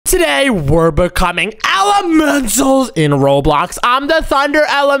Today, we're becoming elementals in Roblox. I'm the thunder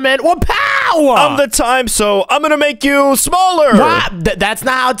element. Well, pow! I'm the time, so I'm gonna make you smaller. What? That's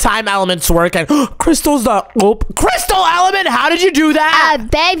not how time elements work. And Crystal's the crystal element. How did you do that?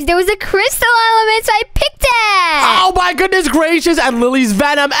 Babes, there was a crystal element, so I picked it. Oh my goodness gracious! And Lily's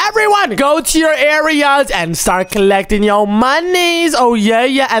venom. Everyone, go to your areas and start collecting your monies. Oh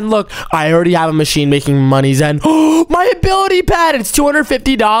yeah. And look, I already have a machine making monies, and my ability pad. It's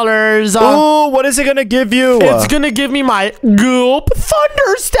 $250. Oh, what is it gonna give you? It's gonna give me my Gulp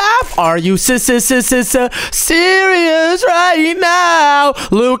Thunder Staff. Are you serious right now?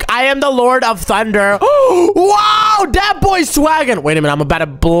 Luke, I am the Lord of Thunder. Wow, that boy's swagging. Wait a minute, I'm about to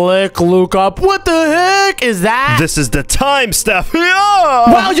blick Luke up. What the heck is that? This is the time staff. Yeah.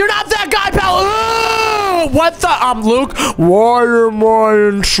 Well, you're not that guy, pal. What the? Luke, why am I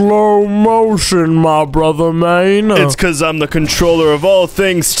in slow motion, my brother, man? It's because I'm the controller of all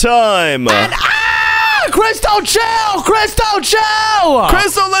things time. And, Crystal, chill! Crystal, chill!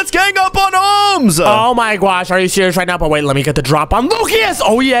 Crystal, let's gang up on Ohms! Oh my gosh, are you serious right now? But wait, let me get the drop on Lucas!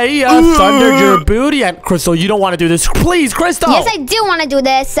 Oh yeah, thundered your booty. And Crystal, you don't want to do this. Please, Crystal! Yes, I do want to do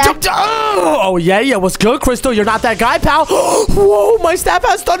this. Oh yeah, what's good, Crystal? You're not that guy, pal. Whoa, my staff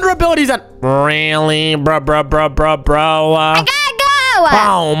has thunder abilities. And really? Bro. I gotta go!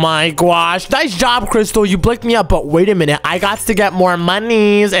 Oh my gosh. Nice job, Crystal. You blicked me up, but wait a minute. I got to get more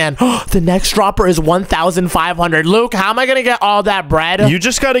monies, and the next dropper is 1,500. Luke, how am I gonna get all that bread? You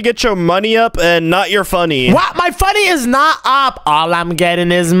just gotta get your money up and not your funny. What? My funny is not up. All I'm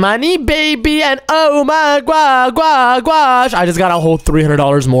getting is money, baby, and oh my gosh. I just got a whole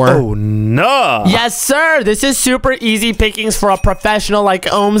 $300 more. Oh, no. Yes, sir. This is super easy pickings for a professional like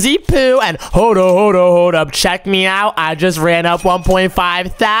Ohmsy Poo. And hold up. Check me out. I just ran up 1.5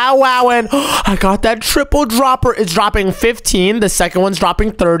 thou, and I got that triple dropper. It's dropping 15, the second one's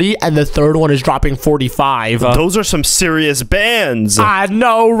dropping 30, and the third one is dropping 45. Those are some serious bands. I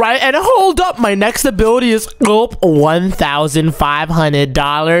know, right? And hold up, my next ability is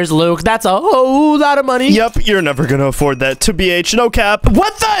 $1,500. Luke, that's a whole lot of money. Yep, you're never gonna afford that. TBH, no cap.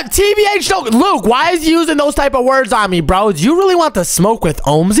 What the? TBH, no. Luke, why is he using those type of words on me, bro? Do you really want to smoke with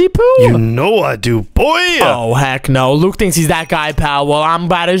Ohmsy Poo? You know I do, boy. Oh, heck no. Luke thinks he's that guy, pal. Well, I'm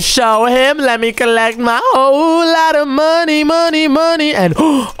about to show him. Let me collect my whole lot of money. And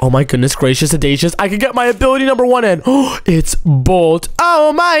oh my goodness gracious, audacious. I can get my ability number 1, and it's Bolt.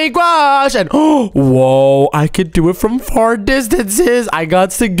 Oh my gosh. And whoa, I could do it from far distances. I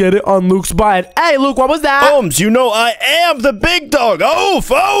got to get it on Luke's butt. Hey, Luke, what was that? Ohms, you know I am the big dog. Oof.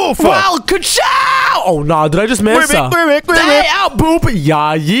 Well, ka-chow! Oh, no, did I just miss? Hey, out, boop.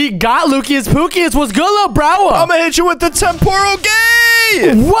 Yeah, ye got Lucas Pookies. What's good, little bro? I'm gonna hit you with the temporal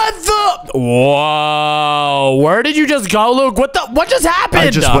gate. What the? Whoa, where did you just go, Luke? What just happened? I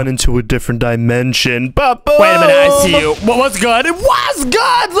just went into a different dimension. Wait a minute, I see you. What's good? What's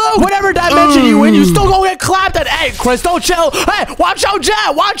good, Luke? Whatever dimension you in, you still gonna get clapped at. Hey, Crystal, chill. Hey, watch your jet.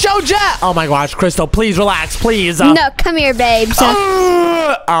 Oh my gosh, Crystal, please relax, please. No, come here, babes.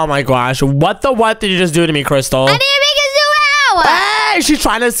 Oh my gosh, what did you just do to me, Crystal? I need to make a zoo out. Hey, she's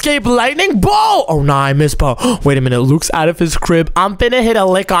trying to escape lightning bolt. Oh, no, I missed Bo. Wait a minute. Luke's out of his crib. I'm finna hit a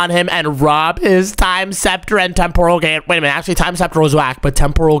lick on him and rob his time scepter and temporal gate. Wait a minute. Actually, time scepter was whack, but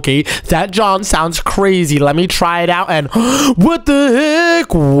temporal gate, that John sounds crazy. Let me try it out. And what the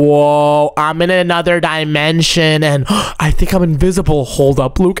heck? Whoa, I'm in another dimension, and I think I'm invisible. Hold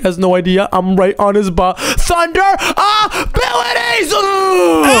up. Luke has no idea. I'm right on his butt. Thunder abilities.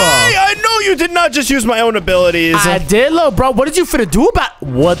 Hey, I know you did not just use my own abilities. I did, little bro. What did you finna do about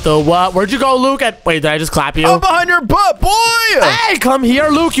what? Where'd you go, Luke? Wait, did I just clap you? I'm behind your butt, boy. Hey, come here,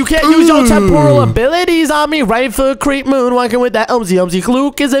 Luke. You can't use your temporal abilities on me. Right foot creep moonwalking with that Ohmsy.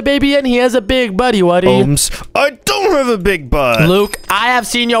 Luke is a baby and he has a big buddy. Ohms, I don't have a big butt. Luke, I have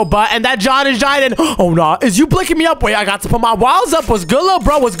seen your butt, and that John is giant. And oh no, is you blinking me up? Wait, I got to put my walls up. What's good, little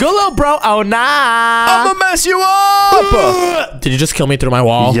bro? Oh nah. I'ma mess you up. Did you just kill me through my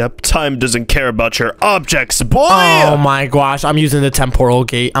wall? Yep, time doesn't care about your objects, boy. Oh my gosh, I'm using the temporal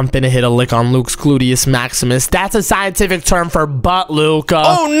gate. I'm finna hit a lick on Luke's gluteus maximus. That's a scientific term for butt, Luke.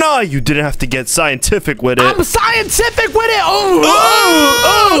 Oh no, you didn't have to get scientific with it. I'm scientific with it.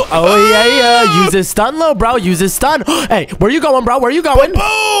 Oh yeah. Use his stun, little bro. Use his stun. Hey, where you going, bro? Where you going?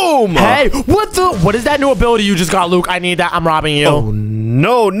 Boom. Hey, what is that new ability you just got, Luke? I need that. I'm robbing you. Oh no.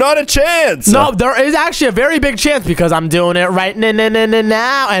 no, not a chance. No, there is actually a very big chance because I'm doing it right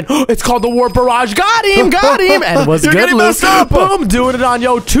now. And it's called the Warp Barrage. Got him. And what's You're good, getting Luke? messed up. Boom, doing it on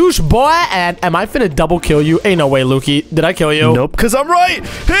yo, Touche, boy. And am I finna double kill you? Ain't no way, Lukey. Did I kill you? Nope, because I'm right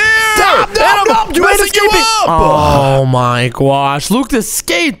here. Stop, no, you ain't messing you escaping. up. Oh my gosh. Luke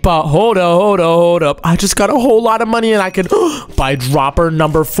escaped, but hold up. I just got a whole lot of money and I can buy dropper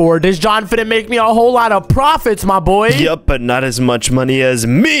number 4. This John finna make me a whole lot of profits, my boy. Yep, but not as much money as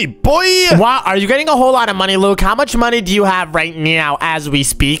me, boy. Wow, are you getting a whole lot of money, Luke? How much money do you have right now as we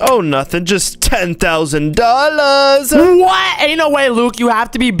speak? Oh, nothing. Just $10,000. What? Ain't no way, Luke. You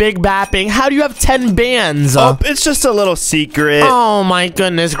have to be big bapping. How do you have 10 bands? Oh, it's just a little secret. Oh my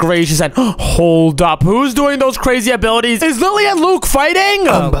goodness gracious. And hold up. Who's doing those crazy abilities? Is Lily and Luke fighting?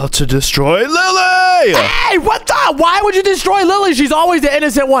 I'm about to destroy Lily. Hey, what the? Why would you destroy Lily? She's always the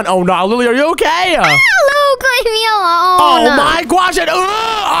innocent one. Oh no, Lily, are you okay? Luke, leave me alone. Oh my gosh. And,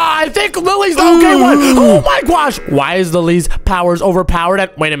 I think Lily's the okay one. Oh my gosh. Why is Lily's powers overpowered?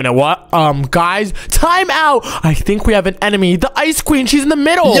 And wait a minute, what? Guys, time out. I think we have an enemy. The Ice Queen. She's in the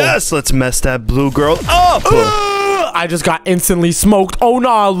middle. Yes, let's mess that blue girl up. I just got instantly smoked. Oh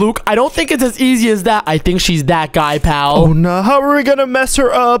no, Luke. I don't think it's as easy as that. I think she's that guy, pal. Oh no, how are we gonna mess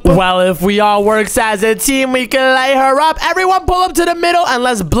her up? Well, if we all works as a team, we can lay her up. Everyone pull up to the middle and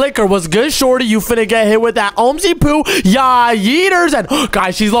let's blicker. What's good, shorty? You finna get hit with that Omzy poo. Yeah, yeeters. And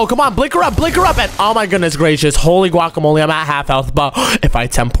guys, she's low. Come on, blicker up. And oh my goodness gracious. Holy guacamole, I'm at half health. But if I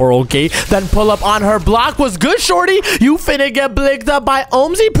temporal gate, then pull up on her block. What's good, shorty? You finna get blicked up by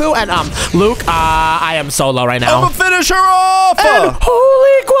Omzy poo. And Luke, I am so low right now. I'm gonna finish her off. And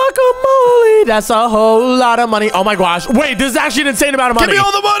holy guacamole, that's a whole lot of money. Oh my gosh. Wait, this is actually an insane amount of money. Give me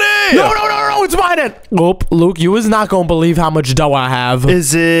all the money. No, it's mine. Nope, Luke, you is not gonna believe how much dough I have.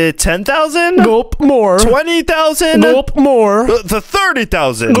 Is it 10,000? Nope, more. 20,000? Nope, more. The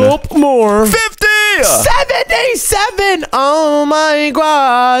 30,000? Nope, more. 50. 77. Oh my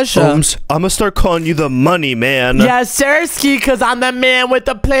gosh. Holmes, I'm gonna start calling you the money man. Yes, sirski, because I'm the man with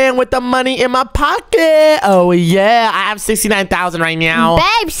the plan with the money in my pocket. Oh yeah, I have 69,000 right now.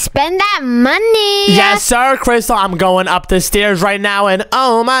 Babe, spend that money. Yes, sir, Crystal. I'm going up the stairs right now, and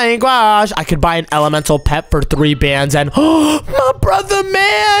oh my gosh, I could buy an elemental pet for 3 bands. And my brother,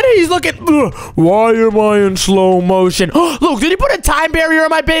 man, he's looking. Why am I in slow motion? Look, did he put a time barrier in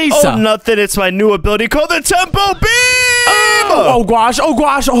my base? Oh, nothing. It's my new ability called the Tempo Beam. Oh gosh.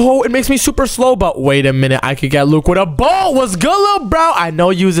 Oh, it makes me super slow. But wait a minute, I could get Luke with a bolt. What's good, little bro? I know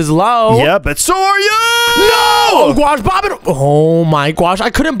uses low. Yeah, but so are you. No! Oh gosh, bob and oh my gosh, I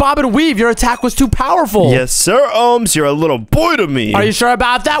couldn't bob and weave. Your attack was too powerful. Yes, sir, Ohms. You're a little boy to me. Are you sure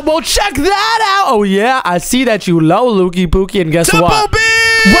about that? Well, check that out. Oh yeah, I see that you low, Lukey Pookie, and guess Tempo what?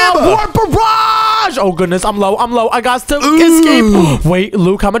 Beam! Well, Warp Barrage! Oh goodness, I'm low. I got to escape. Wait,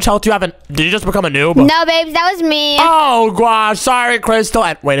 Luke, how much health do you have? Did you just become a noob? No, babes, that was me. Oh gosh, sorry, Crystal.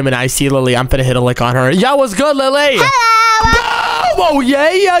 And wait a minute, I see Lily. I'm finna hit a lick on her. Yo, what's good, Lily? Hello. Oh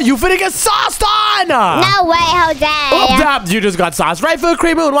yeah, you finna get sauced on. No way, Jose. Oh, you just got sauced. Right foot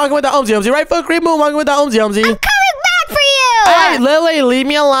cream moon, walking with the Omzy. Right foot cream moon, walking with the Omzy. I'm coming back for you. Hey, Lily, leave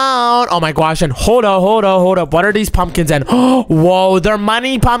me alone. Oh my gosh, and hold up. What are these pumpkins? And whoa, they're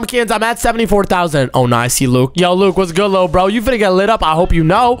money pumpkins. I'm at 74,000. Oh no, I see Luke. Yo, Luke, what's good, little bro? You finna get lit up. I hope you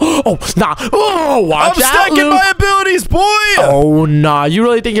know. Oh, nah. Oh, watch I'm out, stacking Luke. my abilities, boy. Oh, nah. You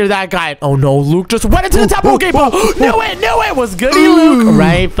really think you're that guy? Oh, no. Luke just went into the temple gate. Knew it. Was goody, Luke.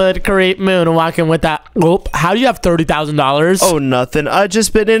 Right foot creep moon walking with that. Oop. How do you have $30,000? Oh, nothing. I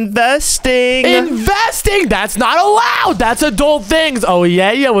just been investing. Investing? That's not allowed. That's adult things. Oh,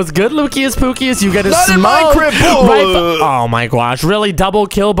 yeah. Was good, Lukius Pookius. You get a not smoke. In my crib, Oh, my gosh. Really double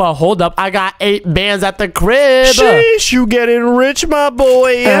kill, but hold up. I got 8 bands at the crib. Sheesh, you getting rich, my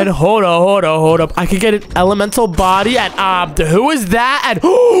boy. And hold up. I could get an elemental body. And who is that? And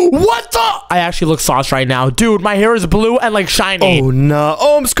what the? I actually look sauce right now. Dude, my hair is blue and like shiny. Oh, no.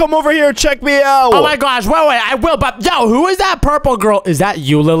 Ohms, come over here. Check me out. Oh, my gosh. Wait. I will. But yo, who is that purple girl? Is that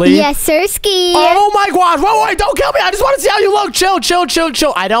you, Lily? Yes, sirski. Oh, my gosh. Wait. Don't kill me. I just want to see how you look.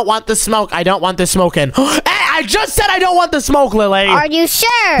 Chill. I don't want the smoke. I don't want the smoking. Hey, I just said I don't want the smoke, Lily. Are you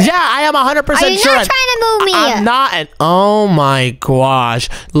sure? Yeah, I am 100% sure. Are you not trying to move me? I'm not. And oh my gosh,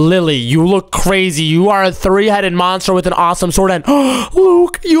 Lily, you look crazy. You are a 3-headed monster with an awesome sword. And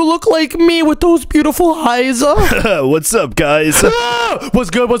Luke, you look like me with those beautiful eyes. What's up, guys? What's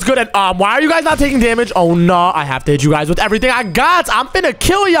good? And why are you guys not taking damage? Oh no, I have to hit you guys with everything I got. I'm finna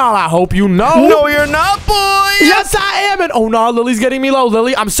kill y'all. I hope you know. No, you're not, boy. Yes, I am. And oh no, Lily's getting me low.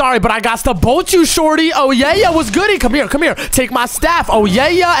 Lily, I'm sorry, but I got to bolt you, shorty. Oh yeah. yeah, what's goody? Come here, come here. Take my staff. Oh, yeah,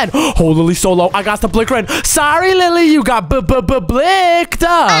 yeah. And, oh, Lily solo. I got the blicker in. Sorry, Lily, you got blicked.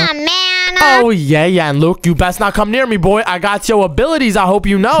 Oh, man. Oh, yeah, yeah. And Luke, you best not come near me, boy. I got your abilities. I hope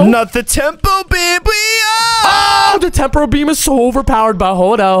you know. Not the tempo, baby. Oh, the temporal beam is so overpowered, but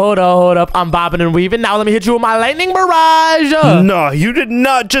hold up. I'm bobbing and weaving. Now let me hit you with my lightning barrage. No, you did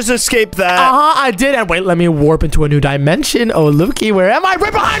not just escape that. I did. And wait, let me warp into a new dimension. Oh, Lukey, where am I?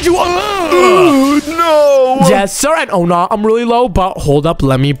 Right behind you. No. Yes, sir. And oh, no, I'm really low, but hold up.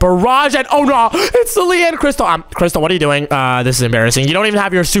 Let me barrage. And oh, no, it's Lily and Crystal. Crystal, what are you doing? This is embarrassing. You don't even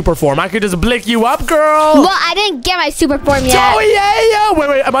have your super form. I could just blick you up, girl. Well, I didn't get my super form yet. Oh, yeah.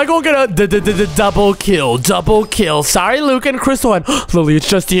 Wait. Am I going to get a double kill? Double kill. Sorry, Luke and Crystal. And Lily, it's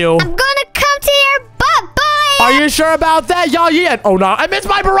just you. I'm gonna come to your butt, boy. Are you sure about that? Yeah. Oh, no. I missed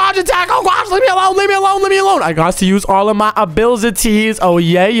my barrage attack. Oh, gosh. Leave me alone. I got to use all of my abilities. Oh,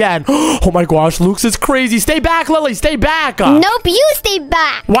 yeah. And, oh, my gosh. Luke's is crazy. Stay back, Lily. Stay back. Nope, you stay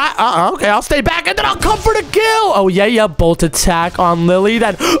back. What? Okay. I'll stay back, and then I'll come for the kill. Oh, yeah. Bolt attack on Lily.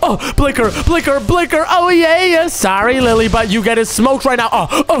 Then, oh, blicker. Oh, yeah. Sorry, Lily, but you get smoked right now. Oh,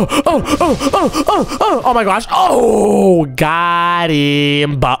 my gosh. Oh, got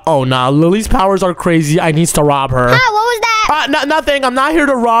him. But, oh, no. Lily's powers are crazy. I need to rob her. What was that? Nothing. I'm not here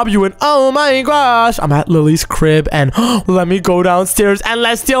to rob you. And oh my gosh, I'm at Lily's crib, and let me go downstairs and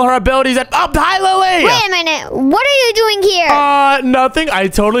let's steal her abilities. And hi, Lily. Wait a minute. What are you doing here? Nothing. I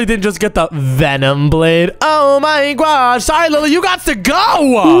totally didn't just get the venom blade. Oh my gosh. Sorry, Lily. You got to go. No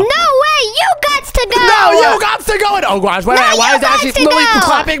way. You got to go. No, you got to go. And, oh gosh, why is actually Lily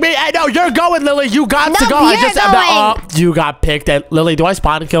clapping me? Hey, no, you're going, Lily. You got to go. You got picked. And Lily, do I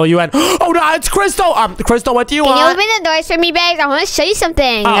spawn and kill you? And oh no, it's Crystal. Crystal, what do you want? Can you open the doors for me, babes? I want to show you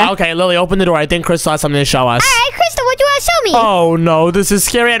something. Oh, okay, Lily, open the door. I think Crystal has something to show us. All right, Crystal, what do you want to show me? Oh, no, this is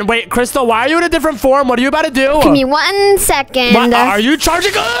scary. And wait, Crystal, why are you in a different form? What are you about to do? Give me 1 second. What, are you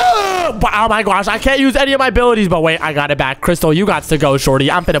charging? Oh my gosh, I can't use any of my abilities. But wait, I got it back. Crystal, you got to go,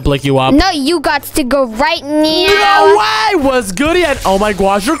 shorty. I'm finna blick you up. No, you got to go right now. No way. What's good yet? Oh my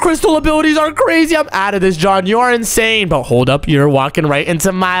gosh, your crystal abilities are crazy. I'm out of this, John. You are insane. But hold up, you're walking right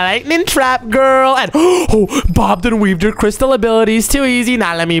into my lightning trap, girl. And oh, bobbed and weaved your crystal abilities too easy.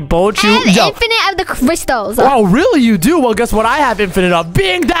 Now let me bolt you. I have infinite of the crystals. Oh, really? You do? Well, guess what I have infinite of?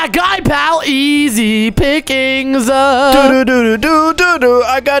 Being that guy, pal. Easy pickings. I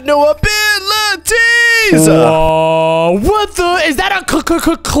got no abilities. Whoa, what the? Is that a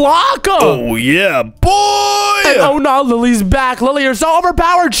clock? Oh, yeah, boy. And, oh, no, Lily's back. Lily, you're so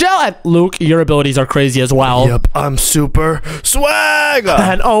overpowered. Chill. And Luke, your abilities are crazy as well. Yep, I'm super swag.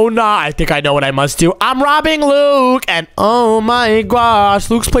 And oh, no, I think I know what I must do. I'm robbing Luke. And oh, my gosh,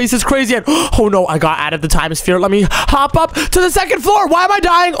 Luke's place is crazy. And oh, no, I got out of the time sphere. Let me hop up to the second floor. Why am I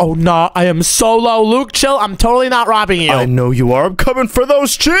dying? Oh, no, I am so low. Luke, chill. I'm totally not robbing you. I know you are. I'm coming for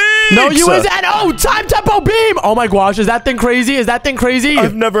those cheeks. No, you isn't. And oh, time tempo beam. Oh, my gosh, is that thing crazy?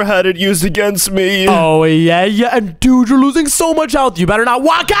 I've never had it used against me. Oh, yeah. And dude, you're losing so much health. You better not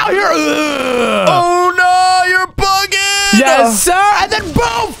walk out here. Ugh. Oh, no, you're bugging. Yes, sir. And then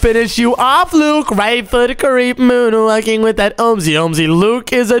boom, finish you off, Luke. Right foot creep, moonwalking with that omzy.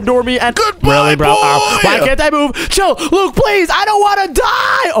 Luke is a normie. And goodbye, really, bro? boy. Why can't I move? Chill, Luke, please. I don't want to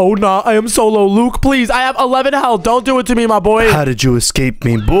die. Oh, no, I am so low. Luke, please. I have 11 health. Don't do it to me, my boy. How did you escape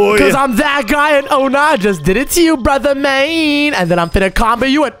me, boy? Because I'm that guy, and oh, no, I just did it to you, brother man. And then I'm finna combo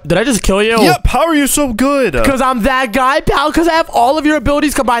you. And did I just kill you? Yep. How are you so good? Because I'm that guy, pal. Because I have all of your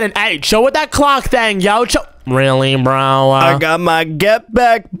abilities combined. And hey, chill with that clock thing, yo. Chill. Really, bro? I got my get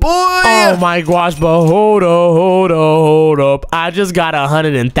back, boy. Oh my gosh, but hold up. I just got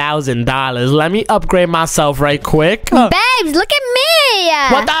 $100,000. Let me upgrade myself right quick. Babes, look at me.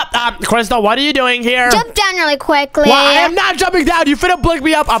 What the? Crystal, what are you doing here? Jump down really quickly. Well, I am not jumping down. You finna blink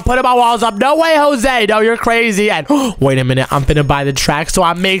me up. I'm putting my walls up. No way, Jose. No, you're crazy. And wait a minute. I'm finna buy the track so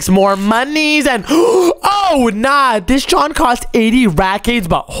I makes more monies. And oh, nah. This John cost 80 rackets.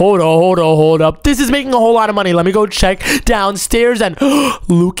 But hold up. This is making a whole lot of money. Let me go check downstairs. And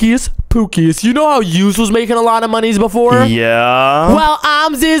Lucius Pookies. You know how Yus was making a lot of monies before? Yeah. Well,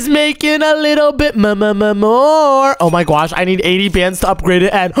 Arms is making a little bit more. Oh my gosh, I need 80 bands to upgrade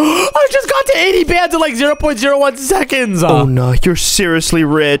it, and I just got to 80 bands in like 0.01 seconds. Oh no, you're seriously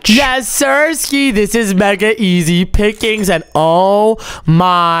rich. Yes, sirski. This is mega easy pickings, and oh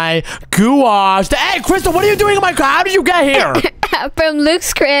my gosh. Hey, Crystal, what are you doing in my car? How did you get here? From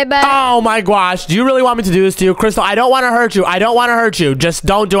Luke's crib. Oh my gosh. Do you really want me to do this to you? Crystal, I don't want to hurt you. I don't want to hurt you. Just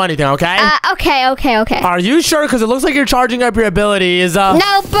don't do anything, okay? Okay. Are you sure? Because it looks like you're charging up your abilities.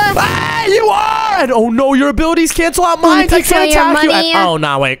 Nope. Hey, you are! And, oh no, your abilities cancel out mine. I can't attack you. Oh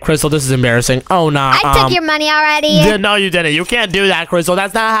no, wait, Crystal, this is embarrassing. Oh no. I took your money already. No, you didn't. You can't do that, Crystal.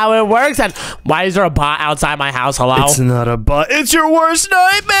 That's not how it works. And why is there a bot outside my house? Hello? It's not a bot. It's your worst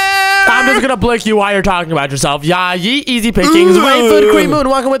nightmare. I'm just gonna blick you while you're talking about yourself. Yeah, easy pickings. Right foot, cream moon,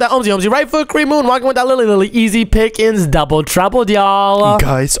 walking with that Omzy. Right foot, cream moon, walking with that Lily. Easy pickings, double troubled, y'all.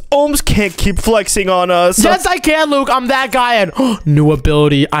 Guys, Ohms can't keep flexing on us. Yes, I can, Luke. I'm that guy. And new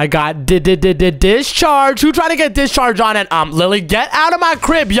ability. I got discharge. Who tried to get discharge on it? Lily, get out of my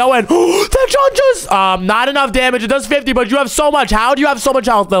crib, yo. And that John just not enough damage. It does 50, but you have so much. How do you have so much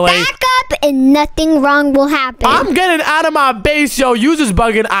health, Lily? Back up and nothing wrong will happen. I'm getting out of my base, yo. Use this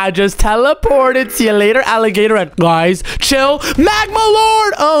bug and I just teleported. See you later, alligator. And guys, chill. Magma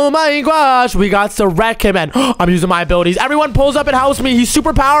Lord. Oh my gosh. We got to wreck him. And I'm using my abilities. Everyone pulls up and helps me. He's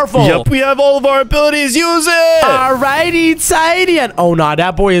super powerful. Yep, we have all of our abilities. Use it. Alrighty, tidy. And oh no,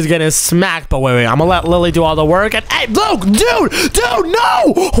 that boy is getting smacked. But wait, I'm gonna let Lily do all the work. And hey, Luke, dude,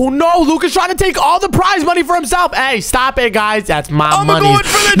 no. Oh no, Luke is trying to take all the prize money for himself. Hey, stop it, guys. That's my money. I'm going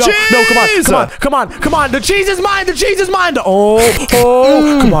for the cheese. No, come on. The cheese is mine.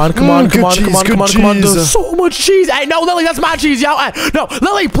 Oh, come on. There's so much cheese. Hey, no, Lily, that's my cheese, yo. Hey, no,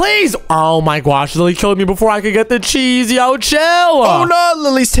 Lily, please. Oh my gosh, Lily killed me before I could get the cheese, yo. Chill. Oh no,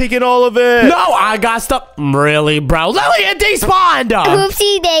 Lily's taking all of it. No, I got stuff. Really, bro? Lily, it despawned.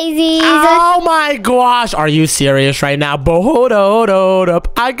 Oopsie daisies. Oh my gosh. Are you serious right now? Hold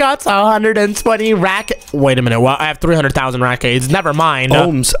up. I got 120 racket. Wait a minute. Well, I have 300,000 rackets. Never mind.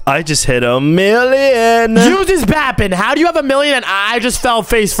 Ohms, I just hit 1 million. Use this bappin'. How do you have 1 million and I just fell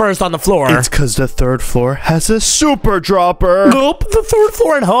face first on the floor? It's because the 3rd floor has a super dropper. Nope, the 3rd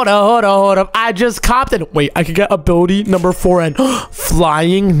floor. And hold up. I just copped it. Wait, I could get ability number 4 and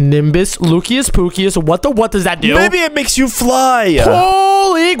flying Nimbus Lucius Pookius. What does that do? Maybe it makes you fly.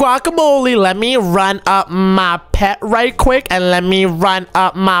 Holy guacamole. Let me run up my pet right quick and let me run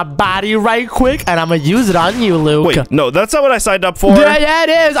up my body right quick and I'm gonna use it on you, Luke. Wait, no, that's not what I signed up for. Yeah,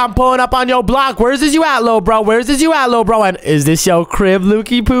 it is. I'm pulling up on your block. Where's this you at, low bro? And is this your crib,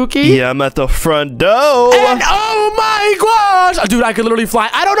 Lukey Pookie? Yeah, I'm at the front door. And oh my gosh, dude, I could literally fly.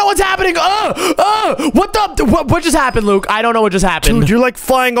 I don't know what's happening. What just happened, Luke? I don't know what just happened. Dude, you're like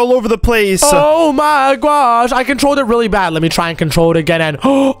flying all over the place. Oh my gosh, I controlled it really bad. Let me try and control it again. And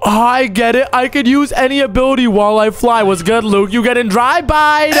I get it. I could use any ability while I fly. What's good, Luke? You getting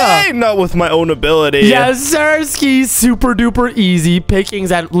dry-bite? Hey, not with my own ability. Yes, sir. Ski super duper easy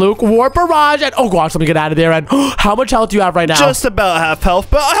pickings. And Luke, warp barrage. And oh gosh, let me get out of there. And how much health do you have right now? Just about half health,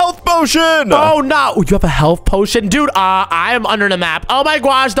 but a health potion. Oh no, you have a health potion, dude. I am under the map. Oh my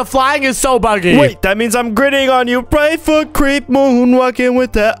gosh, the flying is so buggy. Wait, that means I'm gritting on you. Right foot creep moon walking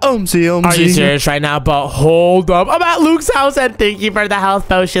with that Omzy. Are you serious right now? But hold up, I'm at Luke's house and thank you for the health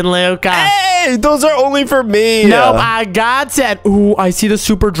potion, Luke. Hey, those are only for me. Nope, I got it. Ooh, I see the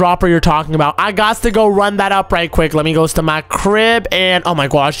super dropper you're talking about. I got to go run that up right quick. Let me go to my crib and oh my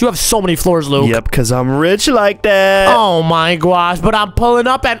gosh, you have so many floors, Luke. Yep, because I'm rich like that. Oh my gosh, but I'm pulling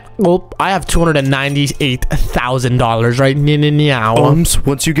up and I have $298,000 right now.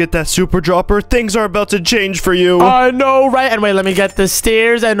 Once you get that super dropper, things are about to change for you. I know, right? And wait, let me get the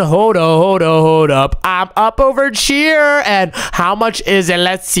stairs and hold up. I'm up over here and how much is it?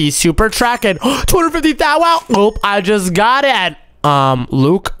 Let's see, super track and 250,000. Wow. I just got it.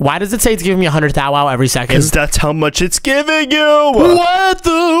 Luke, why does it say it's giving me 100,000 wow every second? Because that's how much it's giving you. What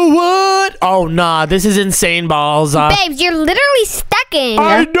the what? Oh, nah, this is insane balls. Babes, you're literally stacking.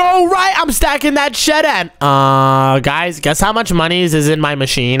 I know, right? I'm stacking that shit in. Guys, guess how much money is in my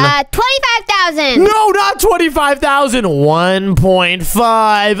machine? 25,000. No, not 25,000.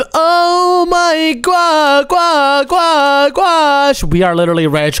 1.5. Oh my gosh. We are literally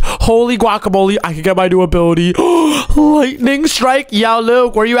rich. Holy guacamole. I can get my new ability. Lightning strike. Yo,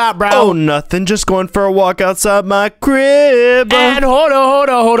 Luke, where you at, bro? Oh, nothing. Just going for a walk outside my crib. And hold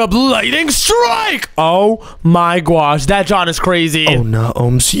up. Lightning strike. Oh my gosh. That John is crazy. Oh, no,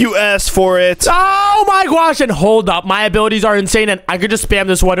 Ohms. You asked for it. Oh my gosh. And hold up. My abilities are insane and I could just spam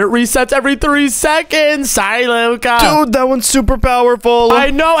this one. It resets every 3 3 seconds. Sorry, Luca. Dude, that one's super powerful.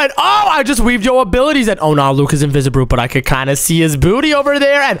 I know, and I just weaved your abilities, and no, Luke is invisible, but I could kind of see his booty over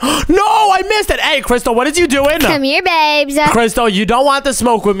there, and no, I missed it. Hey, Crystal, what is you doing? Come here, babes. Crystal, you don't want to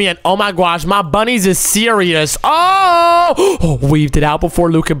smoke with me, and oh my gosh, my bunnies is serious. Oh, weaved it out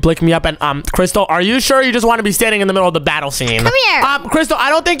before Luke could blick me up, and Crystal, are you sure you just want to be standing in the middle of the battle scene? Come here. Crystal, I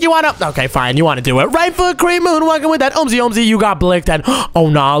don't think you want to. Okay, fine, you want to do it. Right foot, cream moonwalking with that omzy, you got blicked, and oh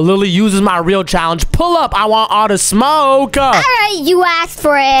no, Lily uses my real challenge. Pull up, I want all the smoke. All right, you asked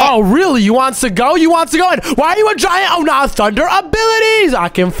for it. Oh, really? You wants to go? You wants to go? And why are you a giant? Oh, no, thunder abilities. I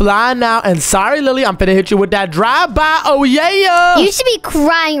can fly now. And sorry, Lily, I'm finna hit you with that drive-by. Oh, yeah. You should be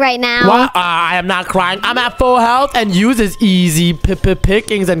crying right now. What? I am not crying. I'm at full health and use is easy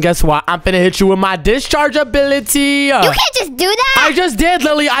pickings. And guess what? I'm finna hit you with my discharge ability. You can't just do that. I just did,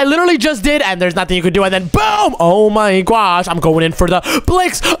 Lily. I literally just did. And there's nothing you could do. And then boom. Oh, my gosh. I'm going in for the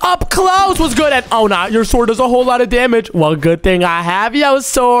blicks up close. Was good. And oh, no, your sword does a whole lot of damage. Well, good thing I have your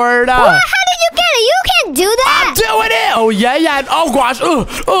sword. What? How did you get it? You can't do that. I'm doing it. Oh, yeah. And oh, gosh.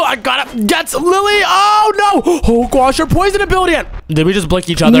 Oh, I gotta get some Lily. Oh, no. Oh, gosh. Your poison ability. Did we just blick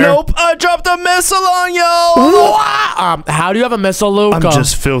each other? Nope. I dropped a missile on you. What? How do you have a missile, Luke? I'm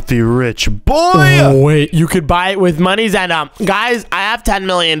just filthy rich, boy. Oh, wait. You could buy it with monies. And, guys, I have $10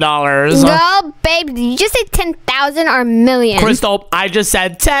 million. No, babe. Did you just say 10,000 or million? Crystal, I just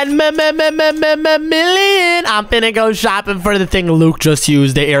said 10 million. I'm finna go shopping for the thing Luke just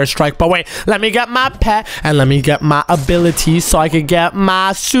used, the airstrike. But wait, let me get my pet and let me get my abilities so I can get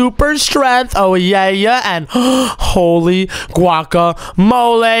my super strength. Oh, yeah. And holy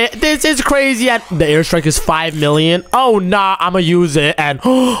guacamole. This is crazy. And the airstrike is 5 million. Oh, nah, I'm gonna use it. And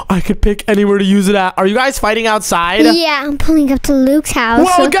I could pick anywhere to use it at. Are you guys fighting outside? Yeah, I'm pulling up to Luke's house.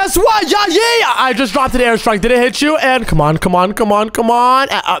 Well, guess what? Yeah. I just dropped an airstrike. Did it hit you? And come on.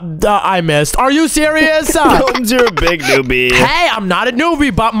 I missed. Are you serious? You're a big newbie. Hey, I'm not a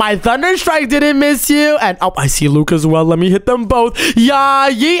newbie, but my thunder strike didn't miss you. And oh, I see Luke as well. Let me hit them both. Yeah.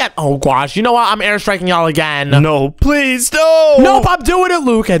 And oh gosh, you know what? I'm air striking y'all again. No, please, no. Nope, I'm doing it,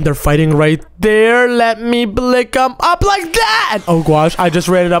 Luke. And they're fighting right there. Let me blick them up like that. And oh gosh, I just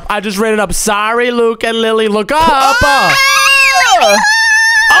ran it up. Sorry, Luke and Lily. Look up.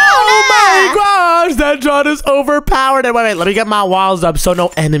 Oh my gosh, that John is overpowered. And wait, let me get my walls up so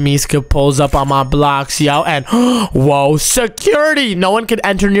no enemies could pulls up on my blocks, yo. And whoa, security. No one can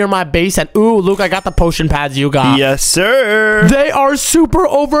enter near my base. And ooh, Luke, I got the potion pads you got. Yes, sir. They are super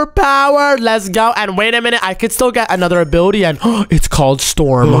overpowered. Let's go. And wait a minute, I could still get another ability, and it's called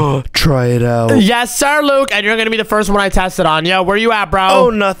Storm. Try it out. Yes, sir, Luke. And you're gonna be the first one I tested on. Yo, where you at, bro? Oh,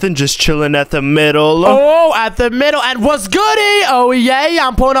 nothing. Just chilling at the middle. Oh, at the middle. And what's goody? Oh, yeah.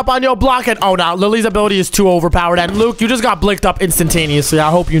 I'm pulling up on your block. And oh, no. Lily's ability is too overpowered. And Luke, you just got blicked up instantaneously. I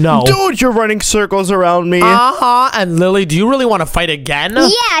hope you know. Dude, you're running circles around me. And Lily, do you really want to fight again?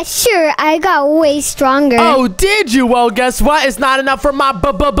 Yeah, sure. I got way stronger. Oh, did you? Well, guess what? It's not enough for my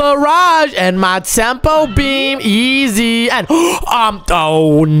barrage and my tempo beam. Easy. And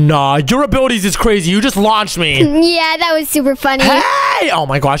oh, no. Your abilities is crazy. You just launched me. Yeah, that was super funny. Hey! Oh,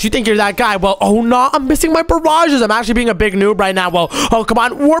 my gosh. You think you're that guy? Well, oh, no. I'm missing my barrages. I'm actually being a big noob right now. Well, oh, come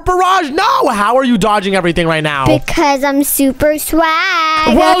on. Warp barrage. No. How are you dodging everything right now? Because I'm super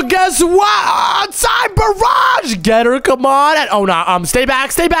swag. Well, guess what? Outside barrage. Get her. Come on. And, oh, no. Stay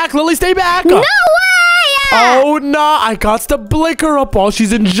back. Lily, stay back. No way. Oh, no. I got to blick her up while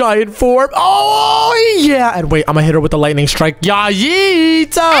she's in giant form. Oh, yeah. And wait, I'm going to hit her with the lightning strike. Yeah,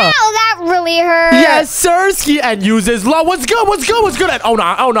 yeet. Ow, that really hurt. Yes, Sirski. And uses low. What's good? And, oh,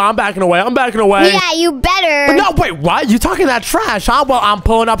 no. I'm backing away. Yeah, you better. No, wait, what? You talking that trash, huh? Well, I'm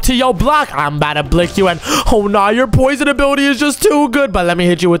pulling up to your block. I'm about to blick you. And, oh, no. Your poison ability is just too good. But let me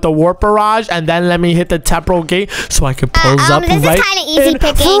hit you with the warp barrage. And then let me hit the temporal gate so I can pulls up this right is kind of easy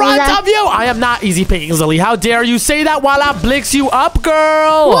pickings. In front of you. I am not easy pickings, Lily. How dare you say that while I blicks you up,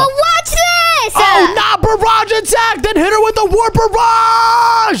 girl? Well, watch this. Oh, not barrage attack. Then hit her with the warp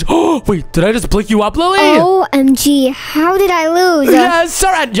barrage. Oh, wait, did I just blick you up, Lily? OMG, how did I lose? Yes,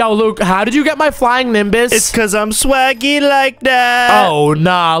 sir. And yo, Luke, how did you get my flying Nimbus? It's because I'm swaggy like that. Oh,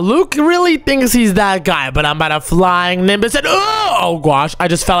 nah. Luke really thinks he's that guy, but I'm about a flying Nimbus. And oh, gosh, I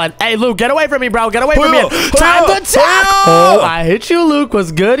just fell in. Hey, Luke, get away from me, bro. Get away from me. Time to attack. Oh, I hit you, Luke.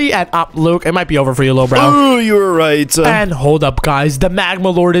 Was goody. And up, Luke, it might be over for you, little bro. Oh, you were right. And hold up, guys. The Magma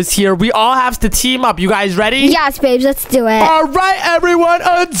Lord is here. We all have to team up. You guys ready? Yes, babes. Let's do it. All right, everyone,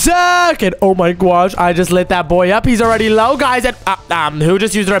 attack. And oh my gosh, I just lit that boy up. He's already low, guys. And who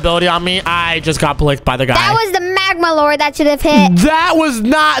just used their ability on me? I just got blicked by the guy. That was the Magma Magma Lord that should have hit. That was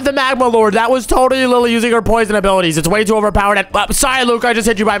not the Magma Lord. That was totally Lily using her poison abilities. It's way too overpowered. And, sorry, Luke. I just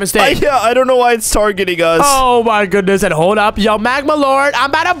hit you by mistake. Yeah, I don't know why it's targeting us. Oh, my goodness. And hold up. Yo, Magma Lord,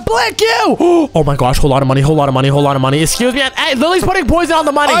 I'm about to blick you. Oh, my gosh. Whole lot of money. Whole lot of money. Whole lot of money. Excuse me. And, hey, Lily's putting poison on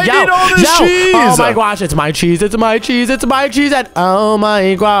the money. I need all this cheese. Oh, my gosh. It's my cheese. It's my cheese. It's my cheese. And, oh,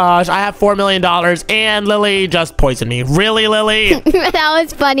 my gosh. I have $4 million. And Lily just poisoned me. Really, Lily? That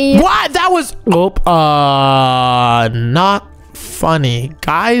was funny. What? That was... Oop. Not funny.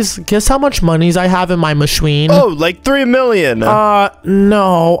 Guys, guess how much monies I have in my machine? Oh, like 3 million.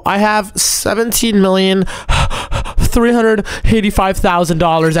 No. I have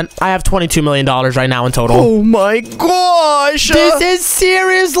 17,385,000 and I have $22 million right now in total. Oh my gosh. This is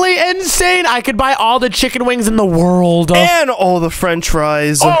seriously insane. I could buy all the chicken wings in the world. And all the french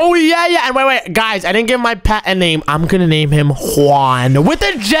fries. Oh, yeah. And wait. Guys, I didn't give my pet a name. I'm going to name him Juan. With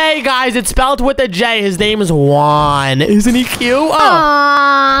a J, guys. It's spelled with a J. His name is Juan. Isn't he cute?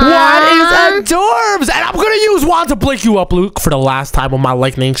 Oh. Juan is adorbs. And I'm going to use Juan to blink you up, Luke, for the last time with my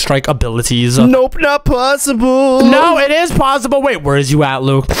lightning strike abilities. Nope, not possible. No, it is possible. Wait, where is you at,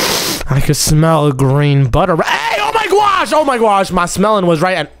 Luke? I could smell a green butter. Hey, oh my gosh. Oh my gosh. My smelling was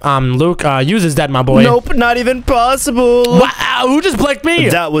right. And, Luke, use is dead, my boy. Nope, not even possible. What? Who just blinked me?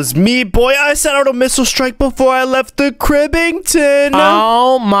 That was me, boy. I sent out a missile strike before I left the Cribbington.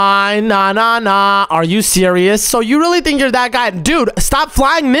 Oh my, nah. Are you serious? So you really think you're that guy? Dude, stop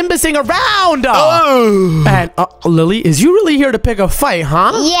flying nimbusing around. Oh. And, Lily, is you really here to pick a fight,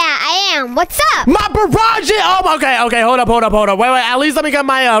 huh? Yeah, I am. What's up? My barrage! Oh, okay. Hold up. Wait. At least let me get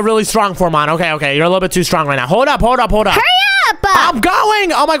my really strong form on. Okay. You're a little bit too strong right now. Hold up. Hurry up! I'm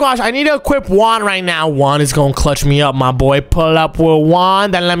going! Oh my gosh, I need to equip Juan right now. Juan is gonna clutch me up, my boy. Pull up with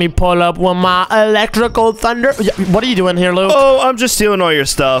Juan, then let me pull up with my electrical thunder. What are you doing here, Luke? Oh, I'm just stealing all your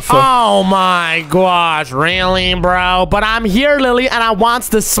stuff. Oh my gosh, really, bro? But I'm here, Lily, and I wants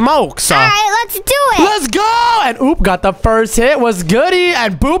the smoke, so. Alright, let's do it! Let's go! And oop, got the first hit, was goody,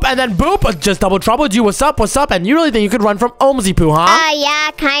 and boop, and then boop, just double troubled you. What's up? And you really think you could run from Omzy Poo, huh?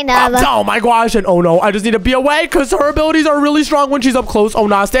 Yeah, kind of. Oh my gosh, and oh no, I just need to be away, because her abilities are really strong when she's up close. Oh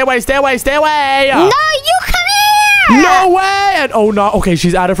no, stay away. No, you come here! No way! And oh no, okay,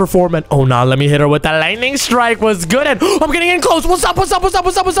 she's out of her form. And oh no, let me hit her with the lightning strike. Was good. And I'm getting in close. What's up?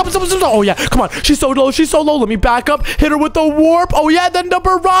 Oh yeah, come on. She's so low. Let me back up. Hit her with the warp. Oh yeah, then the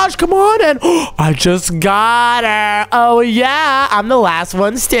barrage. Come on. And I just got her. Oh yeah, I'm the last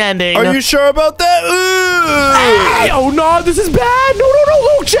one standing. Are you sure about that? Hey, oh no, this is bad. No,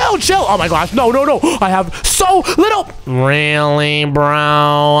 Luke, chill. Oh my gosh, no. I have so little. Really,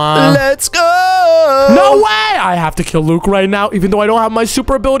 bro? Let's go. No way. I have to kill Luke right now, even though I don't have my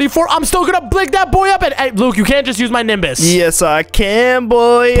super ability for. I'm still gonna blink that boy up. And hey, Luke, you can't just use my Nimbus. Yes, I can,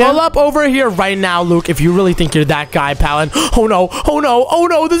 boy. Pull up over here right now, Luke, if you really think you're that guy, Palin. Oh no,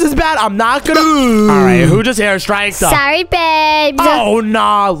 this is bad. I'm not gonna. All right, who just airstriked? Sorry, babe. Oh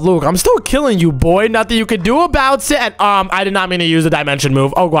nah, Luke, I'm still killing you, boy. Nothing you can do about it. And I did not mean to use the dimension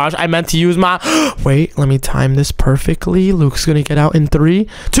move. Oh gosh, I meant to use my. Wait, let me time this perfectly. Luke's gonna get out in 3,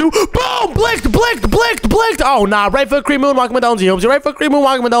 2, boom! Blinked. Oh nah, right foot cream moon, walking with Omzy. Right foot cream moon,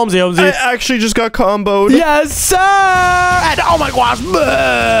 walking with Omzy. I actually just got comboed. Yes, sir! And oh my gosh,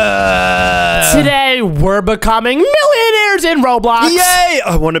 today we're becoming millionaires in Roblox. Yay!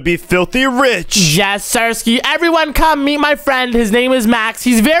 I want to be filthy rich. Yes, Sirski. Everyone come meet my friend. His name is Max.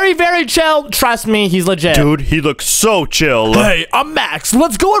 He's very, very chill. Trust me, he's legit. Dude, he looks so chill. Hey, I'm Max.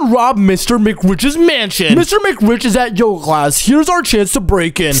 Let's go and rob Mr. McRich's mansion. Mr. McRich is at yoga class. Here's our chance to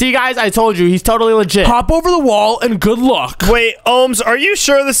break in. See, guys, I told you, he's totally legit. Hop over the wall and good luck. Wait, Ohms, are you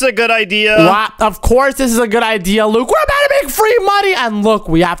sure this is a good idea? What? Of course this is a good idea, Luke. We're about to make free money. And look,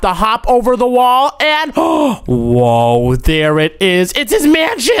 we have to hop over the wall and... whoa, there it is. It's his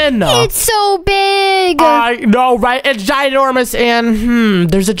mansion. It's so big. I know, right? It's ginormous. And,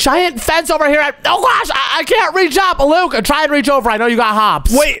 there's a giant fence over here. Oh, gosh, I can't reach up. Luke, try and reach over. I know you got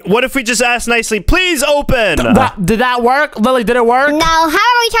hops. Wait, what if we just ask nicely, please open? Did that work? Lily, did it work? No, how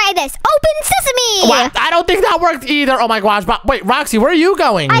about we try this? Open sesame. What? I don't think that worked either. Oh, my gosh. But wait, Roxy, where are you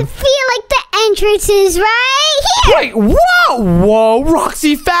going? I feel like the entrance is right here. Wait, whoa,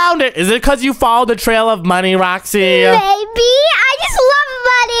 Roxy found it. Is it because you followed the trail of money, Roxy? Maybe. I just love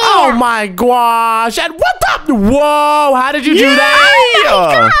money. Oh, my gosh. And what the? Whoa, how did you do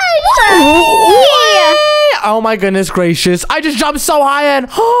that? Oh my goodness gracious. I just jumped so high and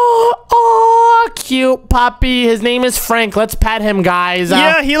oh, cute puppy. His name is Frank. Let's pet him, guys.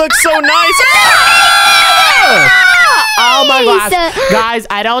 Yeah, he looks so nice. Oh my gosh. Guys,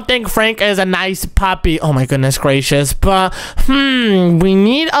 I don't think Frank is a nice puppy. Oh my goodness gracious. But, we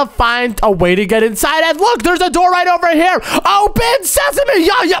need to find a way to get inside. And look, there's a door right over here. Open sesame.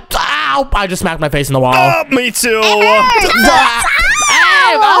 Yeah. Ow. I just smacked my face in the wall. Oh, me too.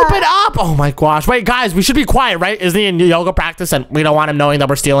 Hey, open up. Oh my gosh. Wait, guys, we should be quiet, right? Isn't he in yoga practice and we don't want him knowing that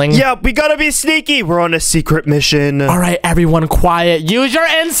we're stealing? Yeah, we gotta be sneaky. We're on a secret mission. All right, everyone quiet. Use your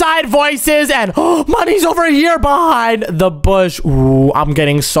inside voices and money's over here behind the bush. Ooh, I'm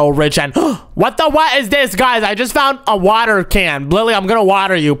getting so rich and what is this, guys? I just found a water can. Lily, I'm gonna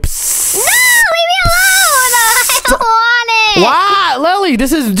water you. Psst. No, leave me alone. I don't want it. What? Lily,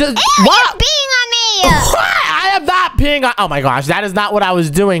 this is just... Ew, what? you're peeing on me. I am not peeing on... Oh my gosh, that is not what I was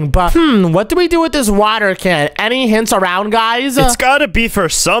doing. But, what do we do with this water can? Any hints around, guys? It's gotta be for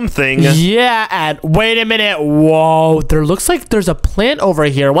something. Yeah, and wait a minute. Whoa, there looks like there's a plant over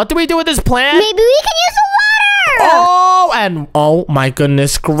here. What do we do with this plant? Maybe we can use the water. Oh, and oh my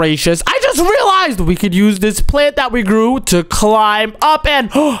goodness gracious. I just realized we could use this plant that we grew to climb up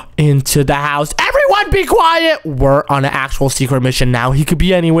and into the house. Everyone be quiet. We're on an actual secret mission now. He could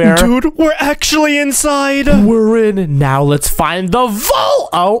be anywhere. Dude, we're actually inside. We're in. Now let's find the vault.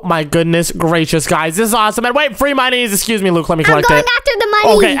 Oh my goodness gracious, guys. This is awesome. And wait, free monies. Excuse me, Luke. Let me collect it. I'm going after the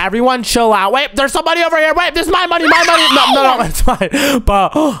money. Okay, everyone chill out. Wait, there's somebody over here. Wait, this is my money. My money. No, it's fine.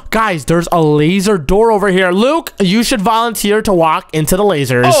 But guys, there's a laser door over here. Luke, you should volunteer to walk into the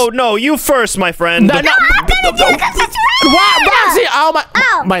lasers. Oh, no, you first, my friend. No. I'm gonna do it because it's red. What? Roxy! Oh my.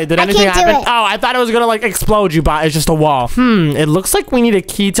 Oh, wait, did I anything can't do happen? it. Oh, I thought it was gonna like explode you, but it's just a wall. It looks like we need a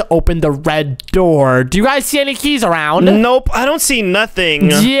key to open the red door. Do you guys see any keys around? Nope, I don't see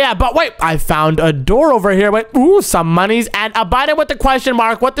nothing. Yeah, but wait, I found a door over here. Wait, ooh, some monies and a button with the question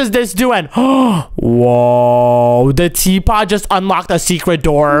mark. What does this do? And whoa, the teapot just unlocked a secret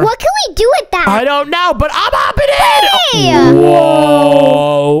door. What can we do with that? I don't know, but I'm hopping in. Hey!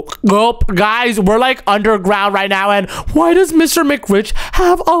 Whoa. Oh, guys, we're like underground right now. And why does Mr. McRich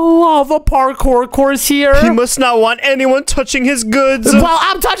have a lava parkour course here? He must not want anyone touching his goods. Well,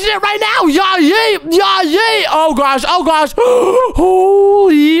 I'm touching it right now. Yeah, yay. Oh, gosh.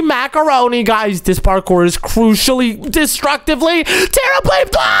 Holy macaroni, guys. This parkour is crucially, destructively, terribly...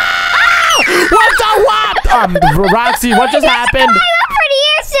 What the what? Roxy, what just happened?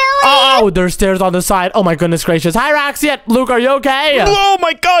 Oh, there's stairs on the side. Oh my goodness gracious. Hi, Roxy. Luke, are you okay? Oh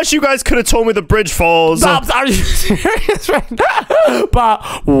my gosh, you guys could have told me the bridge falls. Are you serious right now? But,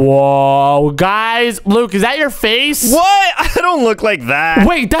 whoa, guys. Luke, is that your face? What? I don't look like that.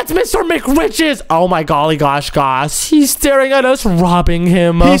 Wait, that's Mr. McRich's. Oh my golly gosh. He's staring at us, robbing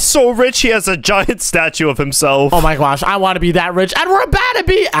him. He's so rich, he has a giant statue of himself. Oh my gosh, I want to be that rich. And we're about to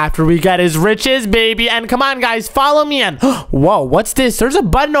be after we get his riches, baby. And come on, guys, follow me. And whoa, what's this? There's a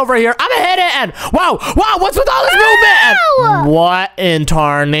button over here. I'm gonna hit it. And whoa, what's with all this movement? And what in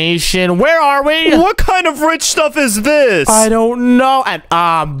tarnation? Where are we? What kind of rich stuff is this? I don't know. And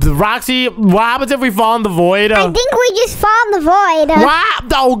Roxy, what happens if we fall in the void? I think we just fall in the void. What?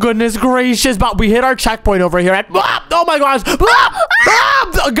 Oh goodness gracious! But we hit our checkpoint over here. And oh my gosh!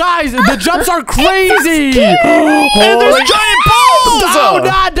 Guys, the jumps are crazy. And there's giant balls.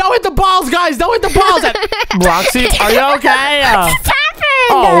 Don't hit the balls, guys. Don't hit the balls. And Roxy, are you okay? What's happened?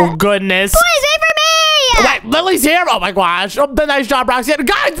 Oh goodness! Boys, wait for me! Wait, Lily's here. Oh my gosh! Nice job, Roxy.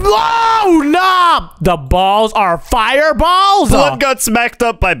 Guys, whoa! No! The balls are fireballs. Blood got smacked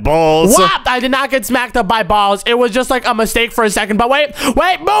up by balls. What? I did not get smacked up by balls. It was just like a mistake for a second. But wait,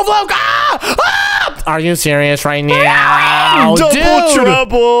 move, Luke! Are you serious right now? Double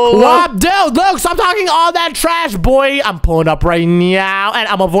trouble. What? Dude, Luke, stop talking all that trash, boy. I'm pulling up right now, and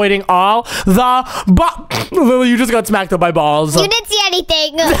I'm avoiding all the... Lily, you just got smacked up by balls. You didn't see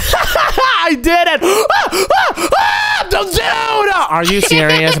anything. I didn't. Dude, are you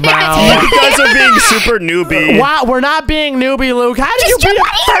serious, bro? You guys are being super newbie. Wow, we're not being newbie, Luke. How did you beat it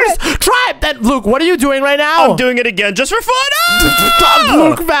first? Try it. Then, Luke, what are you doing right now? I'm doing it again just for fun.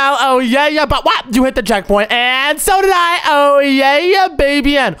 Luke fell. Oh, yeah. But what? You hit the checkpoint, and so did I. Oh, yeah,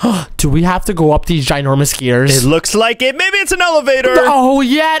 baby. And do we have to go up these ginormous gears? It looks like it. Maybe it's an elevator. Oh,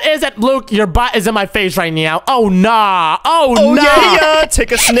 yeah, it is. Luke, your butt is in my face right now. Oh, nah. Oh, nah. Yeah.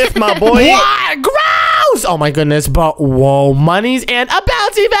 Take a sniff, my boy. What? Gross. Oh, my goodness. But, whoa, money's and a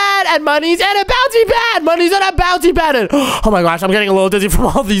bouncy pad, and money's and a bouncy pad. Money's and a bouncy pad. And, oh, my gosh, I'm getting a little dizzy from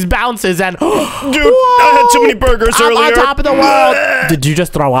all these bounces. And, dude, I had too many burgers earlier. I'm on top of the world. Did you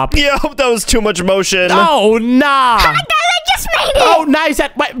just throw up? Yeah, that was too much motion. Oh, nah. Hi, guys, I just made it. Oh, nice.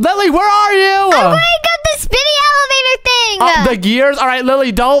 Wait, Lily, where are you? I'm going up the spinny elevator thing. The gears. All right,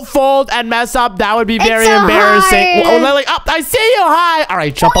 Lily, don't fold and mess up. That would be very so embarrassing. hard. Oh, Lily, up. I see you. Hi. All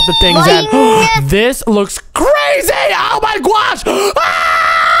right, jump up the things. And this looks crazy. Oh my gosh.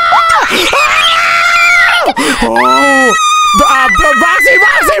 Oh. Roxy!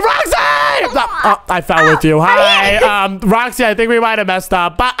 I fell with you. Hi. Roxy, I think we might have messed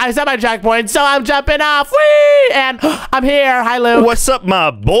up, but I set my checkpoint, so I'm jumping off. Whee! And I'm here. Hi, Luke. What's up,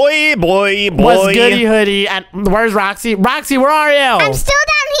 my boy? What's goody hoodie? And where's Roxy? Roxy, where are you? I'm still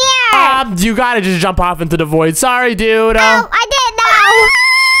down here. You gotta just jump off into the void. Sorry, dude. Oh, I did now.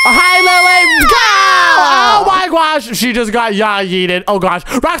 Hi, Lily. Go! Oh my gosh, she just got yeeted. Oh gosh,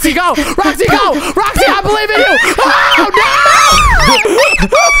 Roxy, go! Roxy, go! Roxy, I believe in you. Oh no!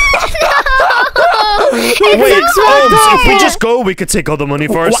 Wait, if we just go, we could take all the money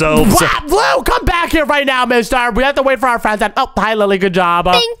for ourselves. Blue, come back here right now, mister. We have to wait for our friends. And, oh, hi, Lily. Good job.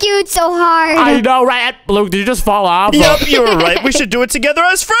 Thank you. It's so hard. I know, right? Blue, did you just fall off? Yep, you were right. We should do it together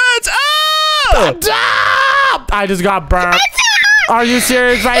as friends. Ah! I just got burned. Are you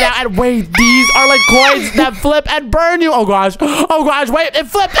serious right now? And wait, these are like coins that flip and burn you. Oh gosh, wait, it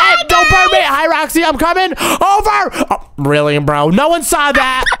flipped. Hey, don't burn me. Hi, Roxy, I'm coming over. Oh, really, bro? No one saw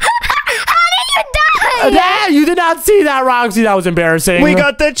that. How did you die? Yeah, you did not see that, Roxy. That was embarrassing. We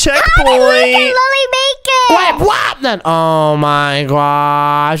got the checkpoint. How did Luke and Lily make it? Wait, what? Then, oh my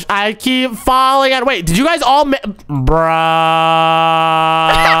gosh, I keep falling. And wait, did you guys all, bruh?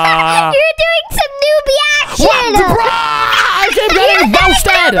 You're doing some newbie action. What, bruh? I keep getting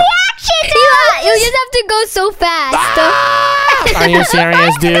roasted. You just have to go so fast. Are you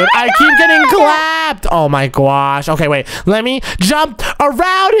serious, dude? I keep getting clapped. Oh my gosh. Okay, wait. Let me jump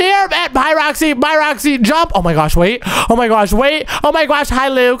around here. Hi, Roxy. Bye, Roxy. Jump. Oh my gosh, wait. Oh my gosh, wait. Oh my gosh. Hi,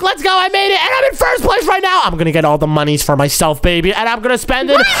 Luke. Let's go. I made it. And I'm in first place right now. I'm going to get all the monies for myself, baby. And I'm going to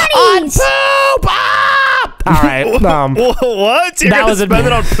spend it on poop. All right. What? You're that was spend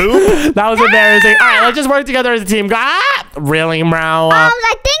it on poop? That was embarrassing. All right, let's just work together as a team. Really, bro?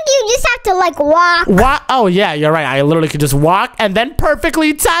 I think you just have to like walk. What? Oh yeah, you're right. I literally could just walk and then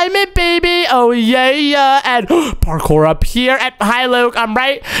perfectly time it, baby. Oh yeah. And parkour up here. And hi, Luke. I'm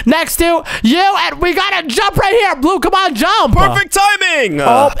right next to you. And we gotta jump right here. Blue, come on, jump. Perfect timing.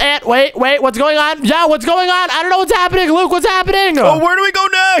 Oh, and wait. What's going on? Yeah, what's going on? I don't know what's happening. Luke, what's happening? Oh, where do we go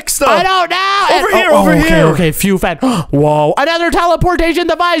next? I don't know. Over here. Okay, phew, fan. Whoa, another teleportation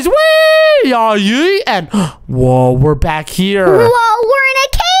device. Whee! Yeah. And whoa, we're back here. Whoa, we're in a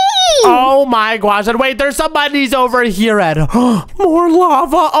cave. Oh my gosh. And wait, there's some bunnies over here. And more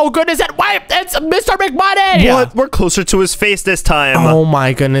lava. Oh goodness. And wait, it's Mr. McBunny. What? We're closer to his face this time. Oh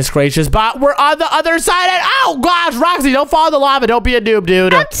my goodness gracious. But we're on the other side. And oh gosh, Roxy, don't fall in the lava. Don't be a noob,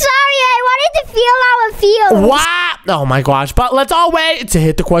 dude. I'm sorry. I wanted to feel how it feels. What? Oh my gosh. But let's all wait to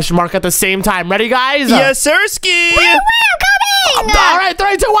hit the question mark at the same time. Ready, guys? Yes, sirski. Wait, I'm coming. All right,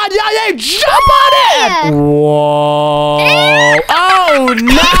 3, 2, 1. Yeah, jump on it. Whoa. Oh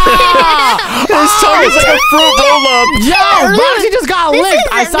no. His tongue is like a fruit roll-up. Yo, Roxy just got licked.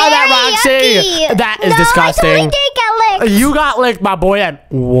 I saw that, Roxy. Yucky. That is no, disgusting. I totally did get licked. You got licked, my boy. And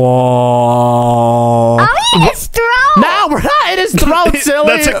whoa. Are we in his throat? No, we're not in his throat, silly.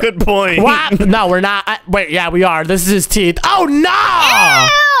 That's a good point. What? No, we're not. Wait, yeah, we are. This is his teeth. Oh, no.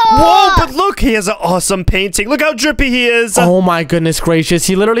 Ew. Whoa, but look, he has an awesome painting. Look how drippy he is. Oh my goodness gracious.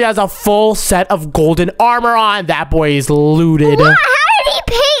 He literally has a full set of golden armor on. That boy is looted. What? How did he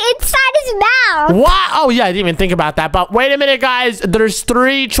paint inside his mouth? What? Oh yeah, I didn't even think about that. But wait a minute, guys. There's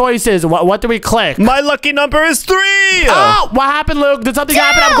 3 choices. What do we click? My lucky number is 3. Oh, what happened, Luke? Did something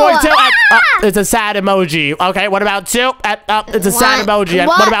happen? I'm going to. It's a sad emoji. Okay, what about 2? It's a sad emoji. And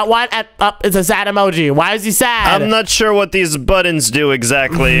what about 1? It's a sad emoji. Why is he sad? I'm not sure what these buttons do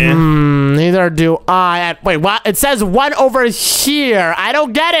exactly. Neither do I. Wait, what? It says 1 over here. I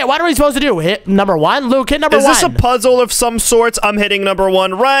don't get it. What are we supposed to do? Hit number 1? Luke, hit number 1. Is this a puzzle of some sorts? I'm hitting number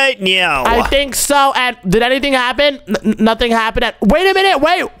 1 right now. I think so. And did anything happen? Nothing happened. Wait a minute.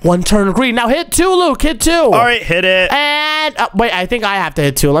 Wait. 1 turned green. Now hit 2, Luke. Hit 2. All right, hit it. And wait, I think I have to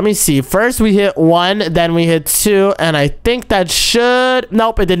hit 2. Let me see. First we hit 1, then we hit 2, and I think that should.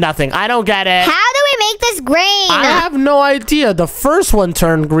 Nope, it did nothing. I don't get it. How do we make this green? I have no idea. The first one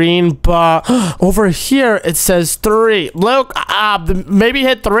turned green, but over here it says 3. Luke, maybe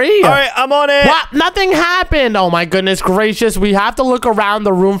hit 3. All right, I'm on it. What? Nothing happened. Oh my goodness gracious. We have to look around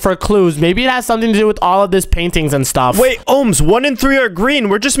the room for clues. Maybe it has something to do with all of this paintings and stuff. Wait, Ohms, 1 and 3 are green.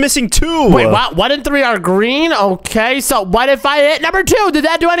 We're just missing 2. Wait, what? 1 and 3 are green? Okay, so what if I hit number 2? Did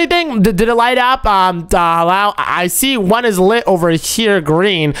that do anything? Did it light up? Hello? I see 1 is lit over here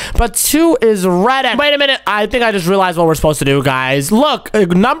green, but 2 is red. And wait a minute. I think I just realized what we're supposed to do, guys. Look,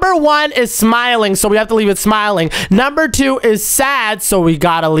 number 1 is smiling, so we have to leave it smiling. Number 2 is sad, so we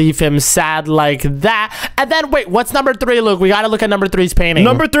gotta leave him sad like that. And then, wait, what's number 3, Luke? We gotta look at number 3's painting.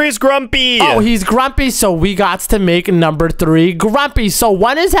 Number 3 is grumpy. Oh, he's grumpy, so we got to make number 3 grumpy. So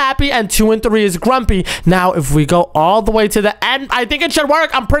 1 is happy and 2 and 3 is grumpy. Now, if we go all the way to the end, I think it should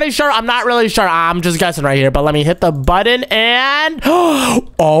work. I'm pretty sure. I'm not really sure. I'm just guessing right here, but let me hit the button and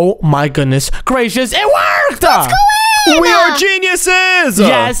oh my goodness gracious, it worked! Let's go in! We are geniuses!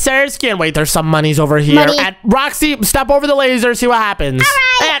 Yes, sir. Skin. Wait, there's some monies over here. Money. And Roxy, step over the laser, see what happens. All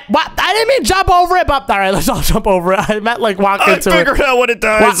right. And what? I didn't mean jump over it, but all right, let's all jump over it. I meant like walk I into it. figured out what it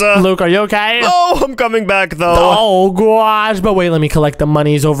does. Luke, are you okay? Oh, I'm coming back, though. Oh, gosh. But wait, let me collect the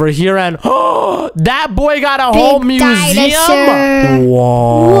monies over here. And that boy got a whole museum. Dinosaur.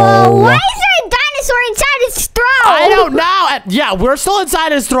 Whoa. Whoa, why is there a dinosaur inside his throat? I don't know. And yeah, we're still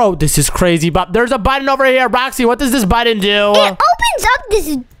inside his throat. This is crazy, but there's a button over here. Roxy, what does this button do? It opens up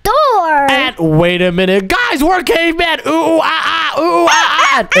this door. And wait a minute. Guys, we're cavemen. Ooh, ah, ah, ooh, ah,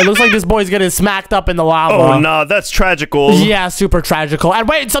 ah. It looks like this boy's getting smacked up in the lava. Oh, nah, that's tragical. Yeah, super tragical. And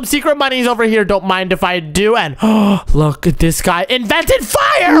wait, some secret money's over here. Don't mind if I do. And look at this guy. Invented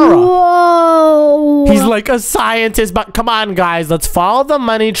fire. Whoa. He's like a scientist. But come on, guys. Let's follow the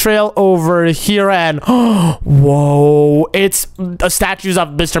money trail over here. And whoa. It's statues of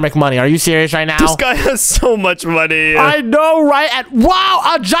Mr. McMoney. Are you serious right now? This guy has so much money. I know, right? And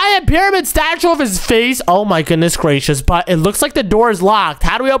wow, a giant pyramid statue of his face. Oh my goodness gracious. But it looks like the door is locked.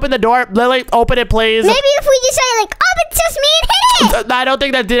 How do we open the door? Lily, open it, please. Maybe if we just say, like, open sesame and hit it. I don't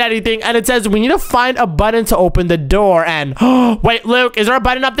think that did anything. And it says we need to find a button to open the door. And wait, Luke, is there a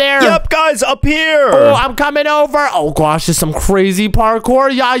button up there? Yep, guys, up here. Oh, I'm coming over. Oh gosh, there's some crazy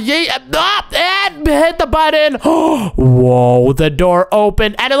parkour. Yeah, yeah. And hit the button. Whoa, the door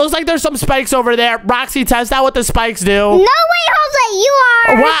opened. And it looks like there's some spikes over there. Roxy, test out what the spikes do. No way, Jose, you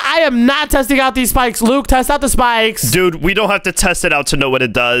are. Well, I am not testing out these spikes. Luke, test out the spikes. Dude, we don't have to test it out to know what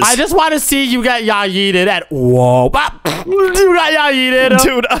it does. I just want to see you get yeeted. And whoa, you got yeeted.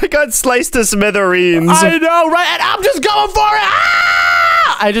 Dude, I got sliced to smithereens. I know, right? And I'm just going for it.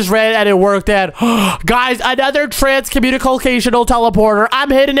 Ah! I just ran and it worked. And guys, another transcommunicational teleporter. I'm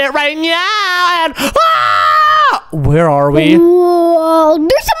hitting it right now. And where are we? Whoa,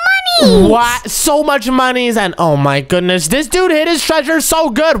 there's some money. What? So much monies. And oh my goodness, this dude hid his treasure so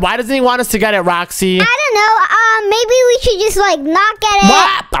good. Why doesn't he want us to get it, Roxy? I don't know. Maybe we should just, like, not get it.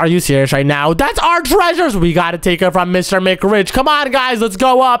 What? Are you serious right now? That's our treasures. We got to take it from Mr. McRich. Come on, guys. Let's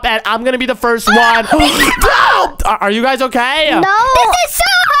go up. And I'm going to be the first one. No! Are you guys okay? No. This is so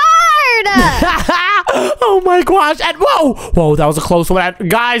hard. Oh my gosh. And whoa, that was a close one. And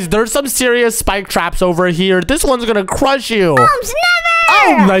guys, there's some serious spike traps over here. This one's gonna crush you. Never.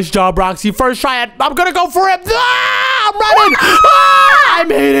 Oh, nice job, Roxy. First try it. I'm gonna go for it. I'm running. I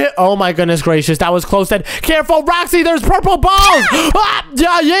made it. Oh my goodness gracious, that was close. And careful, Roxy, there's purple balls.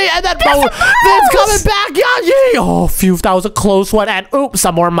 Yeah, and then it's coming back. Yeah. Oh, phew, that was a close one. And oops,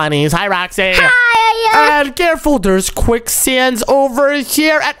 some more monies. Hi, Roxy. Hi. And careful, there's quicksands over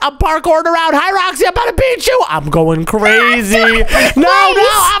here. And I'm parkouring around. Hi, Roxy, I'm about to beat you. I'm going crazy. No,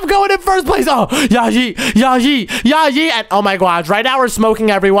 I'm going in first place. Oh, yeah. And oh my gosh, right now we're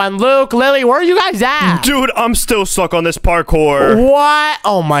smoking everyone. Luke, Lily, where are you guys at? Dude, I'm still stuck on this parkour. What?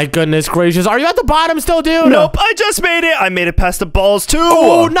 Oh my goodness gracious. Are you at the bottom still, dude? Nope, I just made it. I made it past the balls, too.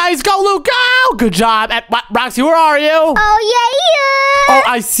 Oh, nice. Go, Luke. Go. Good job. And Roxy, where are you? Oh, yeah. Oh,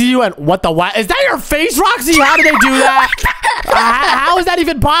 I see you. And what the what? Is that your face, Roxy? How did they do that? How is that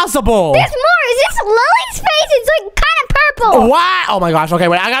even possible? There's more. Is this Lily's face? It's like kind of purple. What? Oh my gosh. Okay,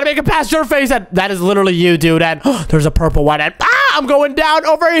 wait. I gotta make it past your face. And that is literally you, dude. And there's a purple one. And I'm going down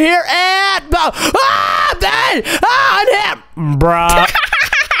over here. And him, bruh.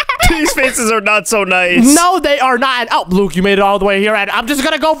 These faces are not so nice. No, they are not. And, oh, Luke, you made it all the way here, and I'm just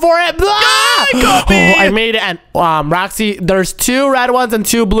gonna go for it. I made it. And Roxy, there's 2 red ones and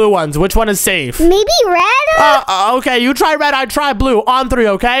 2 blue ones. Which one is safe? Maybe red. Okay, you try red, I try blue. On 3,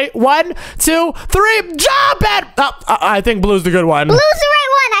 okay? 1, 2, 3, jump it. I think blue's the good one. Blue's the right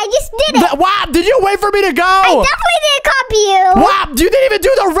one. I just did it. Wow, did you wait for me to go? I definitely didn't copy you. Wow, you didn't even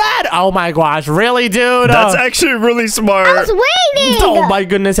do the red. Oh my gosh, really, dude? That's actually really smart. I was waiting. Oh my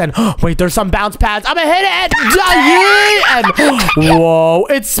goodness. And wait, there's some bounce pads. I'm gonna hit it. And whoa,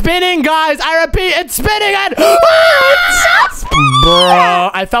 it's spinning, guys. I repeat, it's spinning. And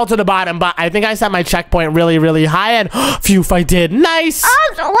bro, I fell to the bottom, but I think I set my checkpoint really, really high. And phew, I did. Nice.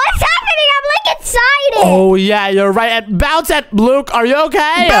 What's happening? I'm like excited. Oh yeah, you're right. And bounce it, Luke. Are you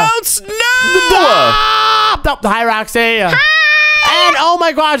okay? Bounce? No. Hi, Roxy. Hi. And oh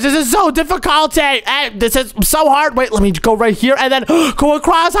my gosh, this is so difficult. This is so hard. Wait, let me go right here and then go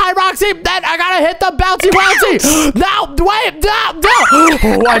across. Hi, Roxy. Then I gotta hit the bouncy bouncy. No, wait, no.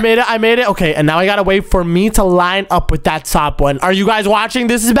 Oh, I made it. Okay, and now I gotta wait for me to line up with that top one. Are you guys watching?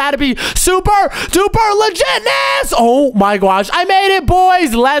 This is about to be super duper legitness. Oh my gosh, I made it,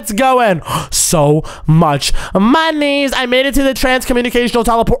 boys. Let's go in. So much monies. I made it to the transcommunicational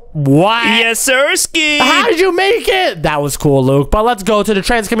teleport. What? Yes, sir, Ski. How did you make it? That was cool, Luke. But let's go to the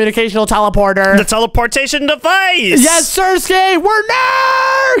transcommunicational teleporter. The teleportation device. Yes, Sirski. We're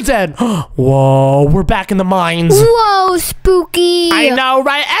nerds. And whoa, we're back in the mines. Whoa, spooky. I know,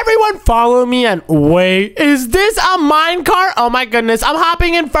 right? Everyone follow me. And wait, is this a mine cart? Oh my goodness. I'm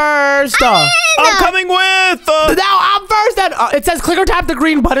hopping in first. I'm coming with. Now I'm first. And it says click or tap the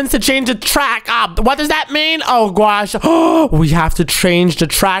green buttons to change the track. What does that mean? Oh gosh. We have to change the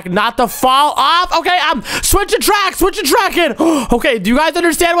track, not to fall off. Okay, switch the track in. Okay, do you guys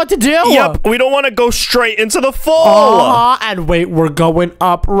understand what to do? Yep, we don't want to go straight into the fall. And wait, we're going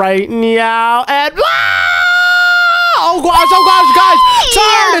up right now. And oh gosh, guys,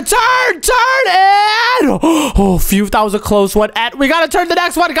 turn, and phew, that was a close one. And we gotta turn the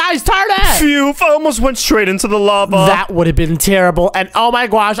next one, guys, turn it. Phew, I almost went straight into the lava. That would have been terrible. And oh my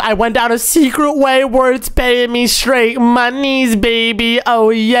gosh, I went down a secret way where it's paying me straight monies, baby. Oh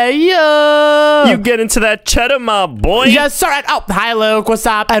yeah. You get into that cheddar, my boy. Yes, sir. And hi, Luke, what's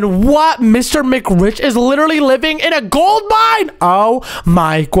up? And what? Mr. McRich is literally living in a gold mine. Oh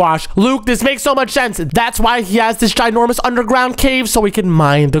my gosh, Luke, this makes so much sense. That's why he has this ginormous underground cave so we can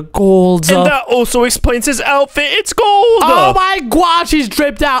mine the gold. And that also explains his outfit. It's gold. Oh my gosh, he's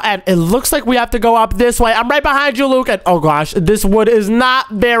dripped out. And it looks like we have to go up this way. I'm right behind you, Luke. And oh gosh, this wood is not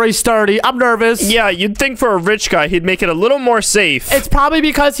very sturdy. I'm nervous. Yeah, you'd think for a rich guy, he'd make it a little more safe. It's probably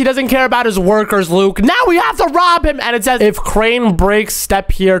because he doesn't care about his workers, Luke. Now we have to rob him. And it says, if crane breaks,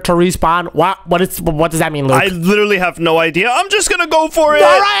 step here to respawn. What does that mean, Luke? I literally have no idea. I'm just gonna go for it.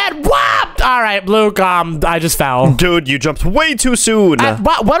 All right, what? All right, Luke, I just fell. Dude, you jumped way too soon.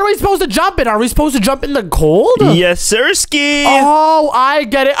 What are we supposed to jump in? Are we supposed to jump in the gold? Yes, sir, Ski. Oh, I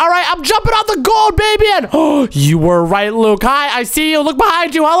get it. All right, I'm jumping on the gold, baby. And you were right, Luke. Hi, I see you. Look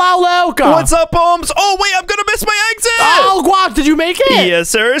behind you. Hello, Luke. What's up, Holmes? Oh, wait, I'm gonna miss my exit. Oh, gosh, did you make it? Yes,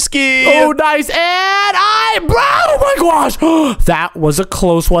 sir, Ski. Oh, nice. And oh my gosh. That was a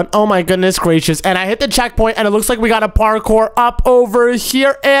close one. Oh, my goodness gracious. And I hit the checkpoint, and it looks like we got a parkour up over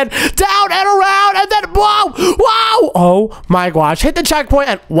here and down and around, and then whoa. Oh, my gosh. Hit the checkpoint,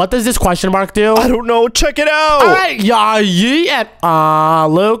 and what does this question mark do? I don't know. Check it out. All right. Yeah.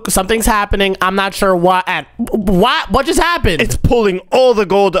 And Luke, something's happening. I'm not sure what. And what just happened? It's pulling all the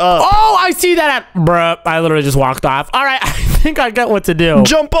gold up. Oh, I see that. Bruh, I literally just walked off. All right. I think I get what to do.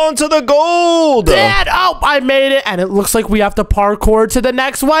 Jump onto the gold. Dad, I made it. And it looks like we have to parkour to the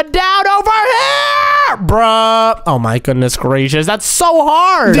next one down over here. Bruh. Oh, my goodness gracious. That's so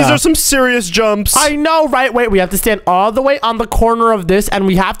hard. These are some serious jumps. I know, right? Wait, we have to stand all the way on the corner of this, and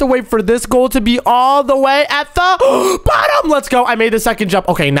we have to wait for this goal to be all the way at the bottom. Let's go. I made the second jump.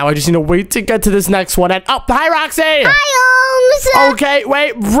 Okay, now I just need to wait to get to this next one. And hi, Roxy. Hi, Holmes. Okay,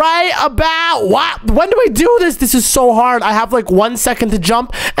 wait, right about what? When do we do this? This is so hard. I have like 1 second to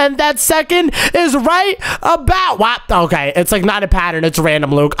jump, and that second is right about what? Okay, it's like not a pattern. It's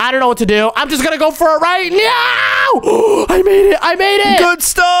random, Luke. I don't know what to do. I'm just gonna go for it right now. I made it. Good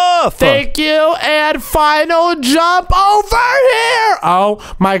stuff. Thank you. And final jump over here.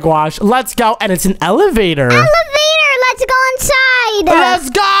 Oh my gosh. Let's go. And it's an elevator. Let's go inside. Let's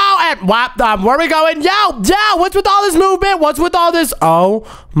go. And what? Where are we going? Yo, what's with all this movement? What's with all this? Oh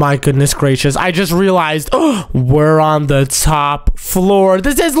my goodness gracious. I just realized we're on the top floor.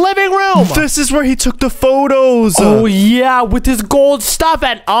 This is living room. This is where he took the photos. Oh yeah, with his gold stuff.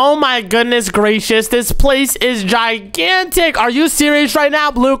 And oh my goodness gracious, this place is gigantic. Are you serious right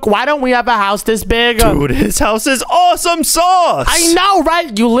now, Luke? Why don't we have a house this big? Dude, his house is awesome sauce. I know,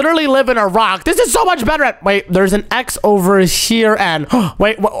 right? You literally live in a rock. This is so much better. Wait, there's an X over here, and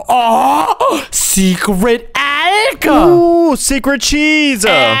wait, secret attic. Ooh, secret cheese.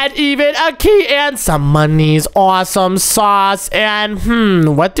 And even a key and some monies. Awesome sauce.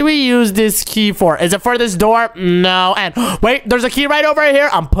 And what do we use this key for? Is it for this door? No. And wait, there's a key right over here.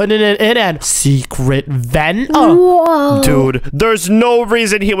 I'm putting it in. And secret vent. Whoa. Dude, there's no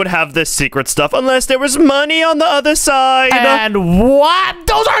reason he would have this secret stuff unless there was money on the other side. And what?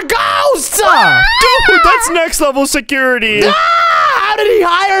 Those are ghosts. Dude, that's next level security. How did he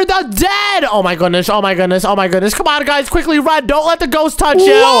hire the dead? Oh my goodness. Oh my goodness. Oh my goodness. Come on, guys. Quickly run. Don't let the ghost touch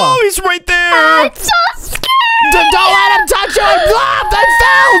you. Whoa, he's right there. It's so scary. Don't let him touch you. I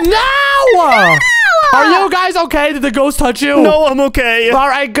fell. No. Are you guys okay? Did the ghost touch you? No, I'm okay. All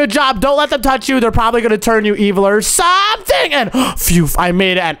right, good job. Don't let them touch you. They're probably going to turn you evil or something. And phew, I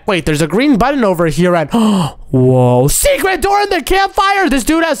made it. And wait, there's a green button over here. And whoa, secret door in the campfire. This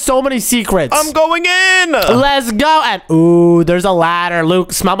dude has so many secrets. I'm going in. Let's go. And ooh, there's a ladder.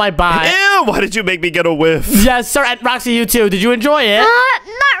 Luke, smell my butt. Ew, why did you make me get a whiff? Yes, sir. And Roxy, you too. Did you enjoy it?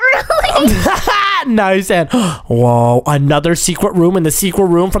 Not really. Nice. And whoa, another secret room in the secret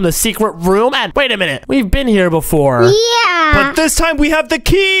room from the secret room. And wait a minute, we've been here before. Yeah. But this time we have the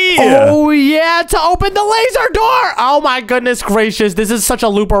key. Oh yeah, to open the laser door. Oh my goodness gracious, this is such a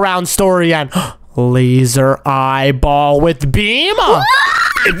loop around story. And laser eyeball with beam.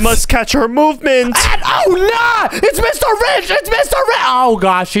 It must catch her movement. And oh no, it's Mr. Rich. It's Mr. Rich. Oh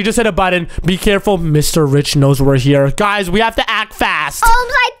gosh, he just hit a button. Be careful, Mr. Rich knows we're here. Guys, we have to act fast.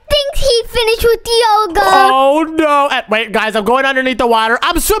 I think he finished with yoga. Oh no. And wait, guys, I'm going underneath the water.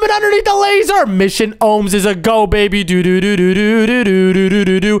 I'm swimming underneath the laser. Mission Ohms is a go, baby. Do do do do do do do do do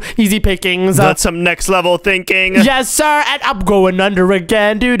do do. Easy pickings. That's some next level thinking. Yes, sir. And I'm going under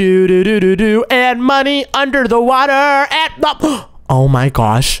again. Do do do do do do. And money under the water. And oh my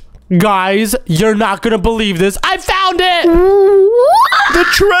gosh. Guys, you're not gonna believe this. I found it. The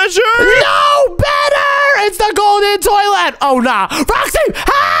treasure? No, better. It's the golden toilet. Oh, nah. Roxy,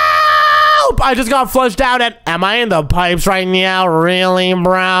 help. I just got flushed down. And am I in the pipes right now? Really, bro?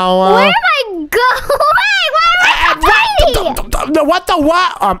 Where am I going? Why am I What the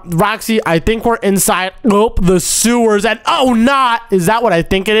what? Roxy, I think we're inside the sewers. And oh, not. Is that what I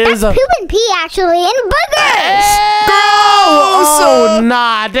think it is? That's poop and pee, actually, and boogers. Oh,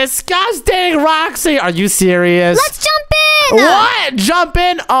 nah. Disgusting, Roxy. Are you serious? Let's jump in. What? Jump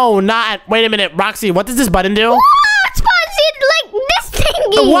in? Oh, not. Wait a minute, Roxy. What does this button do? It's like this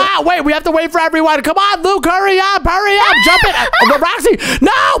thingy. Wow, wait, we have to wait for everyone. Come on, Luke, hurry up, jump in. Roxy,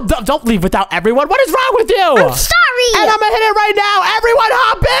 no, don't leave without everyone. What is wrong with you? I'm sorry. And I'm gonna hit it right now. Everyone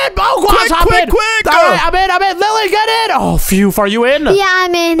hop in. Oh, gosh, hop in. Quick. All right, I'm in. Lily, get in. Oh, phew, are you in? Yeah,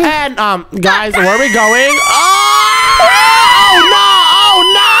 I'm in. And, guys, where are we going? Oh, no.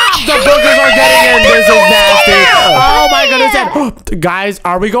 The boogers are getting in. This is nasty. Oh, my goodness. And, guys,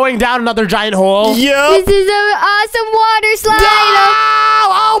 are we going down another giant hole? Yep. This is an awesome water slide.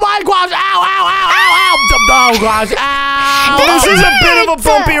 Oh my gosh! Ow! Oh gosh! Ow! This is a bit of a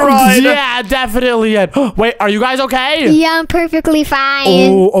bumpy ride. Yeah, definitely. And wait, are you guys okay? Yeah, I'm perfectly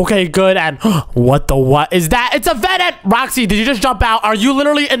fine. Oh, okay, good. And what is that? It's a vent. And Roxy, did you just jump out? Are you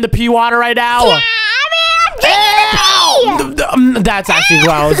literally in the pee water right now? Yeah, I'm drinking the pee. That's actually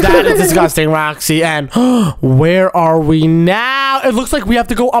gross. That is disgusting, Roxy. And where are we now? It looks like we have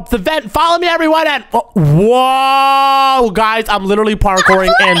to go up the vent. Follow me, everyone. And whoa, guys, I'm literally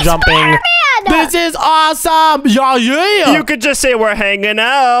parkouring and jumping. Spider-Man. This is awesome. Yeah. You could just say we're hanging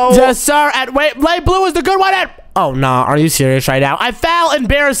out. Yes, sir. And wait, light blue is the good one. And oh, no. Are you serious right now? I fell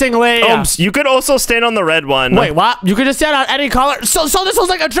embarrassingly. You could also stand on the red one. Wait, what? You could just stand on any color? So this was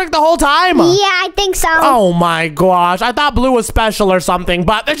like a trick the whole time? Yeah, I think so. Oh, my gosh. I thought blue was special or something,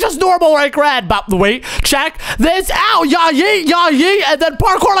 but it's just normal like red. But wait, check this out. Yeah, yee, and then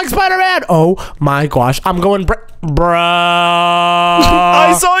parkour like Spider-Man. Oh, my gosh. I'm going... Bruh.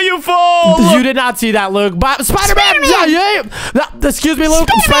 I saw you fall. You did not see that, Luke. But Spider-Man. Yeah. Excuse me, Luke.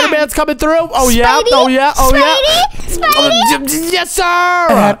 Spider-Man's coming through. Oh, yeah. Spidey? Oh, yeah. Oh, yeah. Spidey? Yes, sir.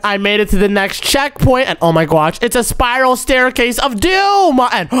 And I made it to the next checkpoint. And oh, my gosh. It's a spiral staircase of doom.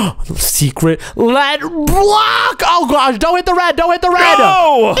 And secret lead block. Oh, gosh. Don't hit the red. Don't hit the red.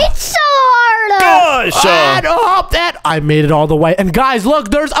 No. It's so hard. Gosh. And I made it all the way. And guys,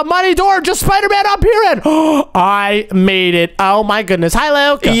 look. There's a money door. Just Spider-Man up here. And I made it. Oh, my goodness.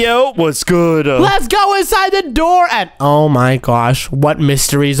 Hi, Luke. Yo, what's good? Let's go inside the door. And oh, my gosh. What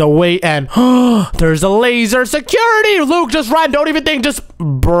mysteries await. And there's a laser security. Luke, just run. Don't even think. Just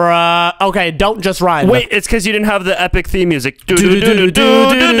bruh. Okay, don't just run. Wait, it's because you didn't have the epic theme music. How did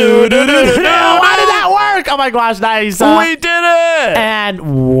that work? Oh my gosh, nice. We did it. And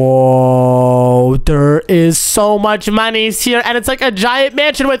whoa, there is so much money here. And it's like a giant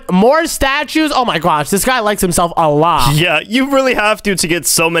mansion with more statues. Oh my gosh, this guy likes himself a lot. Yeah, you really have to get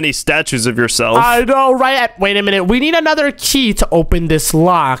so many statues of yourself. I know, right? Wait a minute. We need another key to open this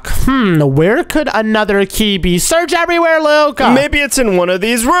lock. Where could another key be? Search everywhere, Luke. Maybe it's in one of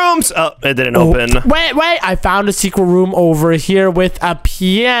these rooms. Oh, it didn't open. Wait. I found a secret room over here with a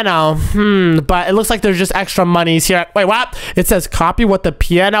piano. But it looks like there's just extra monies here. Wait, what? It says copy what the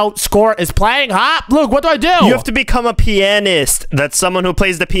piano score is playing. Huh? Luke, what do I do? You have to become a pianist. That's someone who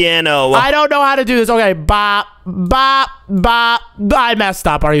plays the piano. I don't know how to do this. Okay, bop, bop, bop. I messed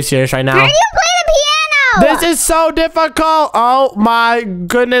up. Are you serious right now? How do you play the piano? This is so difficult. Oh my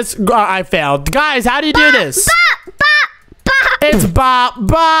goodness. I failed. Guys, how do you do this? It's bop,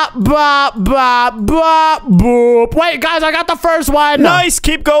 bop, bop, bop, bop, boop. Wait, guys, I got the first one. Nice,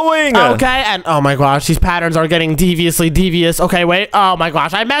 keep going. Okay, and oh my gosh, these patterns are getting deviously devious. Okay, wait. Oh my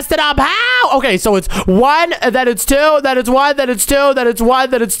gosh, I messed it up. How? Okay, so it's 1, then it's 2, then it's 1, then it's 2, then it's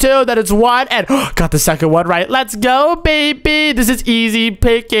 1, then it's 2, then it's 1, and got the second one right. Let's go, baby. This is easy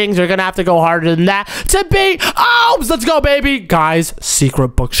pickings. You're gonna have to go harder than that to beat. Oh, let's go, baby. Guys, secret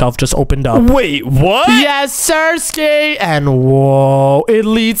bookshelf just opened up. Wait, what? Yes, sirski. And whoa, it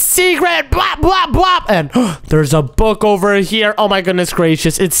leads secret. Blah, blah, blah. And there's a book over here. Oh my goodness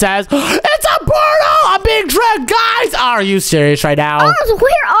gracious. It says, it's a portal. I'm being tricked. Guys, are you serious right now?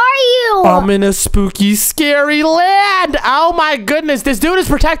 Where are you? I'm in a spooky, scary land. Oh my goodness. This dude is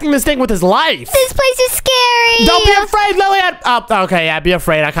protecting this thing with his life. This place is scary. Don't be afraid, Lillian. Oh, okay, yeah, be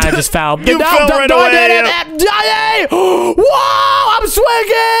afraid. I kind of just fell. You fell right away. Whoa, I'm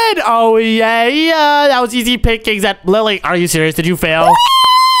swinging. Oh, yeah. That was easy pickings. Lily, are you serious? Did you fail?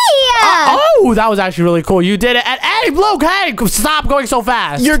 Oh, that was actually really cool. You did it. And hey, Luke, hey, stop going so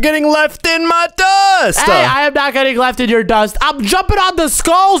fast. You're getting left in my dust. Hey, I am not getting left in your dust. I'm jumping on the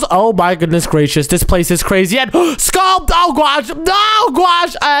skulls. Oh my goodness gracious. This place is crazy. And skull. Oh gosh. Oh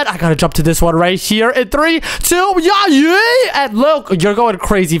gosh. And I gotta jump to this one right here in 3, 2, yeah. And Luke, you're going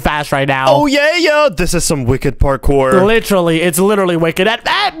crazy fast right now. Oh yeah. This is some wicked parkour. Literally, it's literally wicked.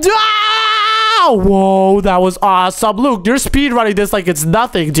 Whoa, that was awesome. Luke, you're speedrunning this like it's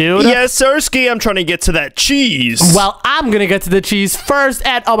nothing, dude. Yes, sirski. I'm trying to get to that cheese. Well, I'm gonna get to the cheese first.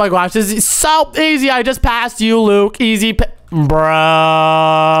 And oh my gosh, this is so easy. I just passed you, Luke. Easy,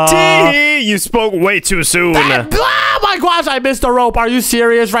 bro. Tee, you spoke way too soon. Oh my gosh, I missed a rope. Are you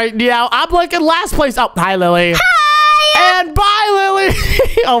serious right now? I'm like in last place. Oh, hi, Lily. And bye, Lily.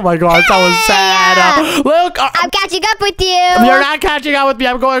 Oh my gosh, that was sad. Luke, I'm catching up with you. You're not catching up with me.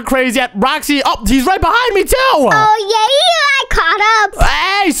 I'm going crazy. At Roxy. Oh, he's right behind me too. Oh yeah, I caught up.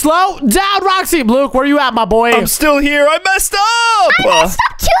 Hey, slow down, Roxy. Luke, where you at, my boy? I'm still here. I messed up. I messed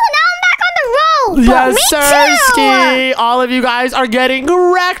up too. Now I'm back on the road. Yes, Me sirski. too. All of you guys are getting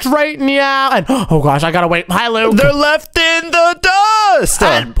wrecked right now. And oh gosh, I gotta wait. Hi, Luke. They're left in the dust.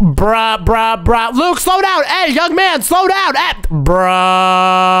 And bruh. Luke, slow down. Hey, young man, slow down. Bruh.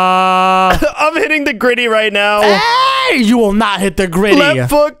 I'm hitting the gritty right now. Hey, you will not hit the gritty. Left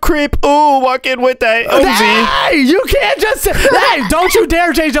foot creep. Ooh, walking with that Omzi. Hey, you can't just say, hey, don't you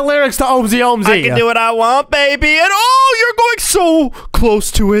dare change the lyrics to Omzi. I can do what I want, baby. And oh, you're going so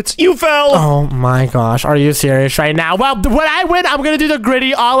close to it. You fell. Oh my gosh, are you serious right now? Well, when I win, I'm gonna do the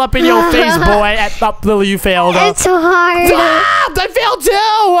gritty all up in your face, boy. Lily, you failed. It's so hard. Stop! I failed too.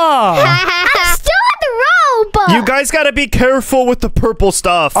 I'm still on the rope. You guys gotta be careful with the purple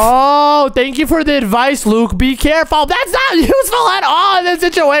stuff. Oh, thank you for the advice, Luke. Be careful. That's not useful at all in this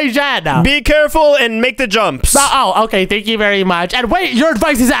situation. Be careful and make the jumps. Oh, okay. Thank you very much. And wait, your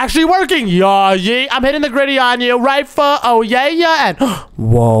advice is actually working. Yeah. I'm hitting the gritty on you. Right foot. Oh, yeah. And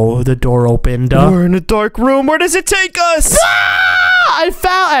whoa, the door opened. We're in a dark room. Where does it take us? I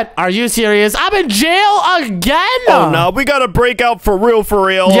fell. And are you serious? I'm in jail again. Oh, no. We gotta break out for real, for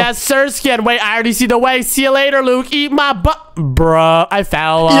real. Yes, sir, Skin. Wait, I already see the way. See you later, Luke. Eat my butt. Bruh, I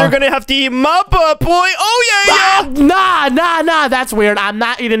fell. You're gonna have to eat my butt, boy. Oh, yeah. Nah. That's weird. I'm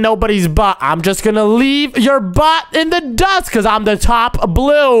not eating nobody's butt. I'm just gonna leave your butt in the dust because I'm the top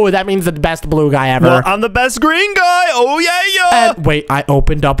blue. That means the best blue guy ever. Well, I'm the best green guy. Oh, yeah. And wait, I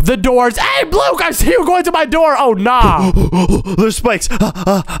opened up the doors. Hey, Luke, I see you going to my door. Oh, nah. There's spikes. I'm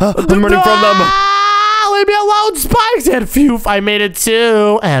running from them. Leave me alone, spikes. And phew, I made it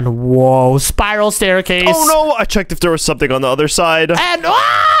too. And whoa, spiral staircase. Oh no, I checked if there was something on the other side. And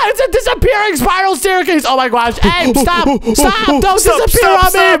it's a disappearing spiral staircase. Oh my gosh. Hey, stop. Don't disappear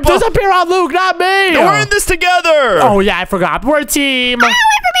on me. Disappear on Luke, not me. We're in this together. Oh yeah, I forgot. We're a team. Get away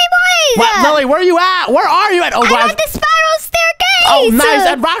from me, boys. What, Lily, where are you at? Where are you at? Oh I'm gosh. on the spiral staircase. Oh, nice.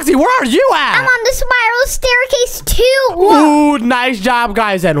 And Roxy, where are you at? I'm on the spiral staircase too. Ooh, nice job,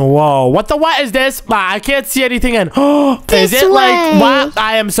 guys. And whoa, what is this? I can't see anything. And is it like what?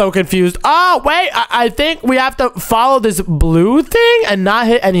 I am so confused. Oh wait, I think we have to follow this blue thing and not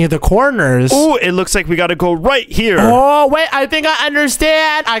hit any of the corners. Ooh, it looks like we gotta go right here. Oh wait, I think I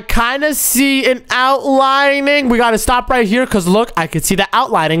understand. I kind of see an outlining. We gotta stop right here because look, I can see the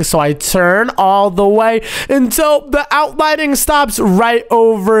outlining. So I turn all the way until the outlining stops drops right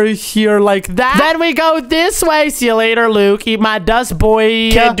over here like that. Then we go this way. See you later, Luke. Eat my dust,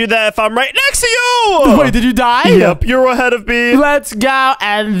 boy. Can't do that if I'm right next to you. Wait, did you die? Yep, you're ahead of me. Let's go.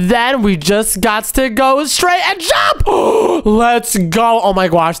 And then we just got to go straight and jump. Let's go. Oh my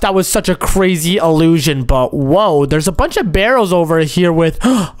gosh, that was such a crazy illusion. But whoa, there's a bunch of barrels over here with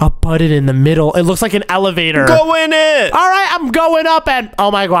a button in the middle. It looks like an elevator. Go in it. All right, I'm going up and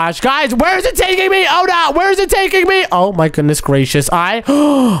oh my gosh, guys, where is it taking me? Oh no, where is it taking me? Oh my goodness gracious, I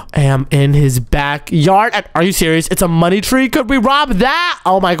am in his backyard. And are you serious? It's a money tree. Could we rob that?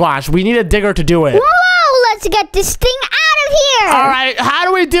 Oh my gosh, we need a digger to do it. Whoa, let's get this thing out of here. All right, how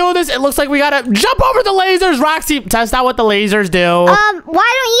do we do this? It looks like we gotta jump over the lasers. Roxy, test out what the lasers do. Why don't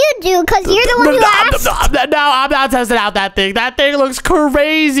you do? Because you're the one who asked. No, I'm not testing out that thing. That thing looks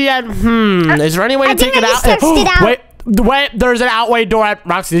crazy. And is there any way to take it out? I just tested it out. Wait, there's an outway door at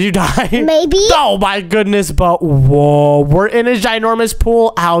Roxy. Did you die? Maybe. Oh my goodness, but whoa, we're in a ginormous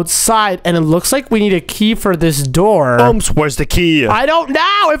pool outside, and it looks like we need a key for this door. Where's the key? I don't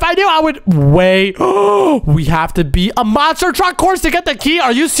know. If I knew, I would. Wait, we have to be a monster truck course to get the key.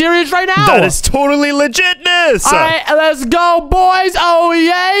 Are you serious right now? That is totally legitness. All right, let's go, boys. Oh,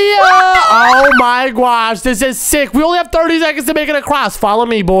 yeah. Oh, my gosh. This is sick. We only have 30 seconds to make it across. Follow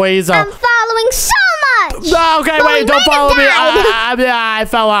me, boys. I'm following so much. Okay, wait. Don't follow me. I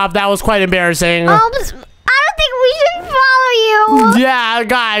fell off. That was quite embarrassing. I don't think we should follow you. Yeah,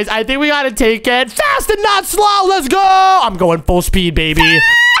 guys. I think we got to take it fast and not slow. Let's go. I'm going full speed, baby.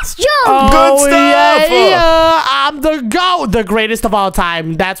 Fast jump. Oh, good stuff. Yeah. I'm the GOAT, the greatest of all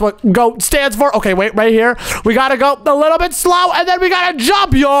time. That's what GOAT stands for. Okay, wait, right here. We got to go a little bit slow, and then we got to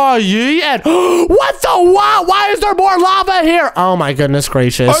jump. Yeah. And what the what? Why is there more lava here? Oh, my goodness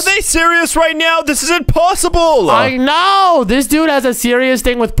gracious. Are they serious right now? This is impossible. I know. This dude has a serious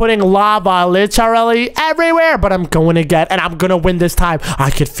thing with putting lava literally everywhere, but I'm going to get, and I'm going to win this time.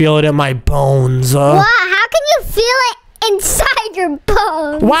 I could feel it in my bones. Wow, how can you feel it inside your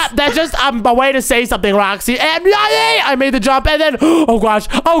bones? What? That's just a way to say something, Roxy. And I made the jump, and then oh gosh,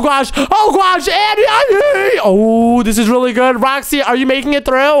 and oh, this is really good. Roxy, are you making it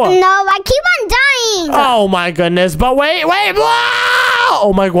through? No, I keep on dying. Oh my goodness! But wait!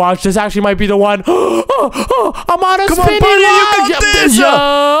 Oh my gosh, this actually might be the one. I'm on a spinning buddy, you got this.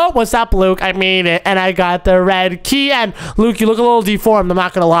 Yo, what's up, Luke? I made it, and I got the red key. And Luke, you look a little deformed. I'm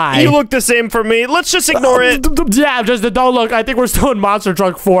not gonna lie. You look the same for me. Let's just ignore it. Yeah, just don't look. I think we're still in monster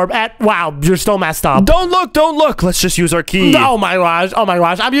truck form. And wow, you're still messed up. Don't look. Let's just use our key. Oh my gosh.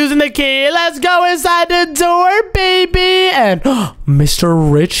 I'm using the key. Let's go inside the door, baby. And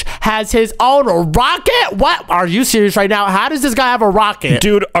Mr. Rich has his own rocket. What? Are you serious right now? How does this guy have a rocket?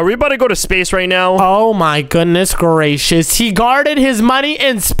 Dude, are we about to go to space right now? Oh my goodness gracious. He guarded his money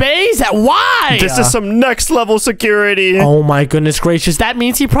in space? Why? This is some next level security. Oh my goodness gracious. That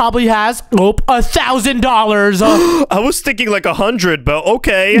means he probably has $1,000. I was thinking like 100, but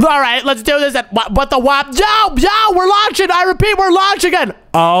okay. All right, let's do this. What the what? Yo, we're launching. I repeat, we're launching again.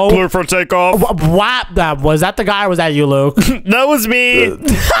 Oh. Clear for takeoff. What? Was that the guy or was that you, Luke? That was me.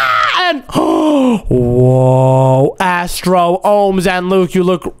 And whoa, Astro, Ohms, and Luke, you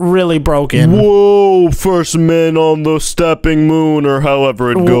look really broken. Whoa, first man on the stepping moon, or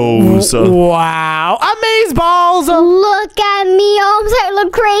however it goes. Wow, amazeballs. Look at me, Ohms. I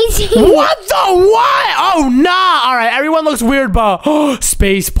look crazy. What the what? Oh, nah. All right, everyone looks weird, but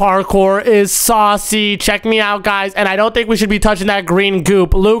space parkour is saucy. Check me out, guys, and I don't think we should be touching that green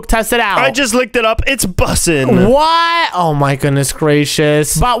goop. Luke, test it out. I just licked it up. It's bussin'. What? Oh, my goodness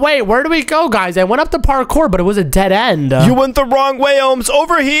gracious. But wait, where do we go, guys? I went up the parkour, but it was a dead end. You went the wrong way, Ohms.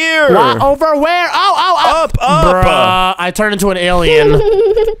 Over here. What? Over where? Oh. Up. Bruh, I turned into an alien.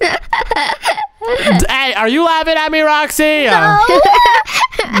 Hey, are you laughing at me, Roxy? No.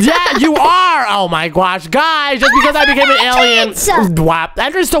 Yeah, you are. Oh my gosh, guys! Just because I became an alien. What?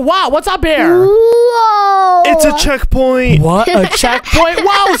 Entrance to what? What's up here? Whoa! It's a checkpoint. What? A checkpoint?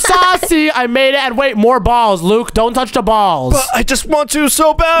 Whoa, saucy! I made it. And wait, more balls. Luke, don't touch the balls. But I just want to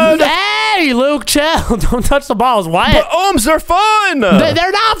so bad. Hey, Luke, chill. Don't touch the balls. What? But Ohms, they're fun.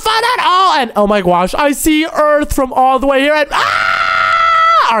 They're not fun at all. And oh my gosh, I see Earth from all the way here. And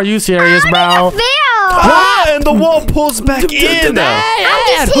are you serious, bro? And the wall pulls back in. I'm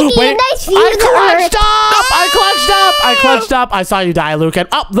just taking a nice view. I clutched up. I saw you die, Luke. And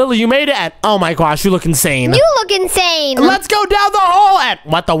Lily, you made it. And oh my gosh, you look insane. You look insane. Let's go down the hole. And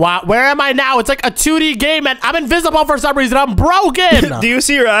what the what? Where am I now? It's like a 2D game, and I'm invisible for some reason. I'm broken. Do you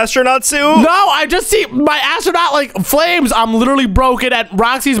see your astronaut suit? No, I just see my astronaut like flames. I'm literally broken, and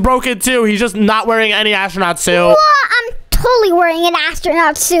Roxy's broken too. He's just not wearing any astronaut suit. What? I'm totally wearing an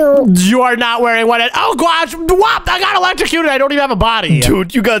astronaut suit. You are not wearing one. Oh gosh, what? I got electrocuted. I don't even have a body.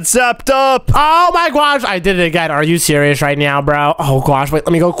 Dude, you got zapped up. Oh my gosh, I did it again. Are you serious right now, bro? Oh gosh, wait,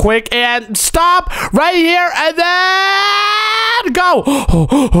 let me go quick and stop right here and then go.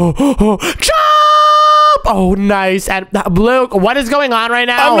 Jump! Oh, nice. And Luke, what is going on right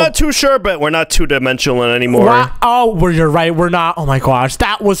now? I'm not too sure, but we're not two-dimensional anymore. What? Oh, you're right. We're not. Oh my gosh,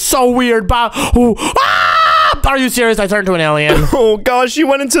 that was so weird, Bob. Are you serious? I turned to an alien. Oh gosh, you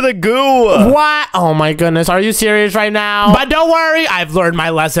went into the goo. What? Oh my goodness. Are you serious right now? But don't worry. I've learned my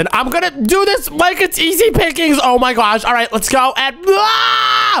lesson. I'm going to do this like it's easy pickings. Oh my gosh. All right, let's go. And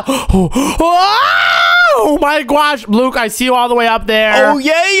oh my gosh. Luke, I see you all the way up there. Oh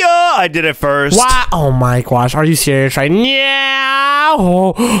yeah. I did it first. What? Oh my gosh. Are you serious right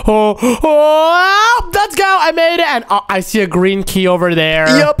now? Let's go. I made it. And I see a green key over there.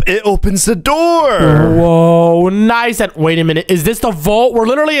 Yep, it opens the door. Whoa, nice. And wait a minute. Is this the vault? We're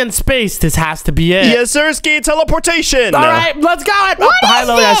literally in space. This has to be it. Yes, sir. Ski teleportation. All right, let's go. Hi,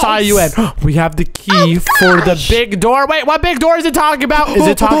 Lily. I saw you in. We have the key for the big door. Wait, what big door is it talking about? Is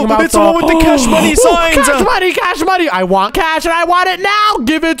it talking about it's the one with the cash money signs. Cash money. I want cash and I want it now.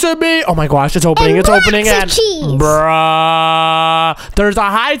 Give it to me. Oh my gosh, it's opening. It's opening. And bruh, there's a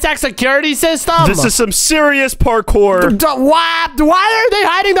high-tech security system. This is some serious parkour. What? Why are they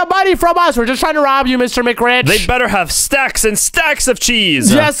hiding the money from us? We're just trying to rob you, Mr. McRich. They better have stacks and stacks of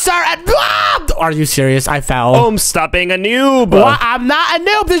cheese. Yes, sir. And are you serious? I fell. Oh, stop being a noob. What? I'm not a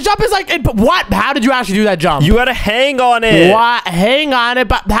noob. This jump is like, what? How did you actually do that jump? You had to hang on it. What? Hang on it?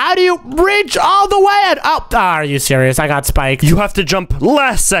 But how do you reach all the way? And are you serious? I got spiked. You have to jump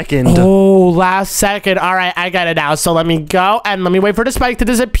last second. Oh, last second. All right, I got it now. So let me go and let me wait for the spike to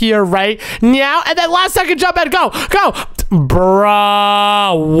disappear right now. And then last second jump and go.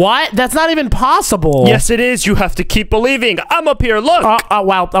 Bro, what? That's not even possible. Yes, it is. You have to keep believing. I'm up here. Look.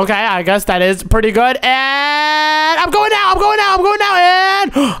 Well, okay. I guess that is pretty good. And I'm going now.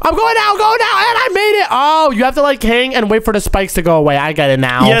 And I made it. Oh, you have to like hang and wait for the spikes to go away. I get it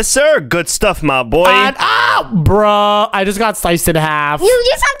now. Yes, sir. Good stuff, my boy. And, bro, I just got sliced in half. You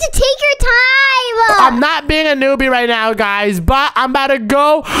just have to take your time. I'm not being a newbie right now, guys, but I'm about to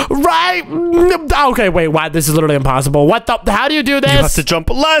go right. Okay, wait, what? This is literally impossible. What the? How do you do this? You have to jump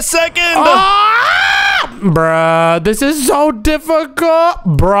last second. Bruh, this is so difficult.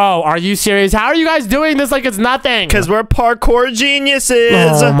 Bro, are you serious? How are you guys doing this like it's nothing? Because we're parkour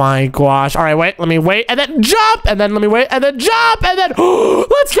geniuses. Oh my gosh. All right, wait. Let me wait and then jump. And then let me wait and then jump. And then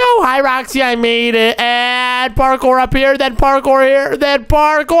let's go. Hi, Roxy. I made it. And parkour up here. Then parkour here. Then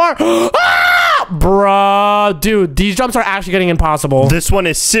parkour. Bruh, dude, these jumps are actually getting impossible. This one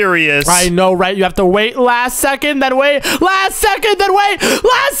is serious. I know, right? You have to wait last second, then wait last second, then wait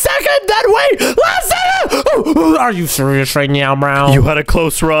last second, then wait last second. Are you serious right now, bro? You had a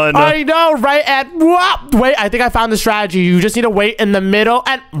close run. I know, right? And wait, I think I found the strategy. You just need to wait in the middle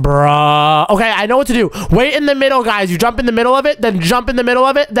and bruh. Okay, I know what to do. Wait in the middle, guys. You jump in the middle of it, then jump in the middle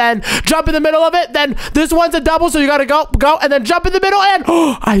of it, then jump in the middle of it, then this one's a double, so you gotta go, and then jump in the middle, and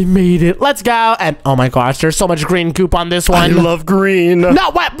I made it. Let's go. And oh my gosh, there's so much green goop on this one. I love green.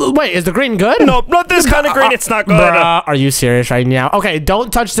 No, wait, is the green good? No, not this kind of green. It's not good. Bruh, are you serious right now? Okay,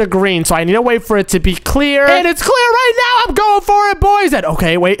 don't touch the green, so I need to wait for it to be clear. And it's clear right now. I'm going for it, boys. And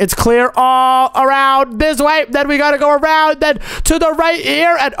okay, wait, it's clear all around this way. Then we gotta go around, then to the right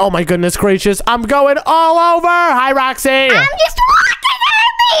here. And oh my goodness gracious, I'm going all over. Hi, Roxy. I'm just walking.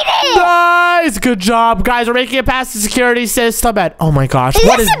 Nice, good job, guys. We're making it past the security system. And oh my gosh,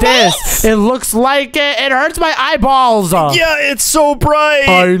 what is this? It looks like it hurts my eyeballs. Yeah, it's so bright.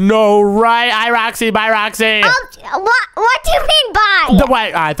 I know, right? Hi, Roxy. Bye, Roxy. What do you mean by?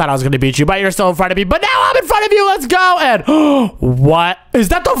 Wait, I thought I was gonna beat you, but you're still in front of me. But now I'm in front of you. Let's go. And what is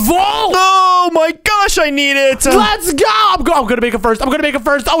that? The vault? Oh my gosh, I need it. Let's go. I'm gonna make it first.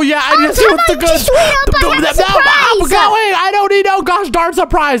 Oh yeah, I need to see what's the good. Just wait up. I have a surprise. I'm going. I don't need no gosh darn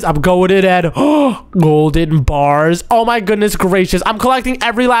surprise. I'm going in and golden bars. Oh my goodness gracious. I'm collecting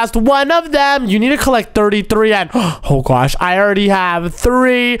every last one of them. You need to collect 33 and oh gosh, I already have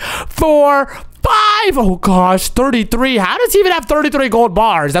 3, 4, 5. Oh gosh, 33. How does he even have 33 gold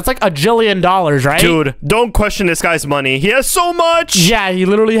bars? That's like $1 jillion, right? Dude, don't question this guy's money. He has so much. Yeah, he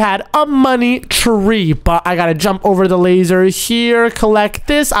literally had a money tree. But I gotta jump over the laser here, collect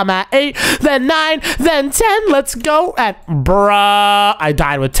this. I'm at 8, then 9, then 10. Let's go. And bruh, I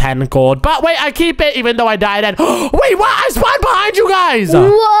died with 10 gold. But wait, I keep it even though I died. And wait, what? I spawned behind you guys.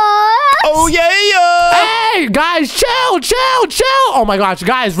 What? Oh yeah. Hey guys, chill. Oh my gosh,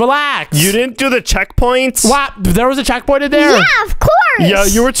 guys, relax. You didn't do the checkpoint checkpoint. What? There was a checkpoint in there? Yeah, of course. Yeah,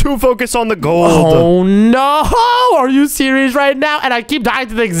 you were too focused on the gold. Oh no! Are you serious right now? And I keep dying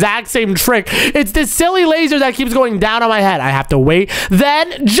to the exact same trick. It's this silly laser that keeps going down on my head. I have to wait,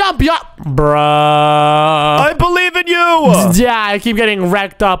 then jump. Yup, bruh. I believe in you. Yeah, I keep getting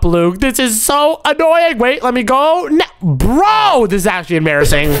wrecked up, Luke. This is so annoying. Wait, let me go. No, bro, this is actually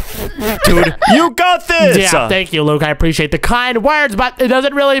embarrassing. Dude, you got this. Yeah, thank you, Luke. I appreciate the kind words, but it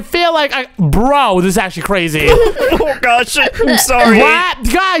doesn't really feel like bro, this is actually crazy. Oh gosh, I'm sorry.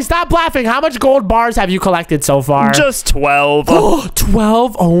 What? Guys, stop laughing. How much gold bars have you collected so far? Just 12.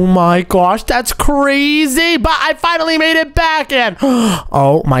 12? Oh my gosh, that's crazy. But I finally made it back in.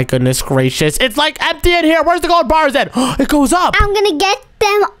 Oh my goodness gracious. It's like empty in here. Where's the gold bars then? It goes up. I'm gonna get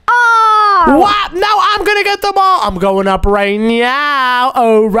them all. What? No, I'm gonna get them all. I'm going up right now.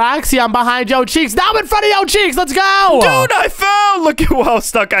 Oh, Roxy, I'm behind Yo Cheeks. Now I'm in front of Yo Cheeks. Let's go. Dude, I fell. Look at how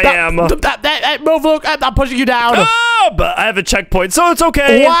stuck I am. Move, Luke. I'm pushing you down. Oh, but I have a checkpoint, so it's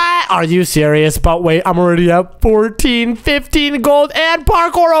okay. What? Are you serious? But wait, I'm already at 14, 15 gold and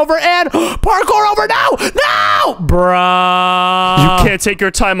parkour over and parkour over. No, no, bruh. You can't take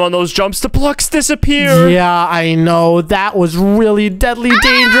your time on those jumps. The blocks disappear. Yeah, I know. That was really deadly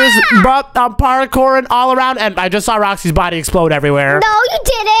dangerous. But I'm parkouring all around, and I just saw Roxy's body explode everywhere. No, you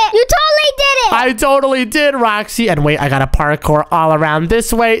didn't. You totally did it. I totally did, Roxy. And wait, I gotta parkour all around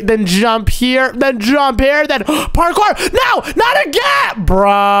this way, then jump here, then jump here, then parkour. No, not again,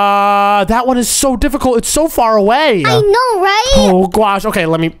 bruh. That one is so difficult. It's so far away. I know, right? Oh gosh. Okay,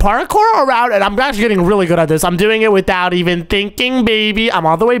 let me parkour around, and I'm actually getting really good at this. I'm doing it without even thinking, baby. I'm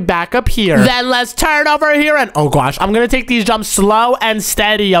all the way back up here. Then let's turn over here, and oh gosh, I'm gonna take these jumps slow and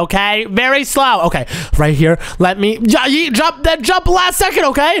steady, okay? Very slow. Okay, right here. Let me jump, then jump last second,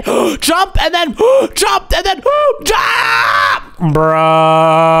 okay? Jump, and then jump, and then jump!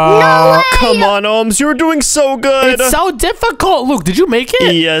 Bruh. No way. Come on, Ohms. You're doing so good. It's so difficult. Luke, did you make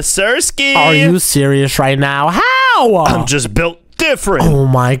it? Yes, sir, Ski. Are you serious right now? How? I'm just built different. Oh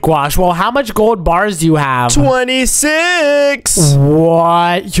my gosh. Well, how much gold bars do you have? 26.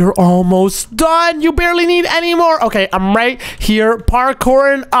 What? You're almost done. You barely need any more. Okay, I'm right here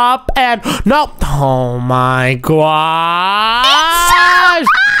parkouring up and no. Oh my gosh. It's so hard.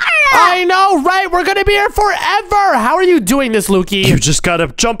 I know, right? We're gonna be here forever. How are you doing this, Lukey? You just gotta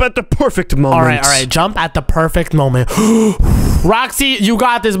jump at the perfect moment. All right. Jump at the perfect moment. Roxy, you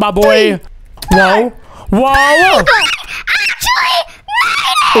got this, my boy. Whoa. Actually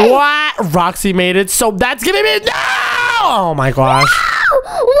made it. What? Roxy made it. So that's giving me no. Oh my gosh. No.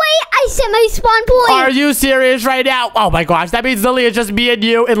 Wait, I set my spawn point. Are you serious right now? Oh my gosh. That means Lily is just me and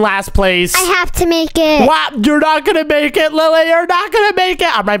you in last place. I have to make it. What? You're not gonna make it, Lily. You're not gonna make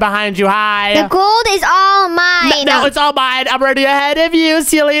it. I'm right behind you. Hi. The gold is all mine. No, it's all mine. I'm already ahead of you.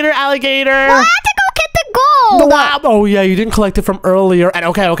 See you later, alligator. Well, I have to go get the gold. Wow. Oh yeah, you didn't collect it from earlier. And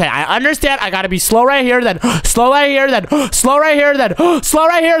okay, I understand. I gotta be slow right here, then slow right here, then slow right here, then slow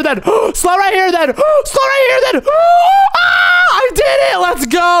right here, then slow right here, then slow right here, then I did it. Let's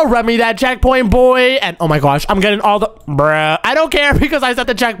go. Run me that checkpoint, boy. And oh my gosh, I'm getting all the bruh. I don't care because I set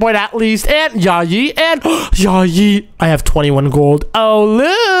the checkpoint at least. And Yayi and Yayi. I have 21 gold. Oh,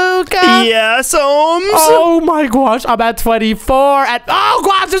 Luke. Yes, Ohms. Oh my gosh, I'm at 24. And oh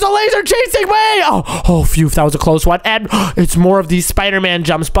gosh, there's a laser chasing me. Oh, phew, that was a close one. And it's more of these Spider-Man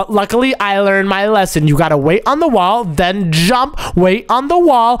jumps. But luckily, I learned my lesson. You gotta wait on the wall, then jump. Wait on the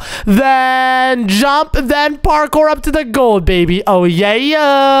wall, then jump, then parkour up to the gold, baby. Oh yeah.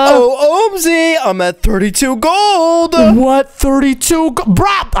 Oh, Ohmsy, I'm at 32 gold. What? 32?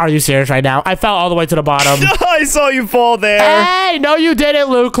 Bruh! Are you serious right now? I fell all the way to the bottom. I saw you fall there. Hey, no you didn't,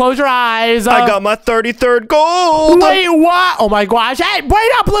 Luke. Close your eyes. I got my 33rd gold. Wait, what? Oh my gosh. Hey,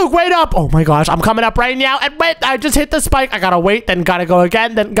 wait up, Luke. Wait up. Oh my gosh. I'm coming up right now. And wait, I just hit the spike. I gotta wait, then gotta go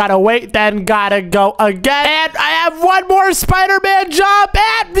again, then gotta wait, then gotta go again. And I have one more Spider-Man jump.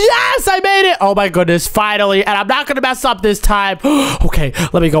 And yes, I made it. Oh my goodness, finally. And I'm not gonna mess up this time. Okay,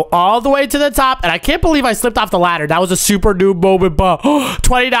 let me go all the way to the top. And I can't believe I slipped off the ladder. That was a super noob moment, but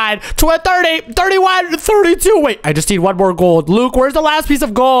 29, 30, 31, 32. Wait, I just need one more gold. Luke, where's the last piece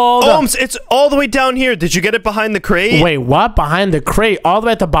of gold? Ohms, it's all the way down here. Did you get it behind the crate? Wait, what? Behind the crate? All the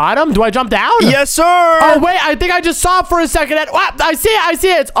way at the bottom? Do I jump down? Yes, sir. Oh, wait, I think I just saw it for a second. And, I see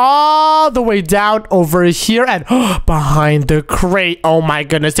it. It's all the way down over here and behind the crate. Oh, my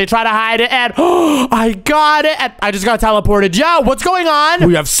goodness. They try to hide it, and I got it. And I just got teleported. Yo, what's going on?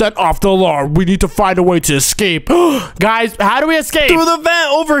 We have set off the alarm. We need to find a way to escape. Guys, how do we escape? Through the vent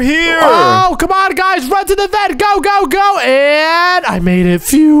over here. Oh, come on, guys. Run to the vent. Go, go, go. And I made it.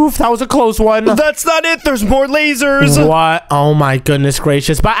 Phew. That was a close one. That's not it. There's more lasers. What? Oh, my goodness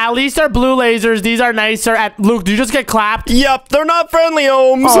gracious. But at least they're blue lasers. These are nicer. And Luke, did you just get clapped? Yep, they're not friendly,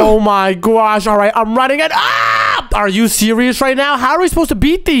 Ohms. Oh, my gosh. All right, I'm running it. Ah! Are you serious right now? How are we supposed to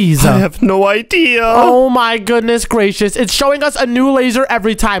beat these? I have no idea. Oh, my goodness gracious. It's showing us a new laser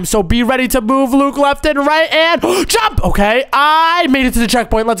every time. So be ready to move, Luke, left and right, and jump. Okay, I made it to the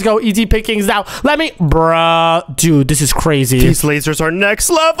checkpoint. Let's go. Easy pickings now. Let me... Bruh. Dude, this is crazy. These lasers are next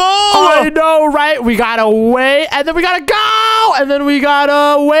level. I know, right? We gotta wait, and then we gotta go, and then we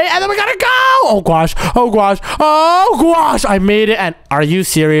gotta wait, and then we gotta go. Oh, gosh. Oh, gosh. Oh, gosh. I made it, and are you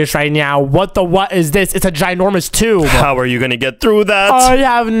serious right now? What is this? It's a ginormous tube. How are you gonna get through that? I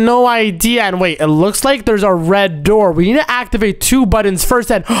have no idea. And wait, it looks like there's a red door. We need to activate 2 buttons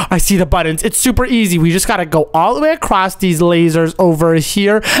first, and I see the buttons. It's super easy. We just gotta go all the way across these lasers over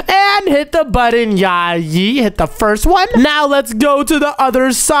here and hit the button. Yeah, hit the first one. Now let's go to the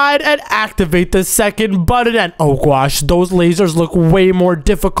other side and activate the second button. And oh gosh, those lasers look way more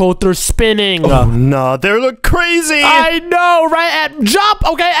difficult. They're spinning. Oh no, they look crazy. I know, right? And jump,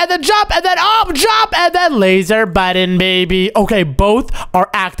 okay, and then jump, and then up, jump, and then laser button, baby. Okay, both are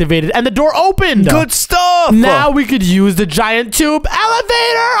activated, and the door opened. Good stuff. Now we could use the giant tube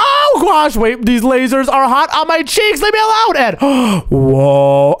elevator. Oh gosh, wait, these lasers are hot on my cheeks. Leave me alone. And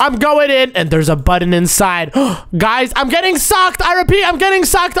whoa, I'm going in, and there's a button inside. Guys, I'm getting sucked. I repeat, I'm getting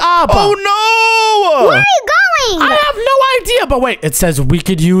sucked up. Oh no! Where are you going? I have no idea, but wait, it says we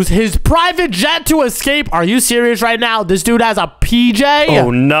could use his private jet to escape. Are you serious right now? This dude has a PJ. Oh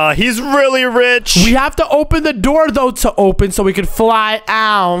nah, he's really rich. We have to open the door though to open so we could fly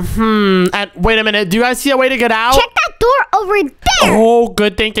out. And wait a minute, do you guys see a way to get out? Check that door over there. Oh,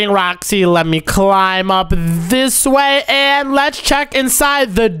 good thinking, Roxy. Let me climb up this way and let's check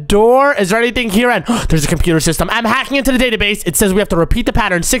inside the door. Is there anything here? And there's a computer system. I'm hacking into the database. It says we have to repeat the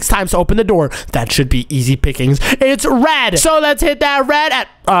pattern 6 times to open the door. That should be easy pickings. It's red. So let's hit that red at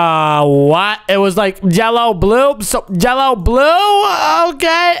what? It was like yellow, blue. So yellow, blue.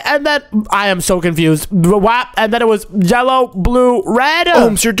 Okay. And then I am so confused. What? And then it was yellow, blue, red.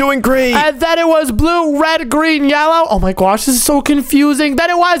 Ohms, you're doing great. And then it was blue, red, green, yellow. Oh my gosh, this is so confusing. Then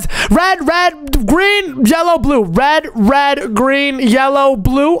it was red, red, green, yellow, blue. Red, red, green, yellow,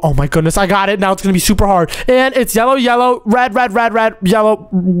 blue. Oh my goodness, I got it. Now it's gonna be super hard. And it's yellow, yellow, red, red, red, red, yellow,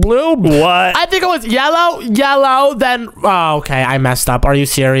 blue. What? I think it was yellow, yellow, then... Oh, okay, I messed up. Are you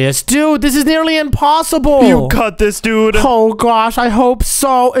serious? Dude, this is nearly impossible. You cut this, dude. Oh gosh, I hope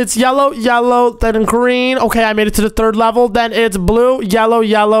so. It's yellow, yellow, then green. Okay, I made it to the 3rd level. Then it's blue, yellow,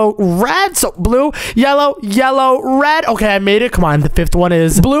 yellow, red. So blue, yellow, yellow, red. Okay, I made it. Come on, the 5th one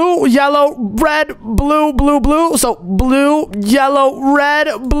is blue, yellow, red, blue, blue, blue. So blue, yellow,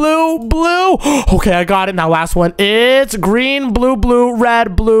 red, blue, blue. Okay, I got it. Now last one. It's green, blue, blue,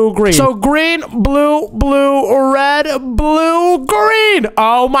 red, blue, green. So green, blue, blue, red, blue, green.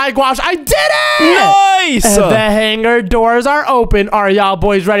 Oh my gosh, I did it! Nice! And the hangar doors are open. Are y'all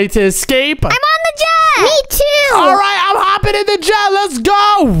boys ready to escape? I'm on the jet. Me too. All right, I'm hopping in the jet. Let's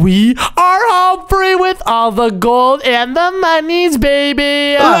go. We are home free with all the gold and the monies,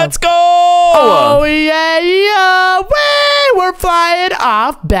 baby. Let's go! Oh, yeah, yeah. We're flying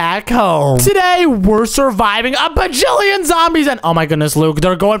off back home. Today, we're surviving a bajillion zombies. And oh my goodness, Luke,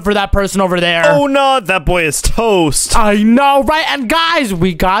 they're going for that person over there. Oh no, that boy is toast. I know, right? And guys,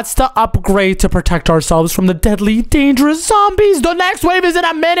 we got to upgrade to protect ourselves from the deadly, dangerous zombies. The next wave is in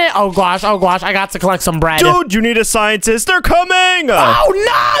a minute. Oh gosh, I got to collect some bread. Dude, you need a scientist. They're coming. Oh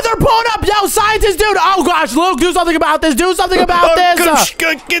no, they're pulling up. Yo, scientist, dude. Oh gosh, Luke, do something about this. Do something about this.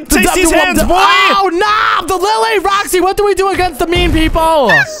 Get Tasty's hands, boy. Oh no, the Lily, Roxy. What do we do against the mean people?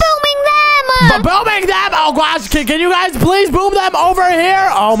 I'm booming them. Booming them. Oh gosh, can you guys please boom them over here?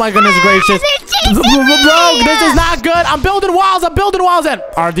 Oh my goodness gracious. Bro, this is not good. I'm building walls. And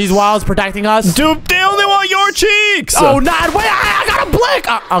are these walls protecting us? Dude, they only want your cheeks. Oh, not. Wait, I got a blick.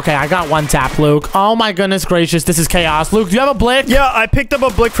 Okay, I got 1 tap, Luke. Oh my goodness gracious, this is chaos. Luke, do you have a blick? Yeah, I picked up a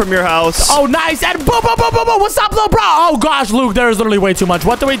blick from your house. Oh, nice. And boom, boom, boom, boom, boom. What's up, little bro? Oh gosh, Luke, there's literally way too much.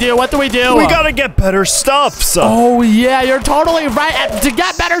 What do we do? We gotta get better stuffs. Oh yeah, you're totally right. And to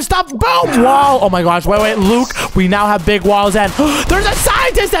get better stuff, boom. wall. Oh my gosh. Wait, Luke. We now have big walls, and there's a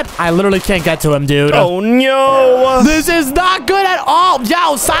scientist, and I literally can't get to him, dude. Oh no. This is not good at all.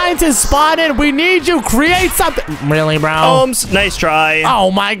 Yo, scientists spawn in. We need you. Create something. Really, bro? Nice try.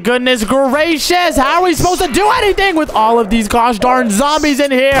 Oh my goodness gracious. How are we supposed to do anything with all of these gosh darn zombies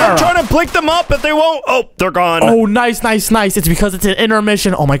in here? I'm trying to blink them up, but they won't. Oh, they're gone. Oh, nice. It's because it's an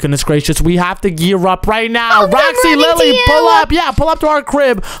intermission. Oh my goodness gracious. We have to gear up right now. Roxy, Lily, pull up. Yeah, pull up to our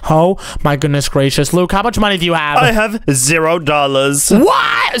crib. Oh my goodness gracious. Luke, how much money do you have? I have $0.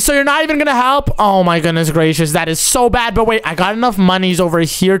 What? So you're not even gonna help? Oh my goodness gracious. That is so bad. But wait, I got enough monies over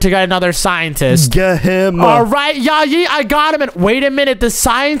here to get another scientist. Get him. All right, yeah, I got him. And wait a minute. The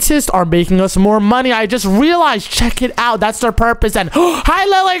scientists are making us more money. I just realized. Check it out. That's their purpose. And hi,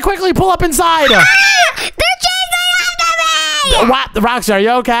 Lily. Quickly pull up inside. They're chasing after me! What? Roxy, are you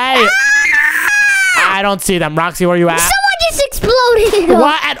okay? I don't see them. Roxy, where are you at? Someone just exploded.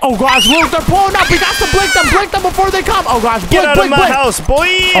 What? And, oh gosh, Luke, they're pulling up. We got to blink them before they come. Oh gosh, Get out of my house, boy.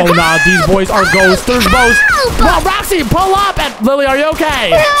 Oh no, these boys are ghosts. There's ghosts. Well, Roxy, pull up. And Lily, are you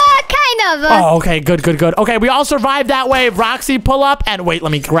okay? Kind of. Oh, okay, good. Okay, we all survived that wave. Roxy, pull up. And wait,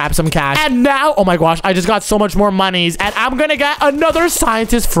 let me grab some cash. And now, oh my gosh, I just got so much more monies. And I'm gonna get another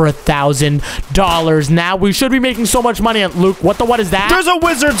scientist for $1,000. Now, we should be making so much money. And Luke, what is that? There's a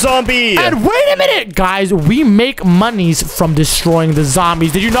wizard zombie. And wait a minute, guys. We make monies from destroying the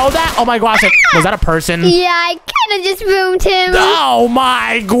zombies. Did you know that? Oh my gosh, was that a person? Yeah, I kind of just boomed him. Oh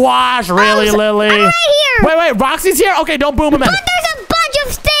my gosh, really, Lily? I'm right here. Wait, Roxy's here? Okay, don't boom him in. But there's a bunch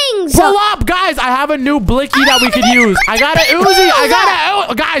of things. Pull up, guys. I have a new blicky that we could use. I got an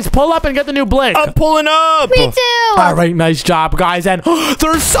Uzi. Guys, pull up and get the new blink. I'm pulling up. Me too. All right, nice job, guys. And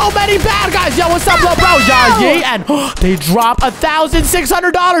there's so many bad guys. Yo, what's up, little bro? Yeah, and they drop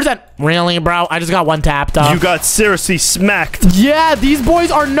 $1,600. And really, bro? I just got one tapped up. You got seriously smacked. Yeah, these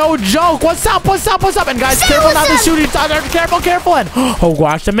boys are no joke. What's up? And guys, careful not to shoot each other. Careful. And oh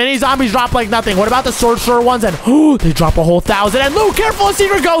gosh, the mini zombies drop like nothing. What about the sorcerer ones? And they drop a whole 1,000. And Luke, careful, a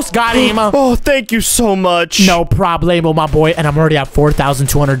secret ghost. Got him. Oh, thank you so much. No problemo, my boy. And I'm already at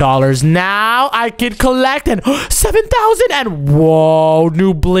 $4,200. Now I can collect and 7,000. And whoa,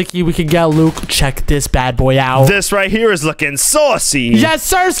 new blicky we can get. Luke, check this bad boy out. This right here is looking saucy. Yes,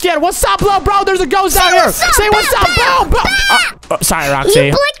 sir, Skin. What's up, little bro? There's a ghost out here. Say what's up, bro. Sorry, Roxy.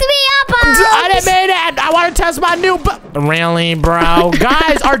 You blinked me up. I didn't mean it. I want to test my new. Really, bro?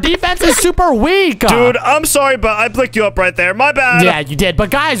 Guys, our defense is super weak. Dude, I'm sorry, but I blinked you up right there. My bad. Yeah, you did. But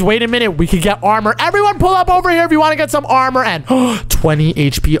guys, wait a minute. We could get armor. Everyone pull up over here if you want to get some armor. And 20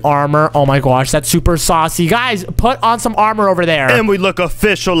 HP armor. Oh my gosh, that's super saucy. Guys, put on some armor over there. And we look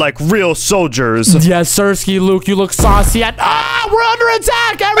official like real soldiers. Yes, Sirski, Luke, you look saucy. And we're under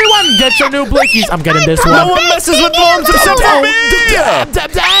attack. Everyone, get your new blickies. I'm getting this one. No one messes with bombs except for me.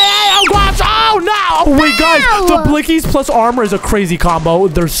 Oh gosh, oh no. Wait, guys, the blickies plus armor is a crazy combo.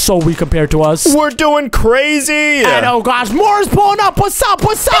 They're so weak compared to us. We're doing crazy. And oh gosh, more is pulling up. What's up?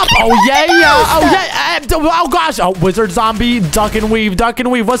 Oh yeah. Oh gosh. Oh, wizard zombie, duck and weave.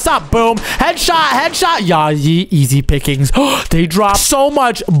 What's up? Boom. Headshot. Yeah, easy pickings. They drop so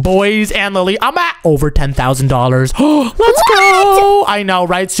much, boys and Lily. I'm at over $10,000. Let's go. I know,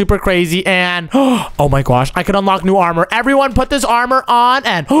 right? Super crazy. And oh my gosh, I can unlock new armor. Everyone put this armor on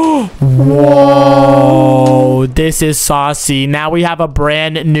and whoa, this is saucy. Now we have a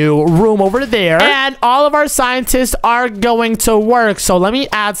brand new room over there. And all of our scientists are going to work. So let me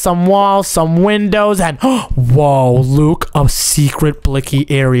add some walls, some windows, and whoa, Luke, a secret blicky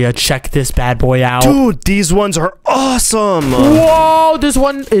area. Check this bad boy out. Dude, these ones are awesome. Whoa, this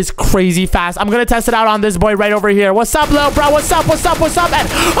one is crazy fast. I'm gonna test it out on this boy right over here. What's up, little bro? What's up? And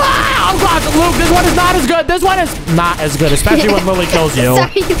oh gosh, Luke, this one is not as good. This one is not as good, especially when Lily kills you.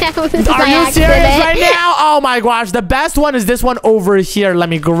 Sorry, that was Are you serious right now? Oh my gosh, the best one is this one over here. Let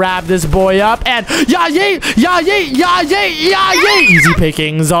me grab this boy up and yeah, easy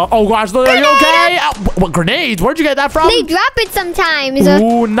pickings. Oh gosh, Lily, are you okay? What grenades? Where'd you get that from? They drop it sometimes.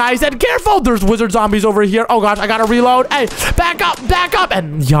 Ooh, nice. And careful, there's wizard zombies over here. Oh gosh, I gotta reload. Hey, back up.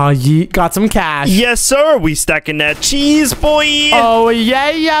 And yeah, got some cash. Yes, sir. We stacking that cheese, boy. Oh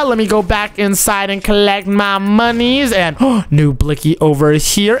yeah. Let me go back inside and collect my monies. And new blicky over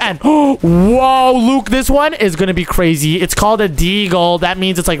here. And whoa, Luke, this one is gonna be crazy. It's called a deagle. That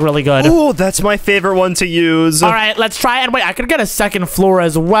means it's like really good. Oh, that's my favorite one to use. All right, let's try. And wait, I could get a second floor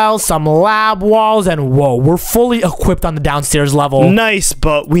as well. Some lab walls. And whoa, we're fully equipped on the downstairs level. Nice,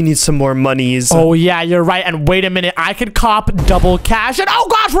 but we need some more monies. Oh yeah, you're right. And wait a minute, I could cop double cash. And oh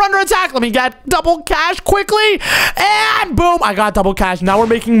gosh, we're under attack. Let me get double cash quickly. And boom, I got double cash. Now we're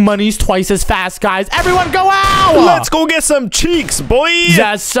making making monies twice as fast, guys. Everyone go out! Let's go get some cheeks, boy!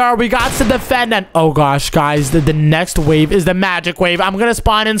 Yes, sir. We got to defend. And oh, gosh, guys. The next wave is the magic wave. I'm going to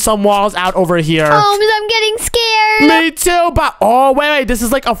spawn in some walls out over here. I'm getting scared. Me too. But, oh, wait. This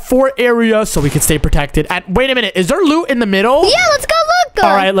is like a fort area so we can stay protected. And wait a minute. Is there loot in the middle? Yeah, let's go look.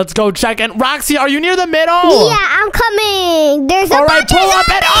 All right, let's go check. And Roxy, are you near the middle? Yeah, I'm coming. There's a All right, bunch of pull up.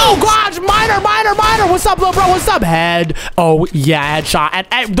 And oh, zombies. gosh. Miner. What's up, little bro? What's up, head? Oh, yeah, headshot.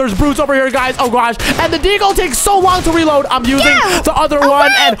 And there's brutes over here, guys. Oh, gosh. And the deagle takes so long to reload. I'm using the other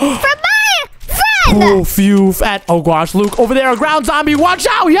one. And From my friend. oh, phew. And oh, gosh, Luke, over there, a ground zombie. Watch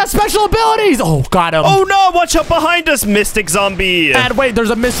out. He has special abilities. Oh, got him. Oh, no. Watch out behind us, Mystic Zombie. And wait, there's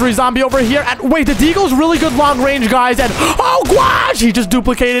a mystery zombie over here. And wait, the deagle's really good long range, guys. And oh, gosh, he just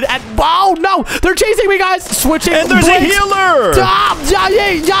duplicated. And oh, no. They're chasing me, guys. Switching. And there's a healer. Stop.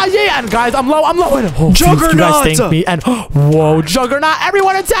 Yeah. And guys, I'm low. And, oh, Juggernaut. You guys thank me. And whoa, Juggernaut.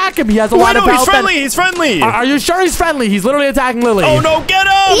 Everyone attack him. He has a lot of health. He's friendly. Are you sure he's friendly? He's literally attacking Lily. Oh, no. Get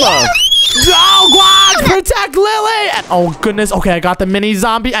him. Oh, God! Protect Lily! And oh, goodness. Okay, I got the mini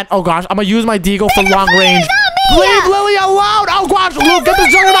zombie. And oh, gosh, I'm going to use my deagle for long range. Leave Lily alone! Oh, gosh! Luke, get the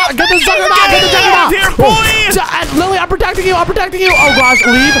Juggernaut! Get the Juggernaut! Here, boy! And Lily, I'm protecting you! Oh, gosh,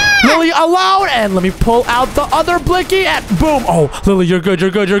 leave Lily alone! And let me pull out the other blicky, and boom! Oh, Lily, you're good. Are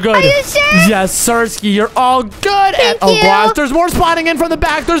you sure? Yes, Sirski, you're all good! And oh, gosh, there's more spawning in from the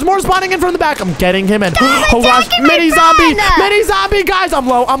back! I'm getting him, and oh, gosh, mini zombie! Guys, I'm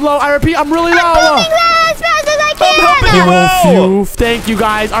low! I repeat, I'm really low! I'm moving as fast as I can. I'm helping you out! Phew. Thank you,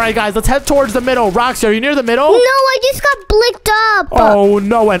 guys. All right, guys, let's head towards the middle. Roxy, are you near the middle? No, I just got blicked up. Oh,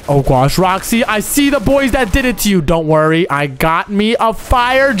 no. And oh, gosh, Roxy, I see the boys that did it to you. Don't worry. I got me a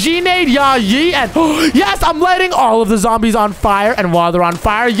fire grenade. Yeah, yee. And yes, I'm lighting all of the zombies on fire. And while they're on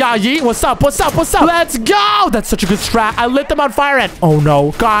fire, yeah, yee. What's up? Let's go. That's such a good strat. I lit them on fire. And oh,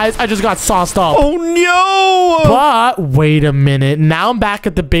 no. Guys, I just got sauced up. Oh, no. But wait a minute. Now I'm back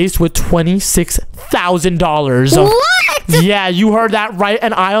at the base with $26,000. What? Yeah, you heard that right.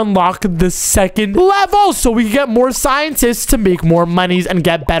 And I unlocked the second level so we can get more scientists to make more monies and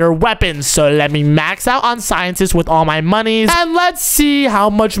get better weapons. So let me max out on scientists with all my monies. And let's see how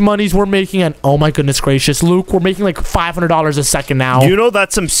much monies we're making. And oh my goodness gracious, Luke, we're making like $500 a second now. You know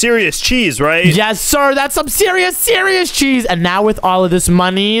that's some serious cheese, right? Yes, sir. That's some serious cheese. And now with all of this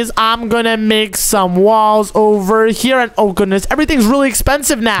monies, I'm gonna make some walls over here. And oh goodness, everything's really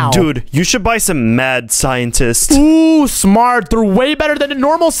expensive now. Dude, you should buy some mad scientists. Ooh, smart. They're way better than a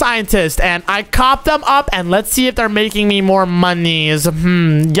normal scientist. And I copped them up. And let's see if they're making me more monies.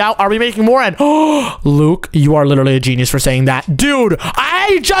 Yeah, are we making more? And Luke, you are literally a genius for saying that. Dude,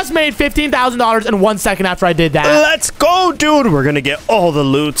 I just made $15,000 in 1 second after I did that. Let's go, dude. We're gonna get all the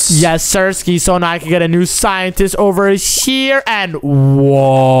loots. Yes, Sirski. So now I can get a new scientist over here. And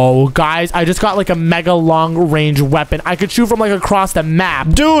whoa, guys, I just got like a mega long range weapon. I could shoot from like across the map.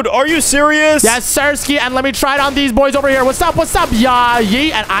 Dude, are you serious? Yes, Sirski. And let me try it on these boys over here. What's up? Yeah,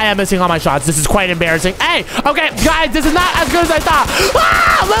 yee. And I am missing all my shots. This is quite embarrassing. Hey, okay, guys, this is not as good as I thought.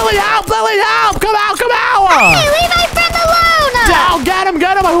 Ah, Lily, help! Come out! Hey, leave my friend alone! Down, get him!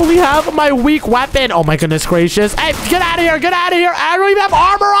 I only have my weak weapon. Oh my goodness gracious! Hey, get out of here! I don't even have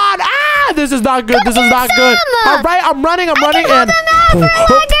armor on. Ah, this is not good. All right, I'm running, and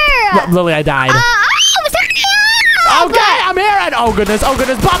Lily, I died. Okay, I'm here, and oh goodness! What's up?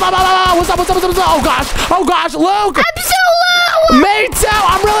 Oh gosh, Luke! I'm so low! Me too!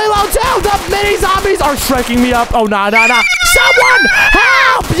 I'm really low too! The mini zombies are striking me up! Oh, no! Someone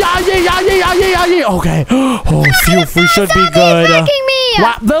help! Yeah! Okay. Oh, phew, we should be good.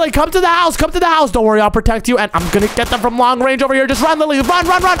 Wow, Lily, come to the house! Don't worry, I'll protect you, and I'm gonna get them from long range over here. Just run, Lily! Run!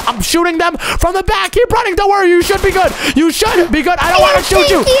 I'm shooting them from the back! Keep running! Don't worry, you should be good! I don't want to shoot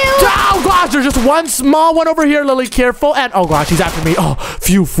you! Oh gosh, there's just one small one over here, Lily. Careful, and oh gosh, he's after me. Oh,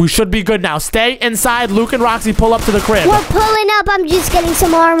 phew, we should be good now. Stay inside. Luke and Roxy, pull up to the crib. We're pulling up. I'm just getting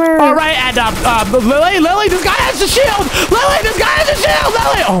some armor. All right, and Lily, this guy has the shield. Lily!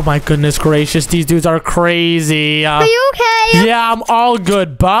 Oh my goodness gracious, these dudes are crazy. Are you okay? Yeah, I'm all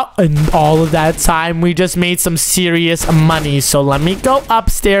good, but in all of that time, we just made some serious money. So let me go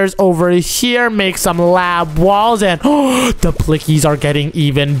upstairs over here, make some lab walls, and the plickies are getting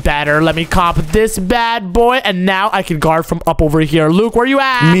even better. Let me cop this bad boy, and now I can guard from up over here. Luke, where you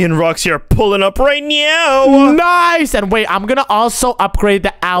at? Me and Roxy are pulling up right now. Nice. And wait, I'm gonna also upgrade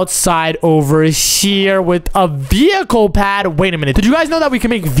the outside over here with a vehicle pad. Wait a minute. Did you guys know that we can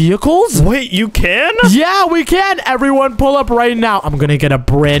make vehicles? Wait, you can? Yeah, we can. Everyone pull up right now. I'm gonna gonna get a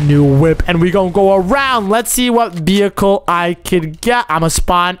brand new whip, and we gonna go around. Let's see what vehicle I could get. I'm gonna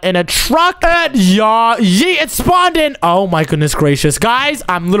spawn in a truck, and it spawned in. Oh my goodness gracious, guys,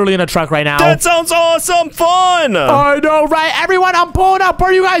 I'm literally in a truck right now. That sounds awesome fun. I know, right? Everyone, I'm pulling up.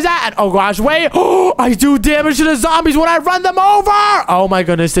 Where are you guys at? And, oh gosh, wait. I do damage to the zombies when I run them over. Oh my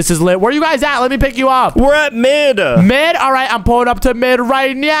goodness, this is lit. Where are you guys at? Let me pick you up. We're at mid. Mid? All right, I'm pulling up to mid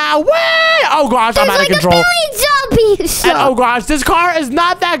right now. Wait! Oh gosh, I'm out of control. There's like a billion zombies. And, oh gosh, this car is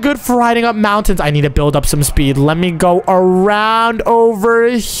not that good for riding up mountains. I need to build up some speed. Let me go around over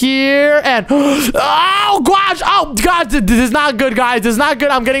here. And, oh gosh. Oh gosh, this is not good, guys. This is not good.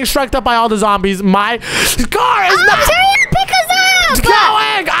 I'm getting struck up by all the zombies. My car is not... Pick us up.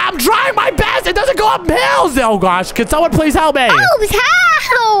 going. I'm trying my best. It doesn't go up hills. Oh gosh, can someone please help me? Oh, how?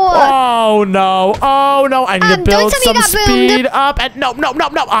 Oh no. Oh no. I need to build some speed up. And no.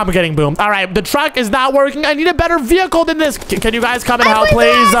 I'm getting boomed. All right, the truck is not working. I need a better vehicle than this. Can you guys come and help,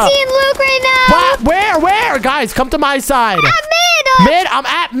 please? I'm seeing Luke right now. What? Where? Guys, come to my side. At mid. Mid? I'm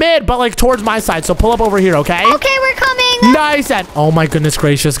at mid, but like towards my side. So pull up over here, okay? Okay, we're coming. Nice. And oh my goodness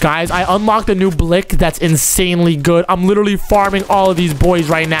gracious, guys, I unlocked a new blick that's insanely good. I'm literally farming all of these boys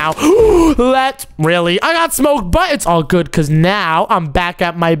right now. Really? I got smoked, but it's all good because now I'm back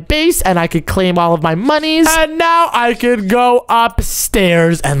at my base and I could claim all of my monies. And now I could go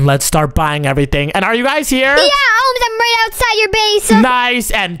upstairs and let's start buying everything. And are you guys here? Yeah, I'm right outside your base.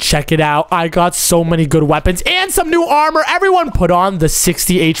 Nice. And check it out. I got so many good weapons and some new armor. Everyone put on the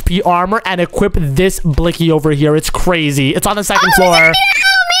 60 HP armor and equip this blicky over here. It's crazy. It's on the second floor.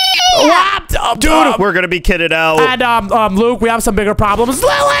 What? Dude, we're gonna be kitted out. And Luke, we have some bigger problems.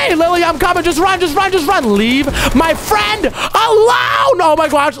 Lily, I'm coming. Just run. Leave my friend alone. Oh my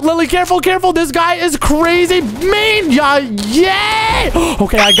gosh, Lily, careful. This guy is crazy mean. Yay.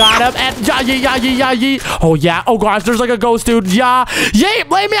 Okay, I got him. And oh yeah. Oh gosh, there's like a ghost dude. Leave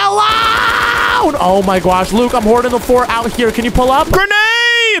me alone. Oh my gosh, Luke, I'm hoarding the 4 out here. Can you pull up? Grenade.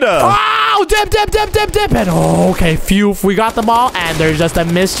 Oh, dip. And okay, phew, we got them all. And there's just a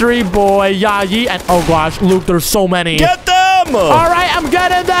mystery boy, and oh gosh, Luke, there's so many. Get them. All right, I'm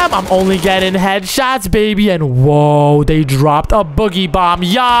getting them. I'm only getting headshots, baby. And whoa, they dropped a boogie bomb.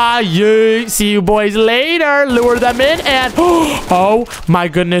 See you boys later. Lure them in. And oh my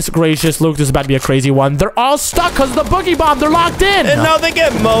goodness gracious, Luke, this is about to be a crazy one. They're all stuck because of the boogie bomb. They're locked in. And now they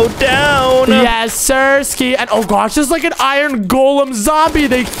get mowed down. Yes, sir, ski. And oh gosh, there's like an iron golem zombie.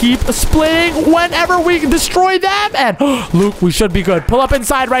 They keep splitting whenever we destroy them. And Luke, we should be good. Pull up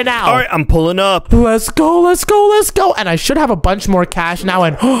inside right now. All right, I'm pulling up. Let's go. And I should have a bunch more cash now.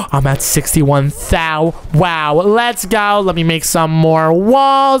 And I'm at 61,000. Wow. Let's go. Let me make some more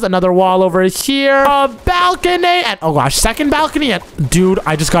walls. Another wall over here. A balcony. And oh gosh, second balcony. And dude,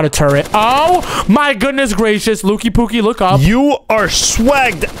 I just got a turret. Oh my goodness gracious. Lukey Pookie, look up. You are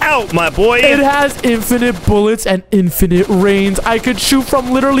swagged out, my boy. It has infinite bullets and infinite range. I could shoot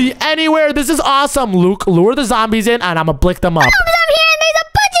from literally anywhere. This is awesome. Luke, lure the zombies in and I'm gonna blick them up. I'm here and there's a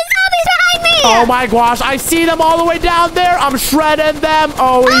bunch of zombies behind me. Oh my gosh, I see them all the way down there. I'm shredding them.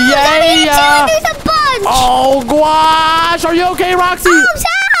 Oh yeah. There's a bunch. Oh gosh, are you okay, Roxy?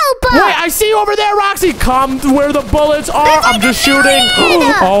 Help. Wait, I see you over there, Roxy. Come to where the bullets are. I'm just shooting.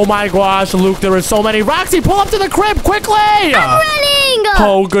 Oh my gosh, Luke, there are so many. Roxy, pull up to the crib quickly. I'm running.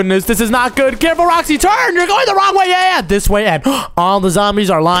 Oh goodness, this is not good. Careful, Roxy, turn. You're going the wrong way. Yeah, this way. And all the zombies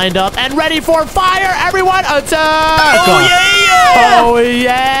are lined up and ready for fire. Everyone, attack. Oh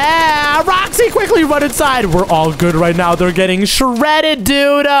yeah. Roxy, quickly run inside. We're all good right now. They're getting shredded,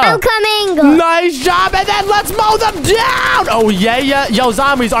 dude. I'm coming. Nice job. And then let's mow them down. Oh yeah. Yo,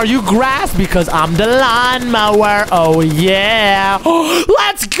 zombies, are you grass? Because I'm the lawnmower. Oh yeah.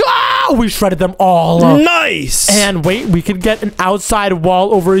 Let's go. We shredded them all. Nice. And wait, we could get an outside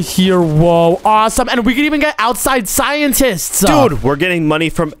wall over here. Whoa, awesome. And we could even get outside scientists. Dude, we're getting money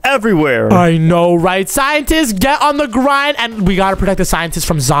from everywhere. I know, right? Scientists, get on the grind. And we gotta protect the scientists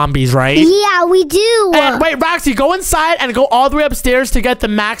from zombies, right? Yeah, we do. And wait, Roxy, go inside and go all the way upstairs to get the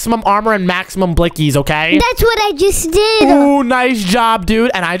maximum armor and maximum blickies, okay? That's what I just did. Ooh, nice job,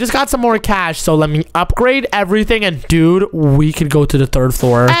 dude. And I just got some more cash, so let me upgrade everything. And dude, we could go to the 3rd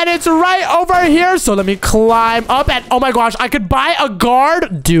floor. And it's right over here, so let me climb up. And oh my gosh, I could buy a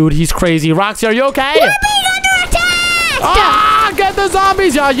guard. Dude, he's crazy. Roxy, are you okay? We're being under attack. not get the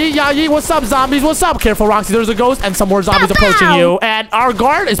zombies. Yeah, yeet. What's up, zombies? What's up? Careful, Roxy. There's a ghost and some more zombies approaching you. And our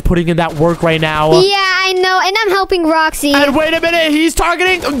guard is putting in that work right now. Yeah, I know. And I'm helping Roxy. And wait a minute. He's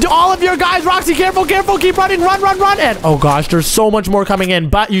targeting all of your guys. Roxy, careful. Keep running. Run. And oh gosh, there's so much more coming in.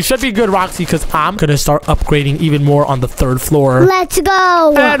 But you should be good, Roxy, because I'm going to start upgrading even more on the 3rd floor. Let's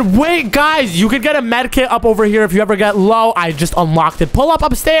go. And wait, guys, you could get a med kit up over here if you ever get low. I just unlocked it. Pull up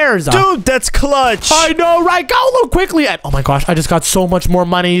upstairs. Dude, that's clutch. I know, right? Go a little quickly. And oh my gosh, I just got so much more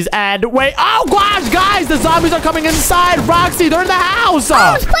monies. And wait, oh gosh, guys, the zombies are coming inside. Roxy, they're in the house.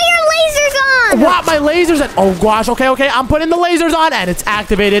 Oh, put your lasers on. What? My lasers? And oh gosh, okay. I'm putting the lasers on and it's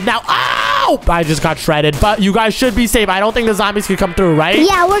activated now. Ow! I just got shredded. But you guys should be safe. I don't think the zombies can come through, right?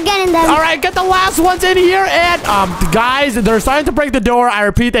 Yeah, we're getting them. All right, get the last ones in here. And guys, they're starting to break the door. I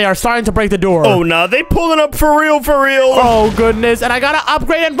repeat, they are starting to break the door. Oh, no, they pulling up for real. Oh, goodness. And I gotta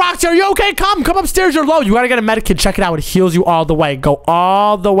upgrade. And Roxy, are you okay? Come upstairs. You're low. You gotta get a medikit. Check it out. It heals you all the way. Go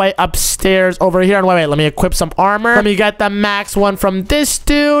all the way upstairs over here. And wait. Let me equip some armor. Let me get the max one from this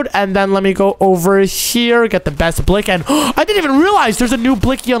dude. And then let me go over here. Get the best blick. And I didn't even realize there's a new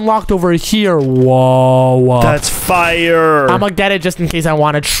blicky unlocked over here. Whoa. That's fire. I'm gonna get it just in case I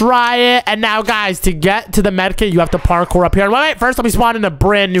want to try it. And now, guys, to get to the medkit, you have to parkour up here. And wait. First, let me spawn in a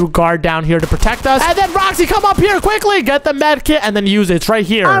brand new guard down here to protect us. And then, Roxy, come up here quickly. Get the medkit and then use it. It's right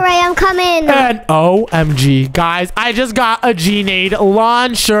here. All right, I'm coming. And OMG, guys, I just got a grenade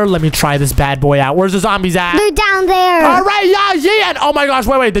launcher. Let me try this bad boy out. Where's the zombies at? They're down there. All right, yeah. And oh my gosh,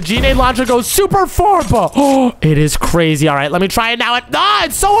 wait. The grenade launcher goes super far, but it is crazy. All right, let me try it now.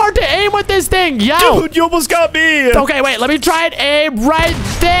 It's so hard to aim with this thing. Yo. Dude, you almost got me. Okay, wait. Let me try and aim right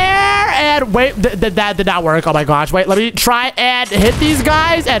there. And wait, that did not work. Oh my gosh. Wait, let me try and hit these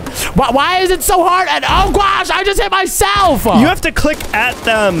guys. And why is it so hard? And oh gosh, I just hit myself. You have to click at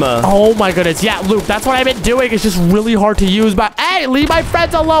them. Oh my goodness. Yeah, Luke, that's what I've been doing. It's just really hard to use. But hey, leave my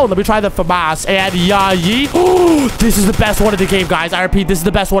friends alone. Let me try the FAMAS. And yeet. This is the best one of the game, guys. I repeat, this is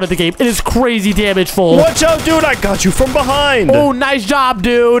the best one of the game. It is crazy damageful. Watch out, dude. I got you from behind. Oh, nice job,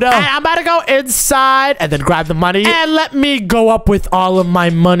 dude. And I'm about to go inside and then grab the money. And let me go up with all of my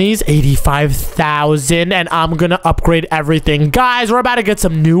monies. 85,000. And I'm going to upgrade everything. Guys, we're about to get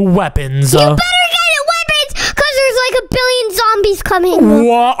some new weapons. You better get weapons because there's like 1 billion zombies coming.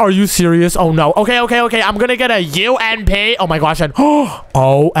 What? Are you serious? Oh, no. Okay. I'm going to get a UMP. Oh, my gosh. And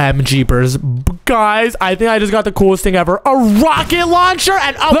OMGpers. Guys, I think I just got the coolest thing ever. A rocket launcher.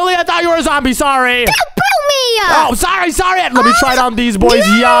 And Lily, I thought you were a zombie. Sorry. Oh, sorry. And let me try it on these boys.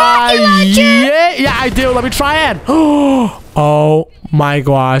 Yeah, I do. Let me try it. Oh my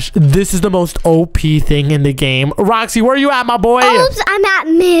gosh, this is the most OP thing in the game. Roxy, where are you at, my boy? Oops, I'm at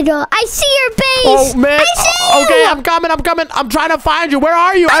middle. I see your base. Oh man, I see you. Okay, I'm coming. I'm trying to find you. Where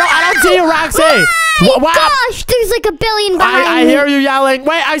are you? I don't see you, Roxy. What? Gosh, there's like 1 billion behind I hear you yelling.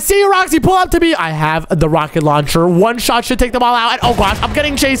 Wait, I see you, Roxy. Pull up to me. I have the rocket launcher. One shot should take them all out. And oh gosh, I'm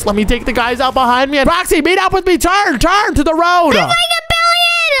getting chased. Let me take the guys out behind me. And Roxy, meet up with me. Turn to the road. There's like 1 billion.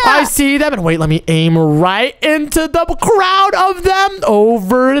 I see them. And wait, let me aim right into the crowd of them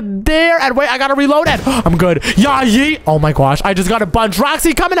over there. And wait, I gotta reload it. I'm good. Yeah, yeet. Oh my gosh, I just got a bunch.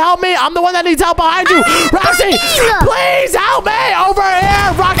 Roxy, come and help me. I'm the one that needs help behind you. Roxy, please help me over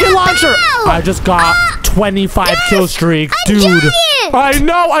here. Rocket launcher. I just got 25 kill streak, dude. I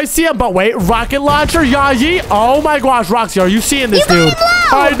know, I see him, but wait, rocket launcher, yeah, yeet. Oh my gosh, Roxy, are you seeing this, dude?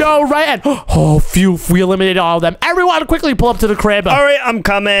 I know, right? And oh, phew, we eliminated all of them. Everyone, quickly pull up to the crib. All right, I'm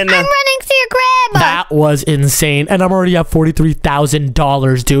coming. I'm running to your crib. That was insane, and I'm already at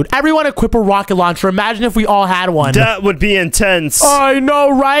 $43,000, dude. Everyone equip a rocket launcher. Imagine if we all had one. That would be intense. I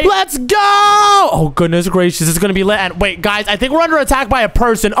know, right? Let's go! Oh, goodness gracious, it's gonna be lit. And wait, guys, I think we're under attack by a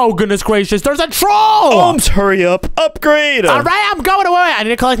person. Oh, goodness gracious, there's a troll! Ohms, hurry up. Upgrade. All right, I'm going away. I need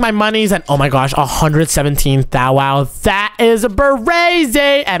to collect my monies, and oh my gosh, 117,000. Wow, that is crazy.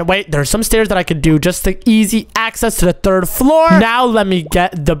 And wait, there's some stairs that I could do just to easy access to the 3rd floor. Now let me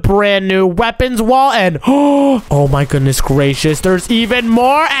get the brand new weapons wall, and oh my goodness gracious, there's even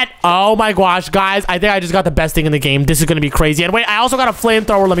more. And oh my gosh, guys, I think I just got the best thing in the game. This is gonna be crazy. And wait, I also got a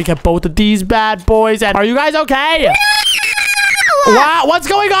flamethrower. Let me get both of these bad boys. And are you guys okay? Wow, what's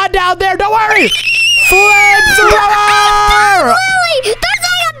going on down there? Don't worry. Flamethrower! There's like 1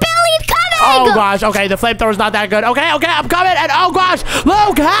 billion coming! Oh gosh, okay, the flamethrower's not that good. Okay, I'm coming, and oh gosh,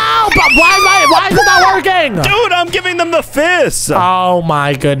 Luke, help! Why is it not working? Dude, I'm giving them the fist. Oh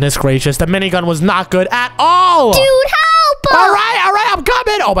my goodness gracious, the minigun was not good at all. Dude, help! help. All right, I'm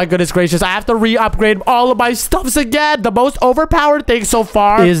coming. Oh my goodness gracious, I have to re-upgrade all of my stuffs again. The most overpowered thing so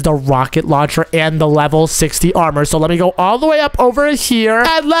far is the rocket launcher and the level 60 armor. So let me go all the way up over here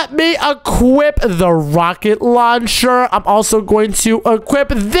and let me equip the rocket launcher. I'm also going to equip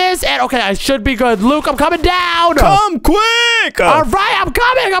this, and okay, I should be good. Luke, I'm coming down. Come quick. All right, I'm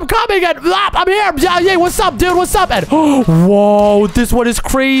coming, and I'm here. Yeah, what's up, dude? What's up? And whoa, this one is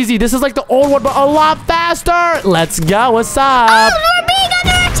crazy. This is like the old one, but a lot faster. Let's go. What's up? We're being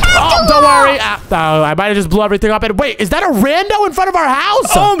under attack. Oh, don't worry. I might have just blew everything up. And wait, is that a rando in front of our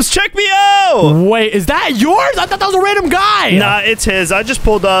house? Holmes, check me out. Wait, is that yours? I thought that was a random guy. Nah, it's his. I just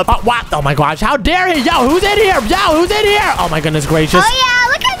pulled up. What? Oh my gosh, how dare he? Yo, who's in here? Oh my goodness gracious. Oh yeah,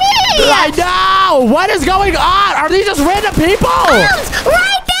 look at me. I know. What is going on? Are these just random people?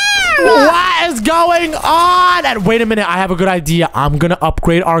 Right there. What is going on? And wait a minute, I have a good idea. I'm gonna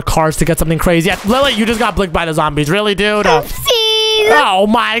upgrade our cars to get something crazy. Lily, you just got blinked by the zombies. Really, dude? Oopsies. Oh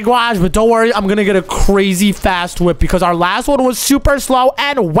my gosh, but don't worry, I'm gonna get a crazy fast whip because our last one was super slow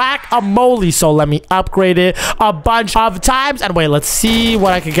and whack-a-mole. So let me upgrade it a bunch of times. And wait, let's see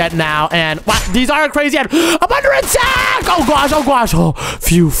what I can get now. And what? These aren't crazy. And I'm under attack! Oh gosh. Oh,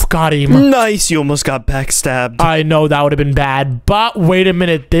 phew, got him. Nice, you almost got backstabbed. I know that would have been bad, but wait a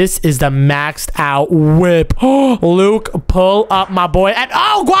minute. This is the maxed out whip. Luke, pull up my boy. And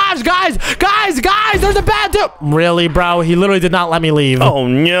oh gosh, guys, there's a bad dude. Really, bro? He literally did not let me leave. Oh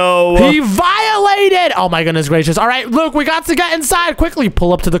no. He violated. Oh my goodness gracious. All right, Luke, we got to get inside. Quickly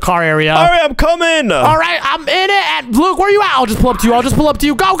pull up to the car area. All right, I'm coming. All right, I'm in it. And Luke, where you at? I'll just pull up to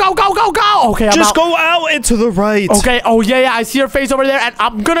you. Go. Okay, I'm just out. go out into the right. Okay. Oh yeah, I see your face over there, and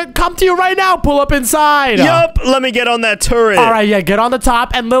I'm gonna come to you right now. Pull up inside. Yup. Let me get on that turret. All right, yeah, get on the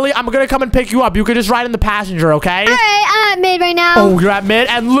top, and Lily, I'm gonna come and pick you up. You can just ride in the passenger, okay? All right, I'm at mid right now. Oh, you're at mid,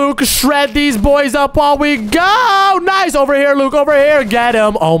 and Luke, shred these boys up while we go. Nice, over here, Luke, over here. Get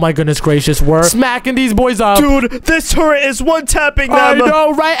him. Oh my goodness gracious, we're smacking these boys up. Dude, this turret is one-tapping them. I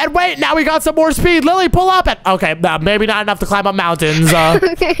know, right? And wait, now we got some more speed. Lily, pull up. And okay, maybe not enough to climb up mountains.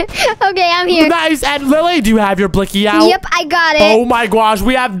 Okay, I'm here. Nice. And Lily, do you have your blicky out? Yep, I got it. Oh my gosh,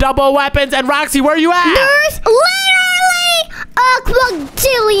 we have double weapons. And Roxy, where are you at? There's literally a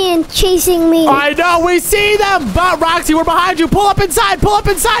quadrillion chasing me. I know, we see them. But Roxy, we're behind you. Pull up inside,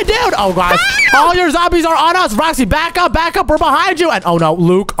 dude. Oh gosh, all your zombies are on us. Roxy, back up. We're behind you. And oh no,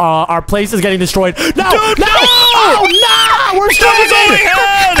 Luke, our place is getting destroyed. No, Dude, no. no! Oh no, we're stuck in it.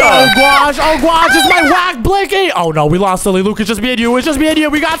 Oh gosh, it's my whack blicky. Oh no, we lost Lily. Luke, it's just me and you.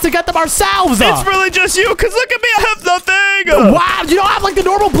 We got to get them ourselves. It's really just you, because look at me, I have nothing. Wow, you don't have like the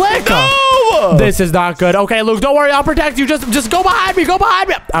normal blink. No. This is not good. Okay, Luke, don't worry, I'll protect you. Just go behind me.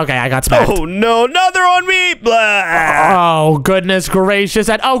 Okay, I got smacked. Oh no, now they're on me. Blah. Oh, goodness gracious.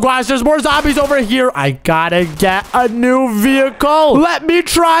 And oh gosh, there's more zombies over here. I gotta get a new vehicle. Let me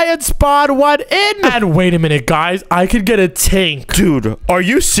try and spawn one in. And wait a minute, guys. I could get a tank. Dude, are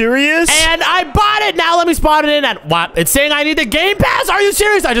you serious? And I bought it. Now let me spawn it in. And what? It's saying I need the game pass? Are you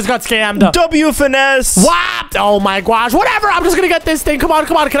serious? I just got scammed. W finesse. What? Oh my gosh. Whatever. I'm just gonna get this thing. Come on.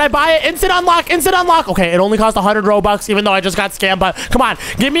 Can I buy it? Instant unlock. Okay, it only cost 100 Robux, even though I just got scammed. But come on.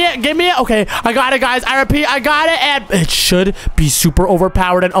 Give me it. Okay, I got it, guys. I repeat, I got it. And it should be super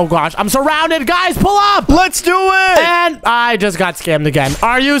overpowered. And oh gosh, I'm surrounded. Guys, pull up. Let's do it. And I just got scammed again.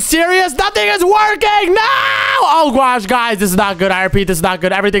 Are you serious? Nothing is working. No. Oh gosh, guys, this is not good. I repeat, this is not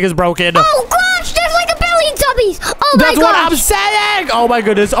good. Everything is broken. Oh gosh, there's like a billion zombies. Oh my gosh. That's what I'm saying. Oh my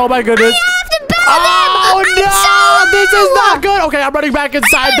goodness. I have to battle them. Oh no, this is not good. Okay, I'm running back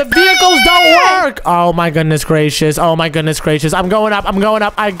inside. The vehicles don't work. Oh my goodness gracious. I'm going up.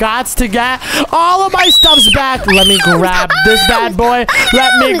 I got to get all of my stuffs back. Let me grab this bad boy.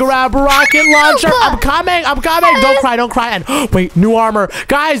 Let me grab rocket launcher. I'm coming. Don't cry. And wait, new armor.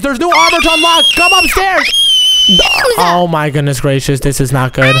 Guys, there's new armor to unlock. Come upstairs. Oh my goodness gracious. This is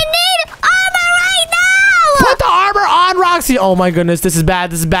not good. I need armor right now. Put the armor on, Roxy. Oh my goodness, this is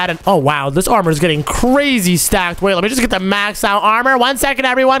bad. And oh wow, this armor is getting crazy stacked. Wait, let me just get the max out armor. 1 second,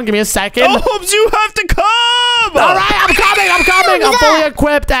 everyone. Give me a second. Holmes, you have to come. All right, I'm coming. I'm fully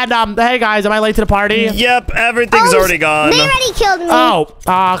equipped. And hey guys, am I late to the party? Yep, everything's already gone. They already killed me. Oh,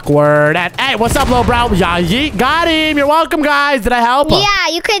 awkward. And hey, what's up, little bro? Yeah, yeet. Got him. You're welcome, guys. Did I help? Yeah,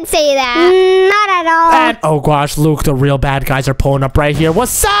 you could say that. Not at all. And oh gosh, Luke, the real bad guys are pulling up right here.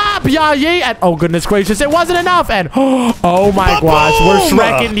 What's up? Yeah, yeet. And oh goodness gracious, it wasn't enough. And oh my gosh, we're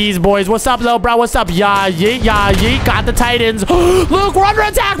shrekking these boys. What's up, little bro? What's up? Yeah, yeet. Got the Titans. Luke, we're under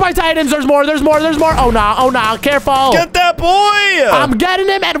attack by Titans. There's more. Oh no. Careful. Get that boy. I'm getting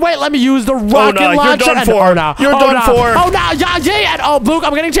him. And wait, let me use the rocket launcher. You're done for. Oh, no. You're done for. Oh, no. Yeah. And, oh, Luke,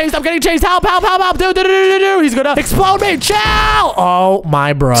 I'm getting chased. Help. Dude. He's gonna explode me. Chill. Oh,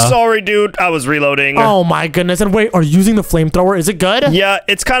 my bro. Sorry, dude. I was reloading. Oh, my goodness. And wait, are you using the flamethrower? Is it good? Yeah,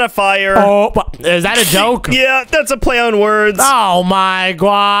 it's kind of fire. Oh, is that a joke? Yeah, that's a play on words. Oh, my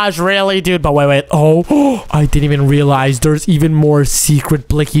gosh. Really, dude? But wait. Oh, I didn't even realize there's even more secret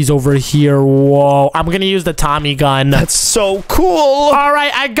blickies over here. Whoa. I'm gonna use the Tommy gun. That's so cool. All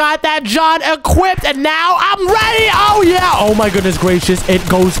right, I got that John equipped, and now I'm ready. Oh, yeah. Oh, my goodness gracious. It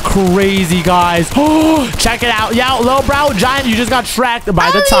goes crazy, guys. Check it out. Yeah, low brow giant, you just got tracked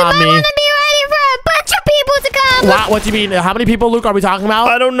by the Tommy. I want to be ready for a bunch of people to come. What do you mean? How many people, Luke, are we talking about?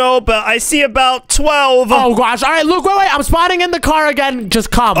 I don't know, but I see about 12. Oh, gosh. All right, Luke, wait. I'm spawning in the car again.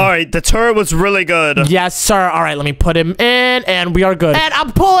 Just come. All right, the turret was really good. Yes, sir. All right, let me put him in, and we are good. And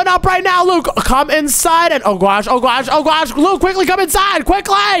I'm pulling up right now, Luke. Come inside, and oh, gosh. Luke, quickly come inside,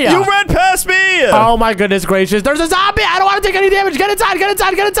 quickly. You ran past me. Oh, my goodness gracious. There's a zombie. I don't want to take any damage. Get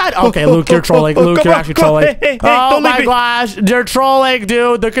inside. Okay, Luke, you're trolling. Luke, you're actually trolling. Hey, oh, my gosh. You're trolling,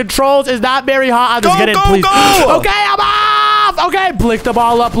 dude. The controls is not very hot. I'll just get in, please. Go. Okay, I'm off. Okay, blick them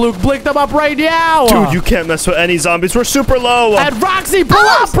all up, Luke. Blick them up right now. Dude, you can't mess with any zombies. We're super low. And Roxy, pull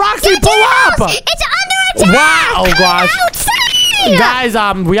up. Roxy, pull up. It's under attack. Wow. Oh, gosh. Outside.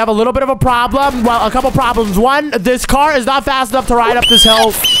 Guys, we have a little bit of a problem. Well, a couple problems. One, this car is not fast enough to ride up this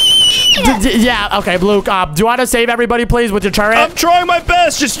hill. Yeah, okay, Luke, do you want to save everybody, please, with your turret? I'm trying my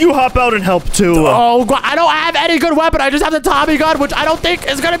best. Just you hop out and help, too. Oh, God, I don't have any good weapon. I just have the Tommy gun, which I don't think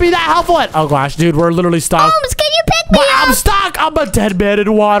is going to be that helpful. Oh, gosh, dude, we're literally stuck. Holmes, can you pick me up? I'm stuck. I'm a dead man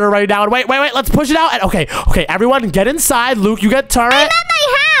in water right now. And wait, let's push it out. And okay, everyone, get inside. Luke, you get turret. I'm at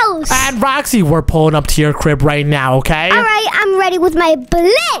my house. And Roxy, we're pulling up to your crib right now, okay? All right, I'm ready with my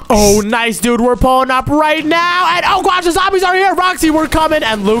blitz. Oh, nice, dude. We're pulling up right now. And oh, gosh, the zombies are here. Roxy, we're coming.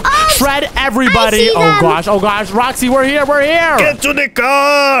 And Luke, shred everybody. Oh, gosh. Roxy, we're here. Get to the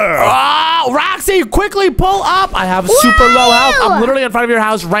car. Oh, Roxy, quickly pull up. I have super low health. I'm literally in front of your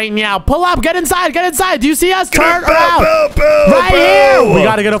house right now. Pull up. Get inside. Do you see us? Turn around. Right here. We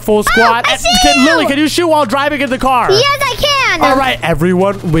got to get a full squad. Lily, can you shoot while driving in the car? Yes, I can. All right,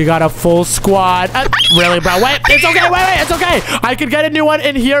 everyone, we got a full squad. Really, bro? Wait, it's okay. Wait, it's okay. I could get a new one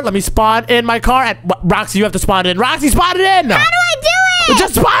in here. Let me spawn in my car. And Roxy, you have to spawn it in. Roxy, spawn it in. How do I do it?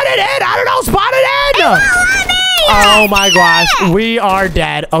 Just spawn it in. I don't know. Spawn it in. Oh, my gosh. We are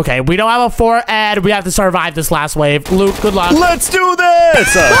dead. Okay, we don't have a fort, and we have to survive this last wave. Luke, good luck. Let's do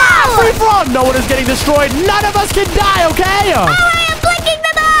this. Free for all. No one is getting destroyed. None of us can die, okay? All right, I'm blinking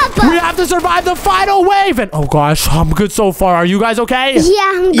them up. We have to survive the final wave. And oh, gosh, I'm good so far. Are you guys okay?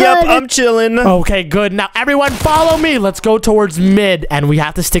 Yeah, I'm good. Yep, I'm chilling. Okay, good. Now, everyone follow me. Let's go towards mid, and we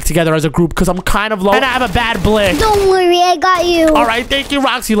have to stick together as a group because I'm kind of low, and I have a bad blick. Don't worry, I got you. All right, thank you,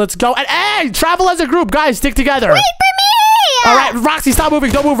 Roxy. Let's go. And hey, travel as a group. Guys, stick together. Wait for me. All right, Roxy, stop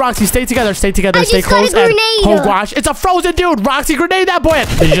moving. Don't move, Roxy. Stay together. Stay close. I just got a grenade. Oh, gosh. It's a frozen dude. Roxy, grenade that boy.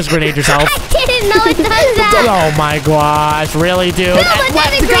 Did you just grenade yourself? I didn't know it does that. Oh, my gosh. Really, dude? No, but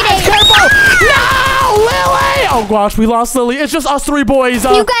Guys, grenade. careful. No, Lily. Oh, gosh. We lost Lily. It's just us three boys.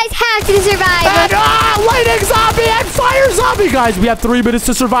 You guys have to survive. And, lightning zombie and fire zombie. Guys, we have 3 minutes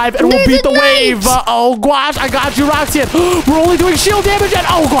to survive, and we'll beat the wave. Oh, gosh. I got you, Roxy. We're only doing shield damage. And,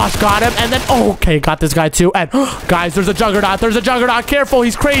 oh, gosh. Got him. And then, okay, got this guy, too. And, guys, there's a juggernaut. Careful.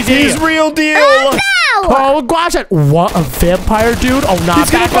 He's crazy. He's real deal. Oh, no. Oh, gosh. What a vampire, dude. Oh, nah. He's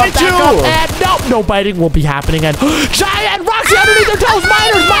gonna bite you. And nope, no biting will be happening. And giant Roxy underneath their toes.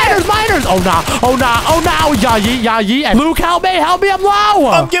 Miners. Oh, nah. Yeah. And Luke, help me. I'm low.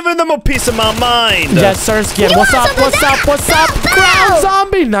 I'm giving them a piece of my mind. Yes, sir, Skin. What's up? Ground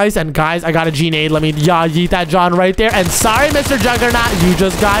zombie. Nice. And guys, I got a grenade. Let me yeet that John right there. And sorry, Mr. Juggernaut. You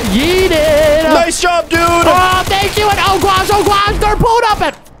just got yeeted. Nice job, dude. Oh, thank you. And oh, gosh. They're pulled up.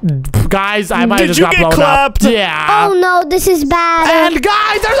 And guys, I might have just got blown clapped? up. Yeah. Oh, no. This is bad. And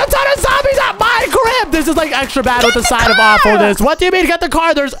guys, there's a ton of zombies at my crib. This is like extra bad with the sign of awfulness. What do you mean get the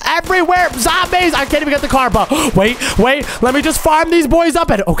car? There's everywhere zombies. I can't even get the car, but wait. Let me just farm these boys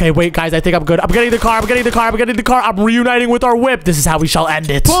up. And okay, wait, guys, I think I'm good. I'm getting the car. I'm reuniting with our whip. This is how we shall end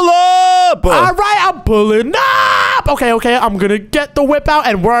it. Pull up. All right, I'm pulling up. Okay, I'm gonna get the whip out.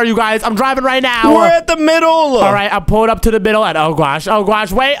 And where are you guys? I'm driving right now. We're at the middle. All right, I'm pulling up to the middle. And oh gosh,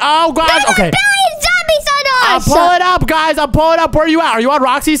 wait. Oh gosh. Okay. I'm pulling up, guys. Where are you at? Are you on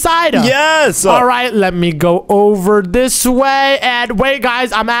Roxy's side? Yes. All right, let me go over this way. And wait,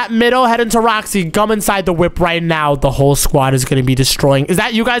 guys, I'm at middle, heading to Roxy. Come inside the whip right now. The whole squad is going to be destroying. Is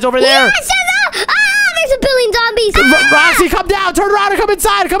that you guys over there? Yes, there's a billion zombies. Roxy, come down. Turn around and come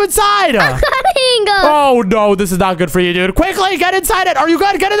inside. Come inside. I'm coming. Oh, no. This is not good for you, dude. Quickly, get inside it. Are you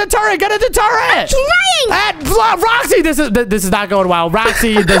good? Get in the turret. Get in the turret. Trying. And Roxy, this is not going well.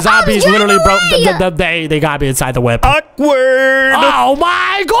 Roxy, the zombies literally broke. They got me inside the whip. Awkward. Oh,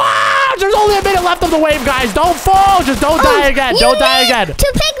 my gosh. There's only a minute left of the wave, guys. Don't fall. Just don't die again. Don't die again. To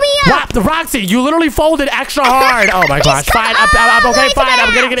pick me up. Wow, Roxy, you literally folded extra hard. Oh, my gosh. Fine. I'm okay. Fine.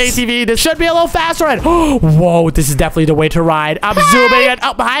 I'm getting an ATV. This should be a little faster. Whoa, this is definitely the way to ride. I'm zooming in.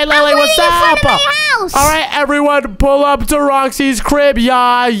 Oh, hi, Lily. What's up? All right, everyone, pull up to Roxy's crib.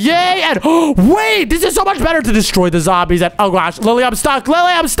 Yeah, yay. And wait, this is so much better to destroy the zombies. And oh, gosh, Lily, I'm stuck.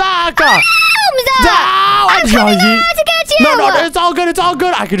 Lily, I'm stuck. I'm coming out to get you. No, it's all good. It's all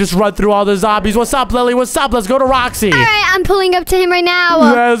good. I can just run through all the zombies. What's up, Lily? What's up? Let's go to Roxy. All right, I'm pulling up to him right now.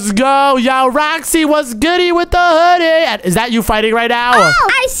 Let's go. Yo, Roxy, what's goody with the hoodie? And is that you fighting right now? Oh,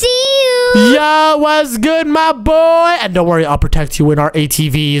 I see you. Yo, what's good, my boy? And don't worry, I'll protect you in our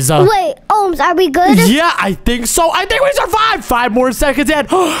ATVs. Wait, Ohms, are we good? Yeah, I think so. I think we survived. 5 more seconds in.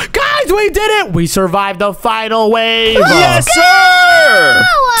 Guys, we did it. We survived the final wave. Yes, sir.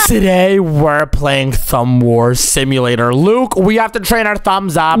 Today, we're playing Thumb War Simulator. Luke, we have to train our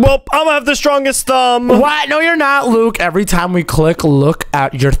thumbs up. Well, I'm gonna have the strongest thumb. What? No, you're not, Luke. Every time we click, look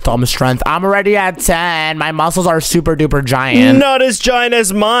at your thumb strength. I'm already at 10. My muscles are super duper giant. Not as giant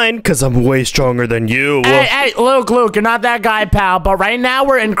as mine, because I'm way stronger than you. Hey, Luke, you're not that guy, pal. But right now,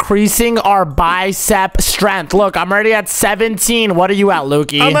 we're increasing our bicep strength. Look, I'm already at 17. What are you at,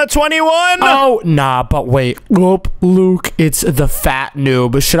 Lukey? I'm at 21. Oh, nah, but wait. Oop, Luke, it's the fat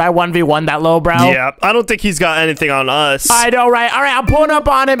noob. Should I 1v1 that low, bro? Yeah, I don't think he's got anything on us. I know, right? All right, I'm pulling up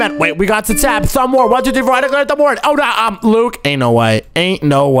on him. And wait, we got to tap. Thumb War. 1, 2, 3, 4. I declare the board. Oh, no, Luke. Ain't no way. Ain't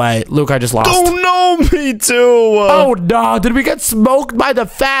no way. Luke, I just lost. Oh, no, me too. Oh, no. Did we get smoked by the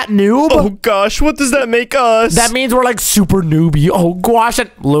fat noob? Oh, gosh. What does that make us? That means we're like super newbie. Oh, gosh.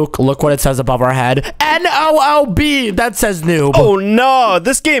 And Luke, look what it says above our head. NOLB. That says noob. Oh, no.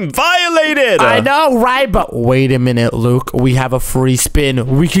 This game violated. I know, right? But wait a minute, Luke. We have a free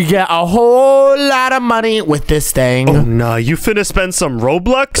spin. We could get a whole lot of money with this thing. Oh, no. You finna spend some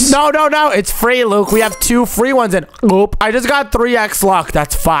Roblox? No. It's free, Luke. We have 2 free ones. And oop, I just got 3x luck.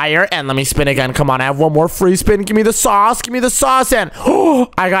 That's fire. And let me spin again. Come on. I have one more free spin. Give me the sauce. Give me the sauce. And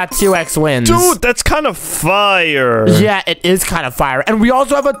I got 2x wins. Dude, that's kind of fire. Yeah, it is kind of fire. And we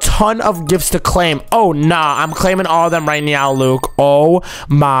also have a ton of gifts to claim. Oh, nah. I'm claiming all of them right now, Luke. Oh,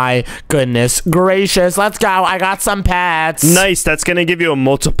 my goodness gracious. Let's go. I got some pets. Nice. That's going to give you a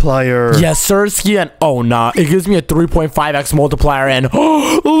multiplier. Yes, sir. And oh, nah. It gives me a 3.5x multiplier. And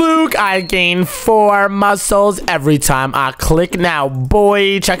Luke, I gain 4 muscles every time I click now.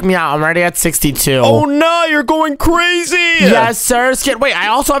 Boy, check me out. I'm already at 62. Oh, no. You're going crazy. Yes, sir. Wait, I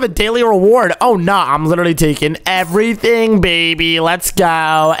also have a daily reward. Oh, no. I'm literally taking everything, baby. Let's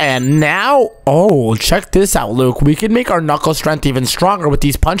go. And now, oh, check this out, Luke. We can make our knuckle strength even stronger with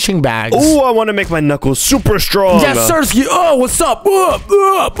these punching bags. Oh, I want to make my knuckles super strong. Yes, sir. Oh, what's up?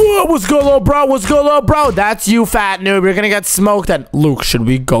 What's good, little bro? What's good, little bro? That's you, fat noob. You're going to get smoked. And Luke, should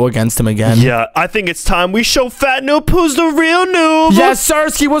we go against him again? Yeah, I think it's time we show fat noob who's the real noob. Yes,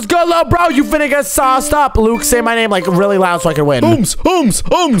 Sirski. What's good, little bro? You finna get sauced up. Luke, say my name like really loud so I can win. And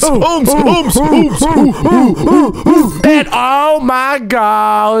oh my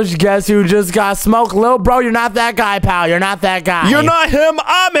gosh, guess who just got smoked? Little bro, you're not that guy, pal. You're not that guy. You're not him.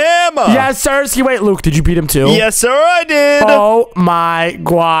 I'm him. Yes, Sirski. Wait, Luke, did you beat him too? Yes, sir, I did. Oh my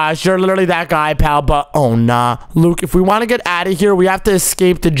gosh, you're literally that guy, pal. But oh nah, Luke, if we want to get out of here, we have to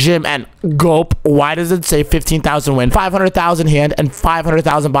escape the gym. And gulp, why does it say 15,000 win, 500,000 hand, and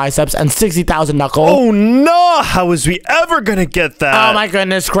 500,000 biceps, and 60,000 knuckle? Oh no, how is we ever gonna get that? Oh my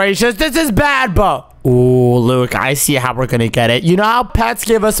goodness gracious, this is bad, but ooh, Luke, I see how we're gonna get it. You know how pets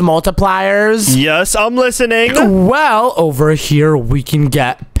give us multipliers? Yes, I'm listening. Well, over here we can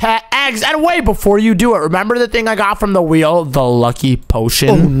get pet eggs. And wait, before you do it, remember the thing I got from the wheel? The lucky potion.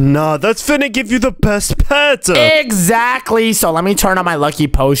 Oh no, that's finna give you the best pet. Exactly. So let me turn on my lucky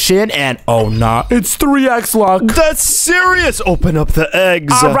potion. And oh no, it's 3x luck. That's serious. Open up the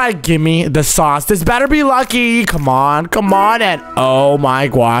eggs. All right, give me the sauce. This better be lucky. Come on. And oh my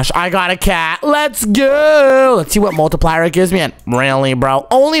gosh, I got a cat. Let's go. Let's see what multiplier it gives me. And really, bro,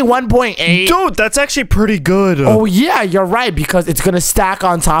 only 1.8. Dude, that's actually pretty good. Oh yeah, you're right, because it's gonna stack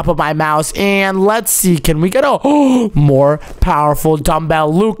on top of my my mouse. And let's see, can we get a more powerful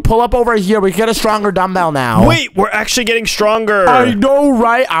dumbbell? Luke, pull up over here. We can get a stronger dumbbell now. Wait, we're actually getting stronger. I know,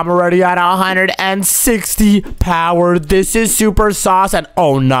 right? I'm already at 160 power. This is super sauce. And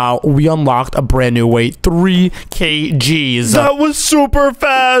oh no, we unlocked a brand new weight, 3 kgs. That was super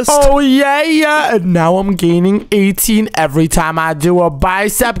fast. Oh yeah. And now I'm gaining 18 every time I do a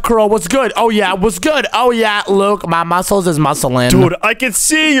bicep curl. What's good? Oh yeah, what's good? Oh yeah, Luke, my muscles is muscling. Dude, I can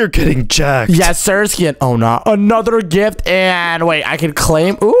see you're getting jacked. Yes, sir, skin. Oh no, another gift. And wait, I can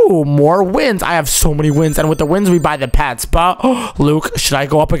claim, ooh, more wins. I have so many wins. And with the wins, we buy the pets. But Luke, should I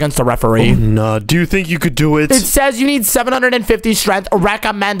go up against the referee? Oh, no, do you think you could do it? It says you need 750 strength.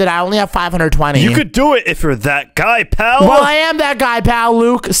 Recommended. I only have 520. You could do it if you're that guy, pal. Well, I am that guy, pal.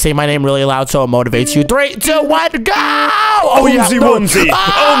 Luke, say my name really loud so it motivates you. 3, 2, 1, go! Oh, yeah. Womsy.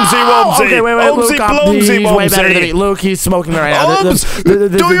 Oh! Womsy. Okay, wait, Luke, Luke, he's way better than me. Luke, he's smoking right now.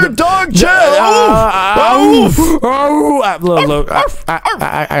 Do your dog chill. Look,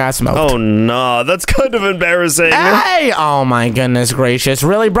 I got smoked. Oh, no, that's kind of embarrassing. Hey! Oh, my goodness gracious.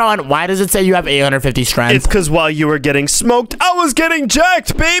 Really, bro? And why does it say you have 850 strength? It's because while you were getting smoked, I was getting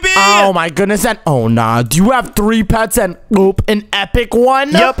jacked, baby! Oh, my goodness. And oh, nah. Do you have 3 pets and an epic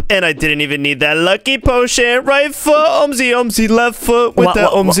one? Yep, and I didn't even need that lucky potion. Right foot, Omzy, left foot with that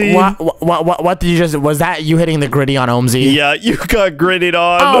Omzy. What did you just... Was that you hitting the gritty on Omzy? Yeah, you got gritted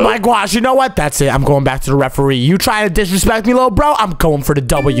on. Oh, my gosh. You know what? That's it. I'm going back to the referee. You trying to disrespect me, little bro? I'm going for the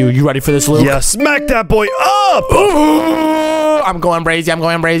W. You ready for this, Luke? Yeah, smack that boy up! I'm going crazy.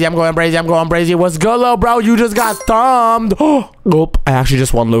 What's good, little bro? You just got thumbed. Oop, I actually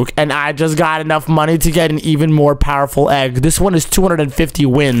just won, Luke. And I just got enough money to get an even more powerful egg. This one is 250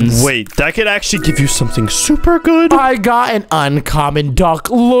 wins. Wait, that could actually give you something super good. I got an uncommon duck.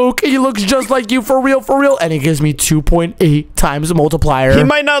 Luke, he looks just like you for real. And he gives me 2.8 times multiplier. He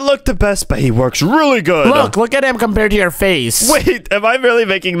might not look the best, but he works really good. Look at him compared to your face. Wait, am I really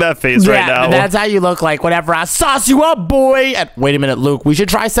making that face right now? That's how you look like whenever I sauce you up, boy. And wait a minute, Luke. We should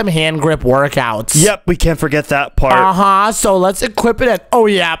try some hand grip workouts. Yep, we can't forget that part. So let's equip it. And oh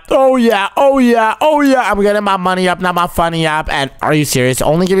yeah. I'm getting my money up, not my funny up. And are you serious?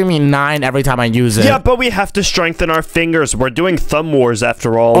 Only giving me 9 every time I use it. Yeah, but we have to strengthen our fingers. We're doing thumb wars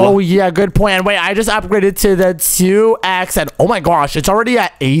after all. Oh yeah, good point. And wait, I just upgraded to the 2X. And oh my gosh, it's already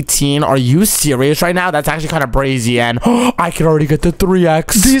at 18. Are you serious right now? That's actually kind of brazy. And I can already get the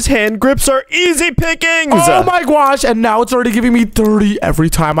 3X. These hand grips are easy pickings. Oh my gosh. And now it's already giving me 30 every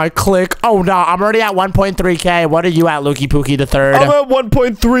time I click. Oh no, I'm already at 1.3K. What are you at, Lukey Pookie the third? I'm at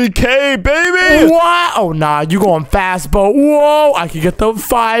 1.3K, baby. What? Oh nah, you going fast, but whoa, I can get the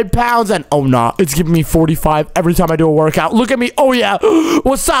 5 pounds. And oh nah, it's giving me 45 every time I do a workout. Look at me. Oh yeah.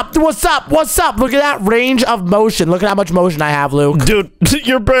 What's up? Look at that range of motion. Look at how much motion I have, Luke. Dude,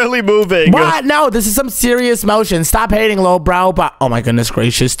 you're barely moving. What? No, this is some serious motion. Stop hating, little bro. But oh my goodness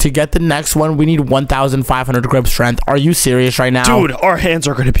gracious, to get the next one, we need 1,500 grip strength. Are you serious right now? Dude, our hands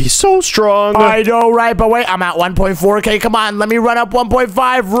are gonna be so strong. I know, right? But wait, I'm at 1.4K. Come on, let me run up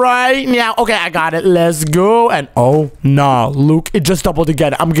 1.5 right now. Okay, I got it. Let's go. And oh nah, Luke, it just doubled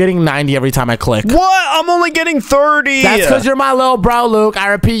again. I'm getting 90 every time I click. What? I'm only getting 30. That's because you're my little bro, Luke. I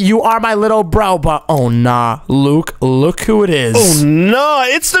repeat, you are my little bro. But oh nah, Luke, look who it is. Oh nah,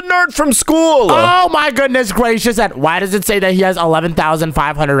 it's the nerd from school. Oh my goodness gracious. And why does it say that he has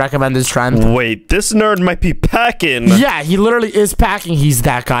 11,500 recommended strength? Wait, this nerd might be packing. Yeah, he literally is packing. He's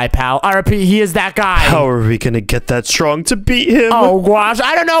that guy, pal. I repeat, he is that guy. How are we gonna get that strong to beat him? Oh gosh,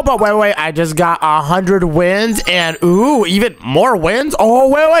 I don't know, but wait, I just got 100 wins and ooh, even more wins. Oh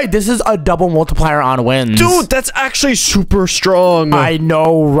wait, this is a double multiplier on wins. Dude, that's actually super strong. I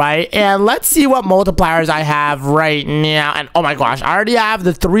know, right? And let's see what multipliers I have right now. And oh my gosh, I already have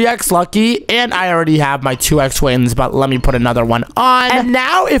the 3X lucky and I already have my 2X wins, but let me put another one on. And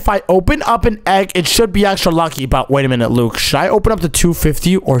now if I open up an egg, it should be extra lucky. But wait a minute, Luke, should I open up the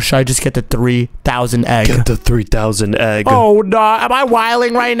 250 or should I just get the 3,000 egg? Get the 3,000 egg. Oh no, am I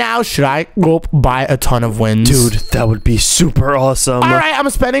wiling right now? Should I go buy a ton of wins? Dude, that would be super awesome. All right, I'm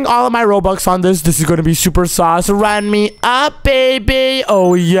spending all of my Robux on this. This is going to be super sauce. Run me up, baby.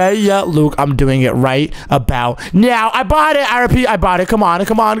 Oh yeah, Luke, I'm doing it right about now. I bought it. I repeat, I bought it. Come on,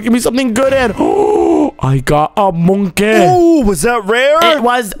 give me something good in. I got a monkey. Ooh, was that rare? It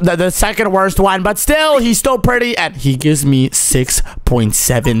was the second worst one, but still, he's still pretty, and he gives me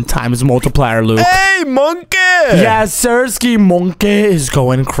 6.7 times multiplier, Luke. Hey, monkey! Yes, Sirski, monkey is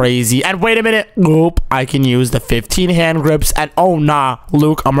going crazy. And wait a minute. Oop, I can use the 15 hand grips, and oh, nah,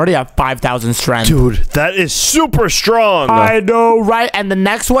 Luke, I'm already at 5,000 strength. Dude, that is super strong. I know, right? And the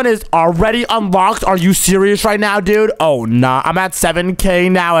next one is already unlocked. Are you serious right now, dude? Oh, nah, I'm at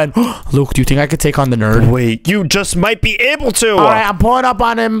 7K now, and Luke, do you think I could take on the nerd? Wait, you just might be able to. All right, I'm pulling up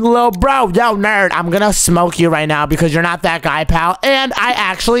on him, little bro. Yo, nerd, I'm gonna smoke you right now because you're not that guy, pal. And I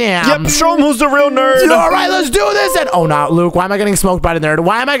actually am. Yep, show him who's the real nerd. All right, let's do this. And oh, no, Luke, why am I getting smoked by the nerd?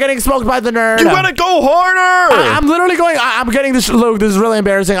 Why am I getting smoked by the nerd? You gotta go harder. I'm literally going. I'm getting this. Luke, this is really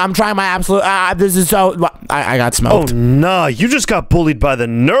embarrassing. I'm trying my absolute. This is so. I got smoked. Oh, nah, you just got bullied by the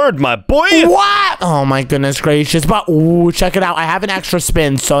nerd, my boy. What? Oh, my goodness gracious. But, ooh, check it out. I have an extra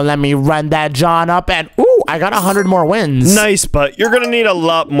spin, so let me run that John up. And, ooh, I got 100 more wins. Nice, but you're gonna need a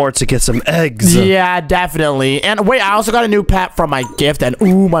lot more to get some eggs. Yeah, definitely. And wait, I also got a new pet from my gift, and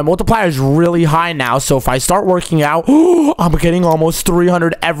ooh, my multiplier is really high now. So if I start working out, ooh, I'm getting almost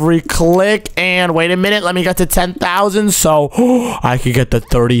 300 every click. And wait a minute, let me get to 10,000, so I could get the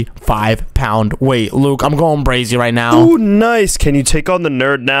 35-pound weight. Luke, I'm going crazy right now. Ooh, nice. Can you take on the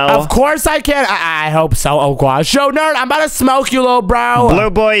nerd now? Of course I can. I hope so. Oh gosh, yo, nerd, I'm about to smoke you, little bro. Blue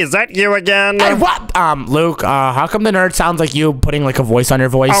boy, is that you again? Hey, what? Luke, how come the nerd sounds like you putting like a voice on your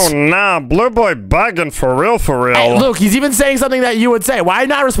voice? Oh, nah, Blue boy bugging for real, for real. Hey, Luke, he's even saying something that you would say. Why are you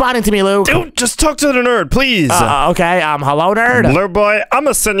not responding to me, Luke? Dude, just talk to the nerd, please. Okay, hello, nerd? Blue boy, I'm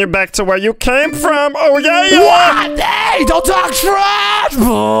gonna send you back to where you came from. Oh, yeah, yeah. What? Hey, don't talk trash!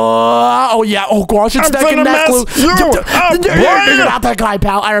 Oh, yeah. Oh, gosh, it's neck and neck, Luke. You're not that guy,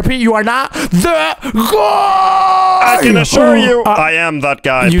 pal. I repeat, you are not the guy! I can assure you, I am that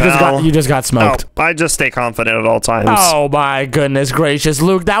guy, pal. You just got smoked. Oh, I just stay confident at all times. Oh, my goodness gracious.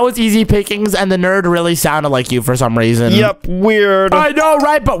 Luke, that was easy pickings, and the nerd really sounded like you for some reason. Yep, weird. I know,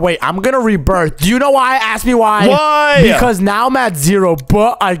 right? But wait, I'm gonna rebirth. Do you know why? Ask me why. Why? Because now I'm at 0,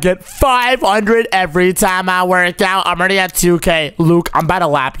 but I get 500 every time I work out. I'm already at 2K. Luke, I'm about to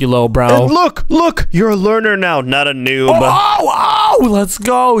lap you, little bro. And look, you're a learner now, not a noob. Oh, let's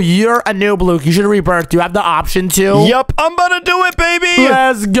go. You're a noob, Luke. You should rebirth. Do you have the option to? Yup, I'm about to do it, baby.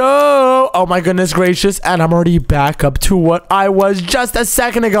 Let's go. Oh, my goodness gracious. And I'm already back up to what I was just a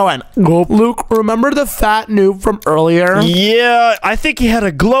second ago. And Luke, remember the fat noob from earlier? Yeah, I think he had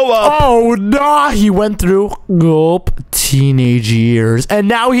a glow up. Oh, nah. He went through teenage years. And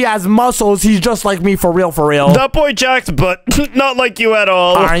now he has muscles. He's just like me for real, for real. That boy jacked, but not like you at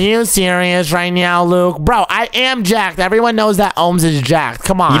all. Are you serious right now, Luke? Bro, I am jacked. Everyone knows that Ohms is jacked.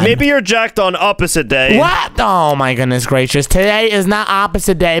 Come on. Maybe you're jacked on opposite day. What? Oh, my goodness gracious. Today is not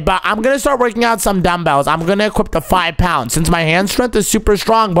opposite day, but I'm going to start working out some dumbbells. I'm going to equip the 5 pounds since my hand strength is super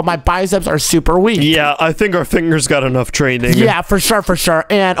strong, but my biceps are super weak. Yeah, I think our fingers got enough training. Yeah, for sure, for sure.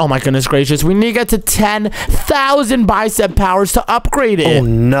 And, oh, my goodness gracious, we need to get to 10,000 bicep powers to upgrade it. Oh,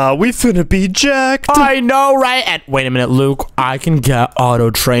 no, we finna be jacked. I know, right? And wait a minute, Luke. I can get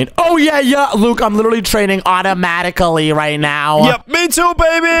auto-trained. Oh, yeah, Luke, I'm literally training automatically right now. Yep, me too,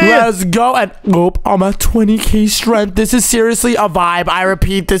 baby. Let's go. And, I'm at 20K strength. This is seriously a vibe. I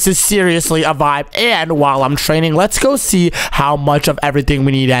repeat, this is seriously a vibe. And while I'm training, let's go see how much of everything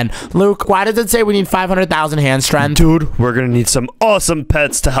we need. And, Luke, why does it say we need 500,000 hand strength? Dude, we're gonna need some awesome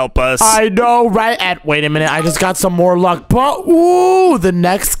pets to help us. I know, right? And wait a minute, I just got some more luck. But, ooh, the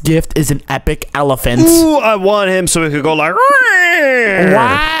next gift is an epic elephant. Ooh, I want him so we could go like...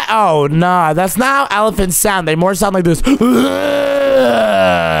 What? Oh, nah, that's not how elephants sound. They more sound like this.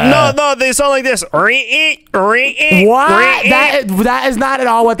 No, they sound like this. What? That is not at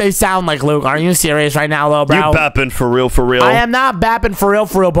all what they sound like, Luke. Are you serious right now, little bro? You bapping for real, for real. I am not bapping for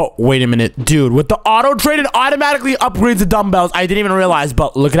real, but wait a minute, dude. With the auto trade, it automatically upgrades the dumbbells. I didn't even realize,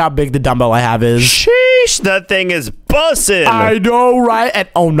 but look at how big the dumbbell I have is. Sheesh, that thing is bussin'. I know, right? And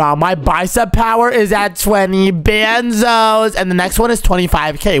oh, no, my bicep power is at 20 benzos, and the next one is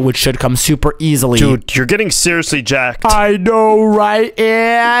 25K, which should come super easily. Dude, you're getting seriously jacked. I know, right?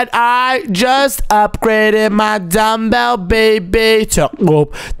 And I just upgraded my dumbbell, baby, to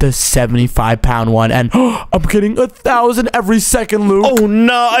the 75-pound one, and I'm getting 1,000 every second, Luke. Oh,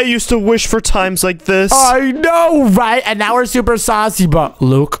 no, I used to wish for times like this. I know, right? And now we're super saucy, but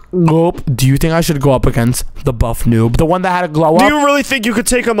Luke, do you think I should go up against the buff noob, the one that had a glow up. Do you really think you could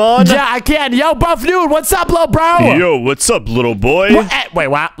take him on? Yeah, I can. Yo, buff noob, what's up, little bro? Yo, what's up, little boy? Wait,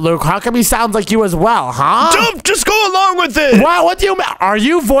 what? Luke, how come he sounds like you as well, huh? Don't just go along with it. What do you mean? Are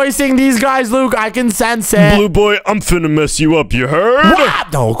you voicing these guys, Luke? I can sense it. Blue boy, I'm finna mess you up, you heard? What?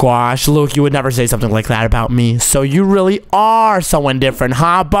 Oh, gosh, Luke, you would never say something like that about me. So you really are someone different,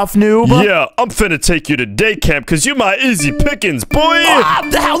 huh, buff noob? Yeah, I'm finna take you to day camp because you my easy pickings, boy.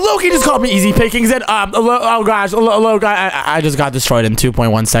 Luke, he just called me easy pickings and, oh, gosh, Luke, I just got destroyed in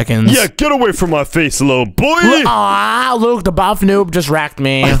 2.1 seconds. Yeah, get away from my face, little boy. Luke, the buff noob just wrecked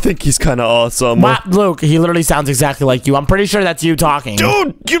me. I think he's kind of awesome. What? Luke, he literally sounds exactly like you. I'm pretty sure that's you talking.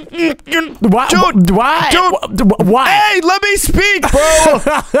 Dude, what? Dude, what? Dude, what? Hey, let me speak, bro.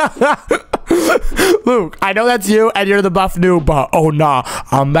 Luke, I know that's you and you're the buff noob, but oh nah,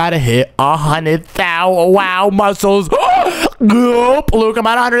 I'm about to hit 100,000. Wow, muscles. Luke, I'm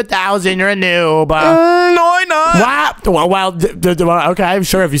at 100,000. You're a noob. No, I'm not. What? Well, okay,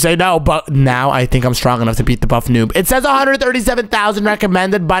 sure if you say no, but now I think I'm strong enough to beat the buff noob. It says 137,000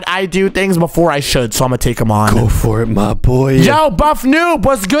 recommended, but I do things before I should, so I'm gonna take him on. Go for it, my boy. Yo, buff noob,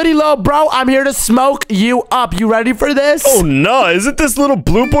 what's goody, little bro? I'm here to smoke you up. You ready for this? Oh no, isn't this little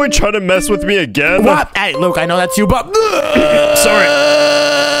blue boy trying to mess with me again? What? Hey, Luke, I know that's you, but sorry.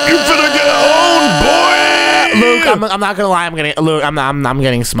 You finna get owned, boy. Luke, I'm not gonna lie. I'm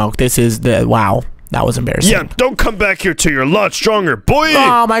getting smoked. This is wow. That was embarrassing. Yeah, don't come back here till you're a lot stronger, boy.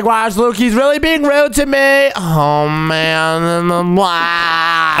 Oh my gosh, Luke, he's really being rude to me. Oh man.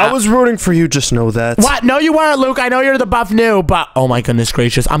 I was rooting for you, just know that. What? No, you weren't, Luke. I know you're the buff noob, but oh my goodness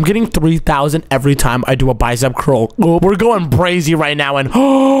gracious. I'm getting 3,000 every time I do a bicep curl. Oh, we're going crazy right now, and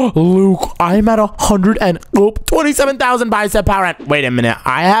Luke, I'm at 127,000 bicep power. And wait a minute,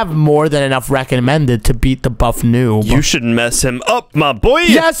 I have more than enough recommended to beat the buff noob. You should mess him up, my boy.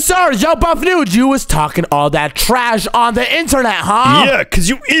 Yes, sir. Yo, buff noob, you was talking all that trash on the internet, huh? Yeah, cause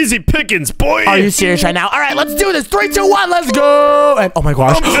you easy pickings, boy. Are you serious right now? All right, let's do this. 3, 2, 1, let's go. And oh my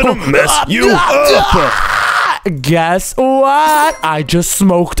gosh, I'm gonna mess you up. Guess what? I just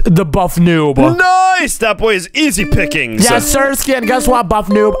smoked the buff noob. Nice! That boy is easy pickings. Yes, sir, Skin. Guess what, buff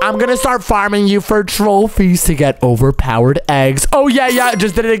noob? I'm gonna start farming you for trophies to get overpowered eggs. Oh, yeah.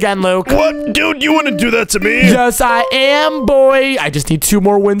 Just did it again, Luke. What? Dude, you wanna do that to me? Yes, I am, boy. I just need 2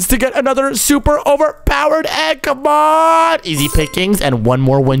 more wins to get another super overpowered egg. Come on. Easy pickings, and 1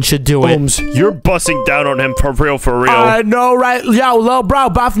 more win should do it. You're busting down on him for real. I know, right? Yo, little bro,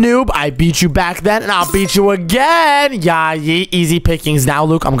 buff noob. I beat you back then, and I'll beat you again. Yeah, easy pickings. Now,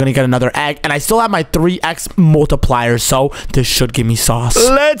 Luke, I'm gonna get another egg, and I still have my 3x multiplier, so this should give me sauce.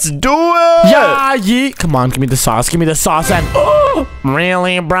 Let's do it. Yeah. Come on, give me the sauce. Give me the sauce. And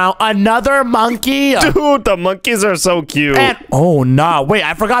really, bro? Another monkey? Dude, the monkeys are so cute. And oh no, wait,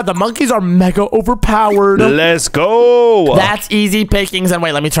 I forgot the monkeys are mega overpowered. Let's go. That's easy pickings. And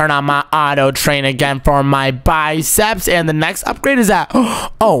wait, let me turn on my auto train again for my biceps. And the next upgrade is at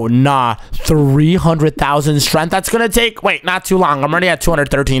 300,000 strength. That's gonna take not too long. I'm already at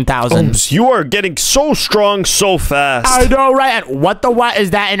 213,000. You are getting so strong so fast. I know, right? And what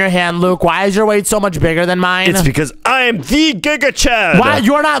is that in your hand, Luke? Why is your weight so much bigger than mine? It's because I am the Giga Chad. Why?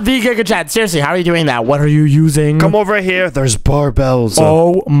 You're not the Giga Chad. Seriously, how are you doing that? What are you using? Come over here. There's barbells.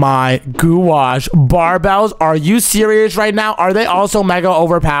 Oh my gosh. Barbells? Are you serious right now? Are they also mega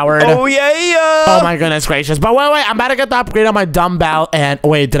overpowered? Oh yeah. Oh my goodness gracious. But wait. I'm about to get the upgrade on my dumbbell. And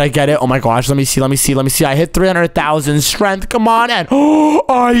wait, did I get it? Oh my gosh. Let me see. I hit 300,000 strength. Come on. And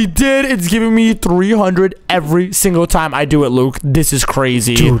I did. It's giving me 300 every single time I do it, Luke. This is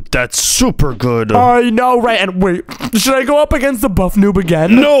crazy. Dude, that's super good. I know, right? And wait, should I go up against the buff noob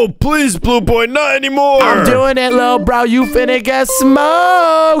again? No, please, blue boy, not anymore. I'm doing it, little bro. You finna get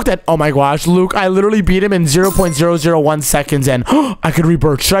smoked. And oh my gosh, Luke, I literally beat him in 0.001 seconds, and I could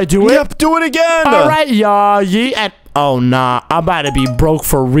rebirth. Should I do it? Yep, do it again. All right, and oh nah, I'm about to be broke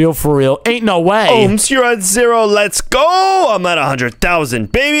for real. Ain't no way. You're at 0. Let's go. I'm at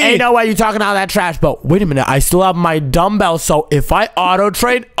 100,000, baby. Ain't no way you talking all that trash. But wait a minute, I still have my dumbbell. So if I auto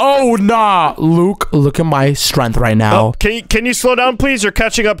train, oh nah, Luke, look at my strength right now. Can you slow down, please? You're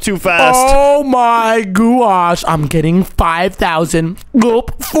catching up too fast. Oh my gosh, I'm getting 5,000,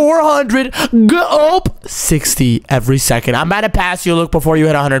 400, 60 every second. I'm about to pass you, Luke, before you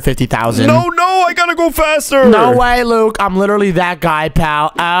hit 150,000. No, I gotta go faster. No way. okay, Luke. I'm literally that guy,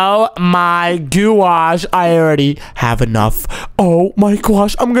 pal. Oh my gosh. I already have enough. Oh my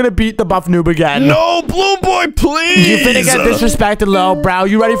gosh. I'm gonna beat the buff noob again. No, Blue Boy, please. You finna get disrespected, little bro.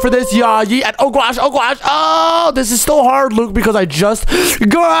 You ready for this? Yeah, and oh gosh, oh gosh. Oh, this is so hard, Luke, because I just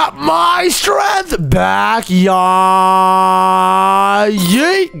got my strength back. Yeah,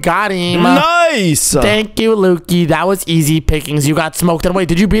 got him. Nice. Thank you, Lukey. That was easy pickings. You got smoked. And wait,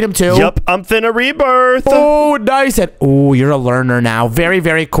 did you beat him too? Yep, I'm finna rebirth. Oh, nice. And oh, you're a learner now. Very,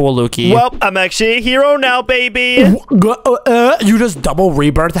 very cool, Lukey. Well, I'm actually a hero now, baby. You just double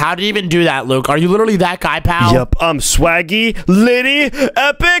rebirth? How did you even do that, Luke? Are you literally that guy, pal? Yep, I'm swaggy, litty,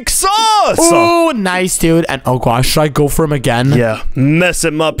 epic sauce. Oh, nice, dude. And oh gosh, should I go for him again? Yeah, mess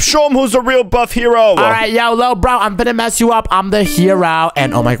him up. Show him who's the real buff hero. All right, yo, low, bro, I'm gonna mess you up. I'm the hero.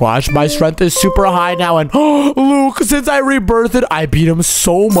 And oh my gosh, my strength is super high now. And oh, Luke, since I rebirthed, I beat him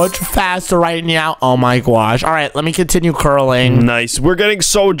so much faster right now. Oh my gosh. All right, let me continue curling. Nice. We're getting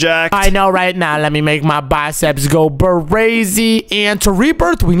so jacked. I know right now. Let me make my biceps go crazy. And to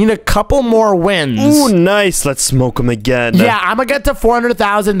rebirth, we need a couple more wins. Ooh, nice. Let's smoke him again. Yeah, I'm gonna get to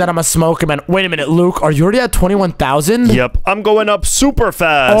 400,000, then I'm gonna smoke him. And wait a minute, Luke, are you already at 21,000? Yep, I'm going up super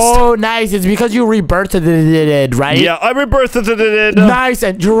fast. Oh, nice. It's because you rebirthed it, right? Yeah, I rebirthed it. Nice,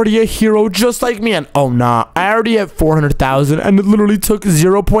 and you're already a hero just like me. And oh, nah, I already have 400,000, and it literally took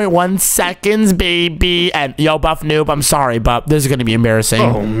 0.1 seconds, baby. And yo, buff noob, I'm sorry, but this is gonna be embarrassing.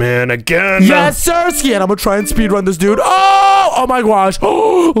 Oh man, again. Yes, Sirski, and I'm gonna try and speedrun this dude. Oh my gosh.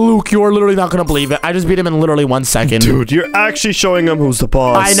 Oh, Luke, you are literally not gonna believe it. I just beat him in literally 1 second. Dude, you're actually showing him who's the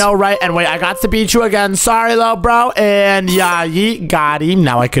boss. I know, right? And wait, I got to beat you again. Sorry, little bro. And yeah, ye got him.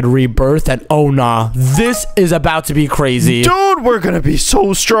 Now I could rebirth. And oh nah, this is about to be crazy. Dude, we're gonna be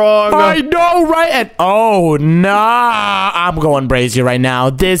so strong. I know, right? And oh nah, I'm going crazy right now.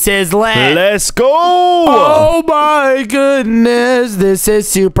 This is lit. Let's go. Oh my goodness, this is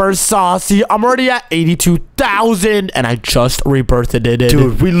super saucy. I'm already at 82,000, and I just rebirthed it.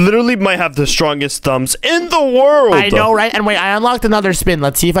 Dude, we literally might have the strongest thumbs in the world. I know, right? And wait, I unlocked another spin.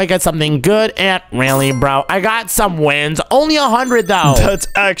 Let's see if I get something good. And really, bro, I got some wins. Only 100 though. That's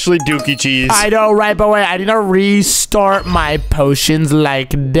actually dookie cheese. I know, right? But wait, I need to restart my potions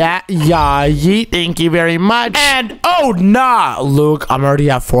like that. Yeah, yeet. Thank you very much. And oh nah, Luke, I'm already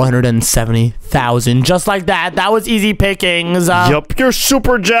at 470,000. Just like that. That was easy pickings. Yup, you're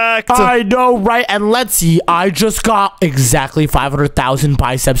super jacked. I know, right? And let's see, I just got exactly 500,000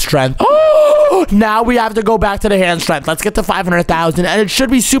 bicep strength. Oh, now we have to go back to the hand strength. Let's get to 500,000, and it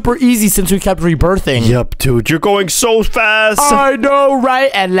should be super easy since we kept rebirthing. Yep, dude, you're going so fast. I know, right?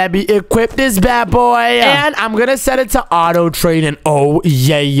 And let me equip this bad boy. And I'm gonna set it to auto train. And oh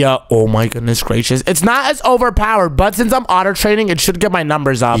yeah. Oh my goodness gracious, it's not as overpowered, but since I'm auto training, it should get my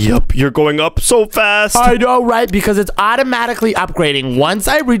numbers up. Yep, you're going up so fast. I know, right? Because it's automatically upgrading. Once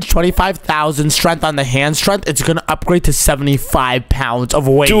I reach 25,000 strength on the hand strength, it's gonna upgrade to 75 pounds of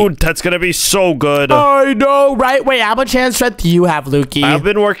weight. Dude, that's gonna be so good. I know, right? Wait, how much hand strength do you have, Lukey? I've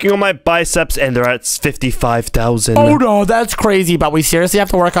been working on my biceps, and they're at 55,000. Oh no, that's crazy. But we seriously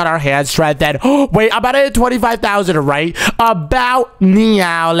have to work on our hand strength then. Wait, I'm about to hit 25,000, right? About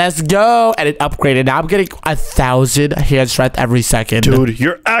now. Let's go. And it upgraded. Now I'm getting 1,000 hand strength every second. Dude,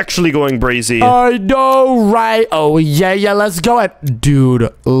 you're actually going brazy. I know, right? Oh yeah, let's go. And dude,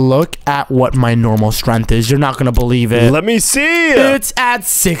 look at what my normal strength is. You're not gonna believe it. Let me see. It's at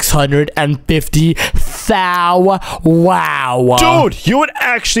 650,000. Wow. Dude, you would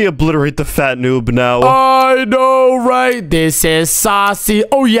actually obliterate the fat noob now. I know, right? This is saucy.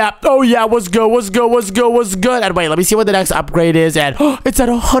 Oh yeah. What's good? And wait, let me see what the next upgrade is. And it's at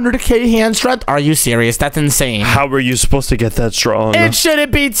 100k hand strength. Are you serious? That's insane. How are you supposed to get that strong? It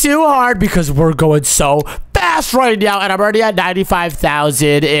shouldn't be too hard because we're going so fast right now, and I'm already at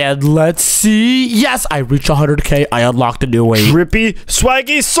 95,000. And let's see. Yes, I reached 100k. I unlocked a new weight. Drippy,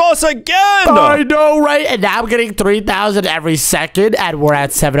 swaggy sauce again. I know, right? And now I'm getting 3,000 every second, and we're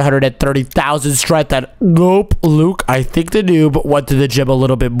at 730,000 strength. And nope, Luke, I think the noob went to the gym a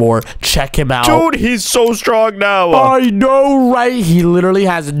little bit more. Check him out. Dude, he's so strong now. I know, right? He literally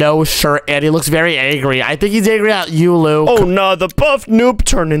has no shirt, and he looks very angry. I think he's angry at you, Luke. Oh, no, the buff noob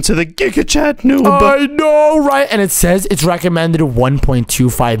turned into the Giga Chat noob. I know, right? And it says it's recommended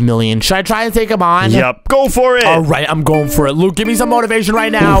 1.25 million. Should I try and take him on? Yep, go for it. All right, I'm going for it. Luke, give me some motivation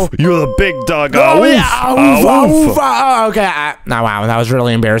right now. Oof, you're the big dog. Oh, yeah. Okay. Wow, that was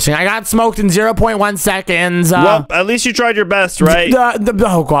really embarrassing. I got smoked in 0.1 seconds. Well, at least you tried your best, right?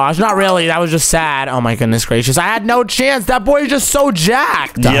 Oh, gosh, not really. That was just sad. Oh, my goodness gracious. I had no chance. That boy is just so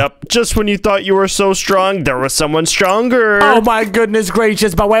jacked. Yep, just when you thought you were so strong, there was someone stronger. Oh, my goodness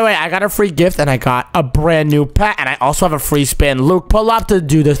gracious. But wait, I got a free gift, and I got a brand brand new pet, and I also have a free spin. Luke, pull up to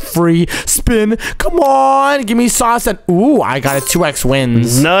do the free spin. Come on, give me sauce, and ooh, I got a 2x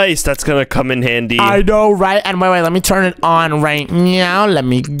wins. Nice, that's gonna come in handy. I know, right? And wait, let me turn it on right now. Let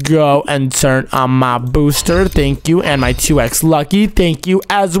me go and turn on my booster. Thank you, and my 2x lucky. Thank you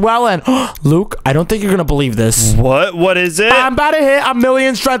as well. And Luke, I don't think you're gonna believe this. What? What is it? I'm about to hit a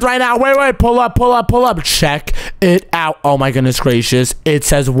million strength right now. Wait, pull up. Check it out. Oh my goodness gracious. It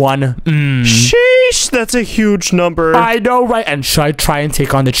says 1. Sheesh, that's a huge number. I know, right? And should I try and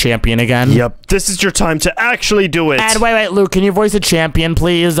take on the champion again? Yep, this is your time to actually do it. And wait, Luke, can you voice the champion,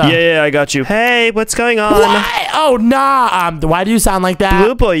 please? Yeah, I got you. Hey, what's going on? What? Oh, nah. Why do you sound like that?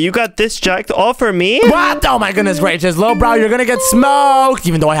 Blue boy, you got this jacked all for me? What? Oh my goodness gracious. Little bro, you're gonna get smoked.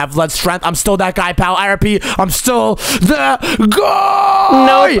 Even though I have blood strength, I'm still that guy, pal. I repeat, I'm still the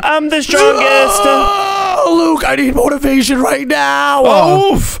guy. Nope, I'm the strongest. Oh, Luke, I need motivation right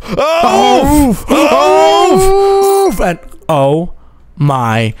now. Oof. And oh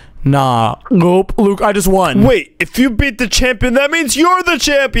my nope, Luke, I just won. Wait, if you beat the champion, that means you're the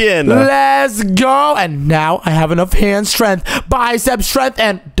champion. Let's go. And now I have enough hand strength, bicep strength,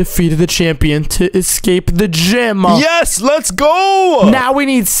 and defeated the champion to escape the gym. Yes, let's go. Now we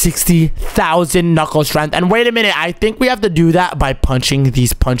need 60,000 knuckle strength. And wait a minute, I think we have to do that by punching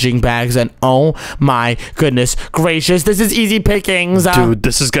these punching bags. And oh my goodness gracious, this is easy pickings. Dude,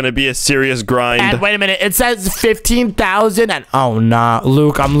 this is gonna be a serious grind. And wait a minute, it says 15,000. And oh nah,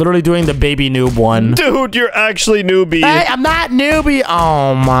 Luke, I'm literally doing the baby noob one. Dude, you're actually newbie. Hey, I'm not newbie.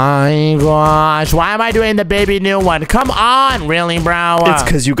 Oh my gosh, why am I doing the baby new one? Come on, really, bro? It's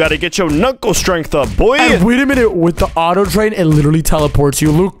because you gotta get your knuckle strength up, boy. And wait a minute, with the auto train, it literally teleports you.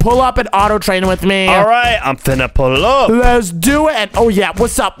 Luke, pull up and auto train with me. All right, I'm finna pull up. Let's do it. And oh yeah,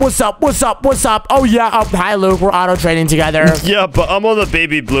 what's up? Oh yeah, hi Luke, we're auto training together. Yeah, but I'm on the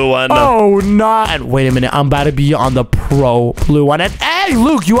baby blue one. Oh no. And wait a minute, I'm about to be on the pro blue one. And hey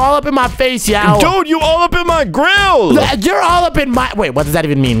Luke, you all up in my face, yo. Dude, you all up in my grill. You're all up in my... Wait, what does that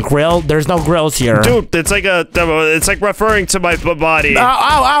even mean? Grill? There's no grills here. Dude, it's like referring to my body.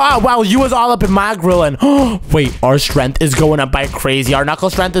 Well, you was all up in my grill, and wait, our strength is going up by crazy. Our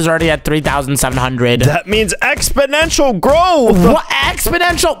knuckle strength is already at 3,700. That means exponential growth. What?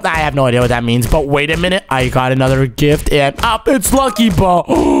 Exponential? I have no idea what that means, but wait a minute. I got another gift, and it's Lucky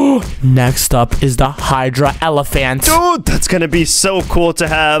Ball. Next up is the Hydra Elephant. Dude, that's gonna be so cool to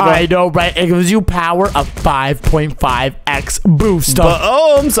have. I know, right? It gives you power of 5.5x boost. But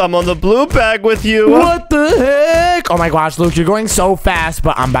I'm on the blue bag with you. What the heck? Oh my gosh, Luke, you're going so fast,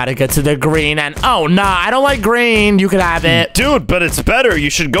 but I'm about to get to the green, and oh nah, I don't like green. You can have it. Dude, but it's better. You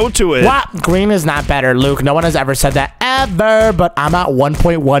should go to it. What? Green is not better, Luke. No one has ever said that ever, but I'm at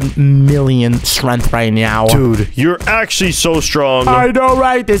 1.1 million strength right now. Dude, you're actually so strong. I know,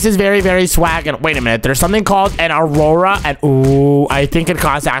 right? This is very, very swag. And wait a minute, there's something called an Aurora, and ooh, I think it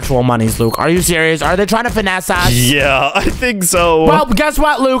costs actual monies, Luke. Are you serious? Are they trying to finesse us? Yeah, I think so. Well, guess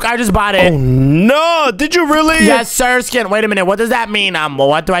what, Luke? I just bought it. Oh, no. Did you really? Yes, sir, Skin. Wait a minute. What does that mean?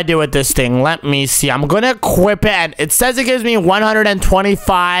 What do I do with this thing? Let me see. I'm going to equip it, and it says it gives me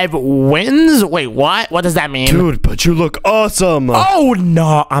 125 wins. Wait, what? What does that mean? Dude, but you look awesome. Oh,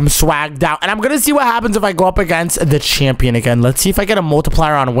 no. I'm swagged out, and I'm going to see what happens if I go up against the champion again. Let's see if I get a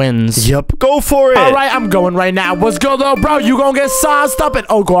multiplier on wins. Yep, go for it. All right, I'm going right now. Let's go, though, bro. You going to get sauced up, and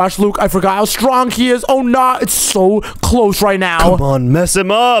oh, gosh, Luke, I forgot how strong he is. Oh, no. It's so close right now. Come on, mess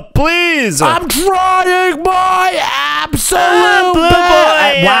him up, please. I'm trying, boy. Absolute Blue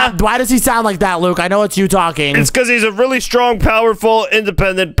boy. Why does he sound like that, Luke? I know it's you talking. It's because he's a really strong, powerful,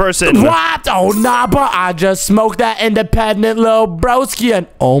 independent person. What? Oh, nah, but I just smoked that independent little broski, and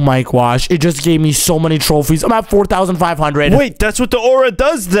oh my gosh, it just gave me so many trophies. I'm at 4,500. Wait, that's what the aura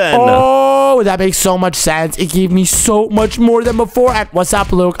does then. Oh, that makes so much sense. It gave me so much more than before. And what's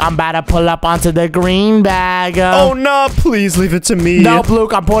up, Luke? I'm about to pull up onto the green bag. Oh, no, please leave it to me. Nope,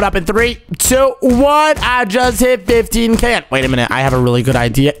 Luke, I'm pulling up in 3, 2, 1. I just hit 15K. And wait a minute, I have a really good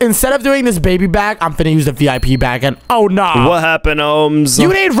idea. Instead of doing this baby bag, I'm finna use the VIP bag. And oh, no. What happened, Ohms?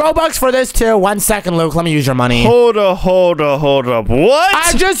 You need Robux for this, too. 1 second, Luke. Let me use your money. Hold up. What?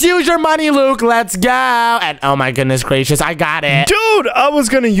 I just used your money, Luke. Let's go. And oh, my goodness gracious, I got it. Dude, I was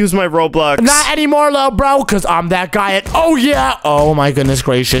gonna use my Roblox. Not anymore, little bro, because I'm that guy. And oh, yeah. Oh, my goodness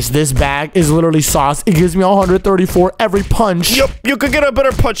gracious. This bag is literally sauce. It gives me 134 every punch. Yep, you could get a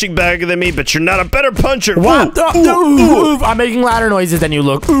better punching bag than me, but you're not a better puncher. What? Oof. I'm making louder noises than you,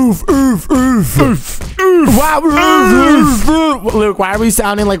 Luke. Oof. Luke, why are we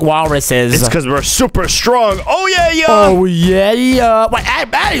sounding like walruses? It's because we're super strong. Oh, yeah. Oh, yeah. Wait,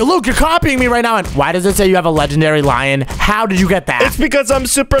 hey, Luke, you're copying me right now. And why does it say you have a legendary lion? How did you get that? It's because I'm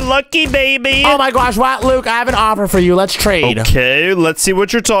super lucky, baby. Oh, my gosh. What? Luke, I have an offer for you. Let's trade. Okay, let's see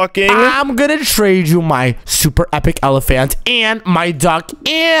what you're talking. I'm going to trade you my super epic elephant and my duck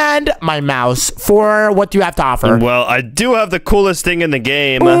and my mouse for what do you have to offer? Well, I do have the coolest thing in the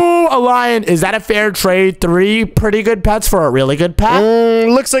game. Ooh, a lion. Is that a fair trade? 3 pretty good pets for a really good pet?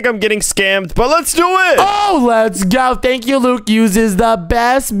 Looks like I'm getting scammed, but let's do it. Oh, let's go. Thank you, Luke. Uses the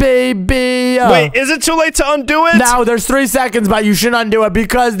best, baby. Wait, is it too late to undo it? No, there's 3 seconds, but you should undo it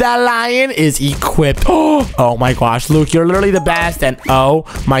because that lion is equipped. Oh my gosh, Luke, you're literally the best. And oh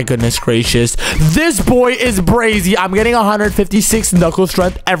my goodness gracious, this boy is brazy. I'm getting 156 knuckle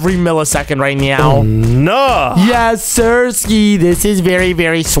strength every millisecond right now. No. Yes, sir, ski. This is very,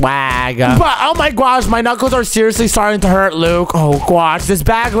 very swag. But oh my gosh, my knuckles are seriously starting to hurt, Luke. Oh gosh, this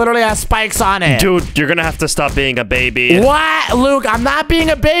bag literally has spikes on it. Dude, you're gonna have to stop being a baby. What? Luke, I'm not being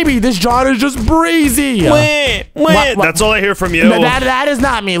a baby. This John is just breezy. Wait. That's all I hear from you. That is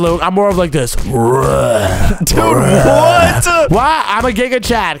not me, Luke. I'm more of like this. Dude, what? What? I'm a Giga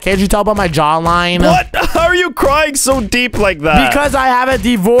Chad. Can't you tell by my jawline? What? How are you crying so deep like that? Because I have a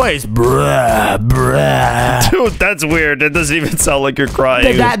deep voice. Dude, that's weird. It doesn't even sound like you're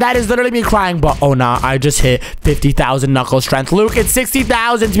crying. That is literally me crying, but oh no, I just hit 50,000 knuckle strength. Luke, it's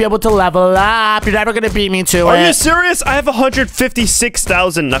 60,000 to be able to level up. You're never gonna beat me to it. Are you serious? I have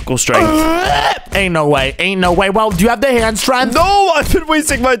 156,000 knuckle strength. Ain't no way. Well, do you have the hand strength? No, I've been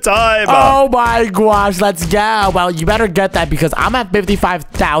wasting my time. Oh my gosh, let's go. Well, you better get that because I'm at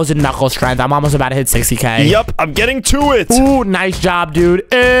 55,000 knuckle strength. I'm almost about to hit 60k. Yep, I'm getting to it. Ooh, nice job, dude.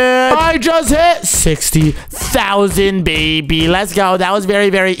 And I just hit 60,000, baby. Let's go. That was very,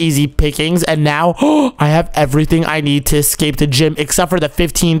 very easy pickings. And now I have everything I need to escape the gym except for the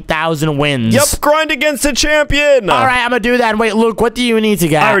 15,000 wins. Yep, grind against the champion. All right, I'm going to do that. And wait, Luke, what do you need to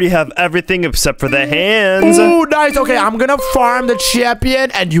get? I already have everything except for the hands. Ooh, nice. Okay, I'm going to farm the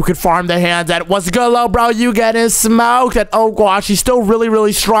champion and you can farm the hands. And what's good, low, bro? You getting smoked. And oh gosh, he's still really,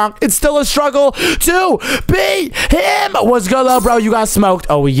 really strong. It's still a struggle to beat him. What's good, low, bro? You got smoked.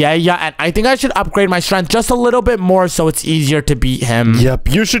 Oh, yeah. And I think I should upgrade my strength just a little bit more so it's easier to beat him. Yep,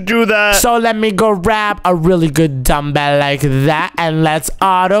 you should do that. So let me go grab a really good dumbbell like that and let's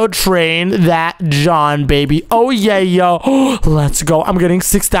auto train that John, baby. Oh, yeah, yo. Let's go. I'm getting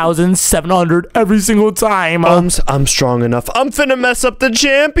 6,700 every single time. I'm strong enough. I'm finna mess up the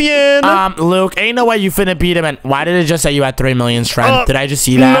champion. Luke, ain't no way you finna beat him. And why did it just say you had 3 million strength? Did I just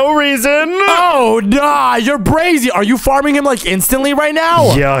see that? No reason. Oh, nah, you're brazy. Are you farming him like instantly right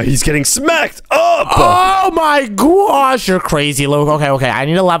now? Yeah, he's getting smacked up. Oh my gosh, you're crazy, Luke. Okay. I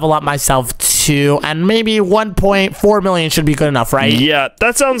need to level up myself too. And maybe 1.4 million should be good enough, right? Yeah,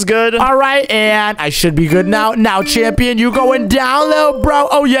 that sounds good. All right, and I should be good now. Now, champion, you going down, little bro.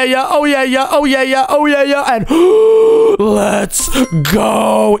 Oh, yeah. And let's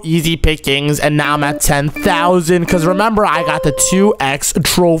go. Easy pickings. And now I'm at 10,000. Because remember, I got the 2x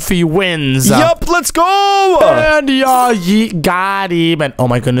trophy wins. Yup, let's go. And yeah, got him. And oh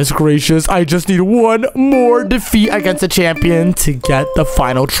my goodness gracious, I just need one more defeat against the champion to get the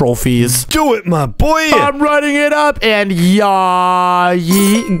final trophies. Do it, my boy. I'm running it up. And yeah,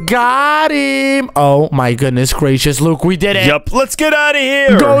 got him. Oh my goodness gracious, Luke, we did it. Yup, let's get out of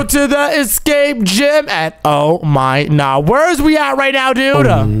here. Go to the escape gym. And oh my, nah, where's we at right now, dude?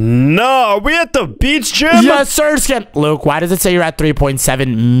 No, are we at the beach gym? Yes, sir. Luke, why does it say you're at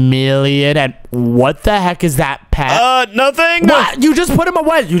 3.7 million? And what the heck is that pet? Nothing. What? You just put him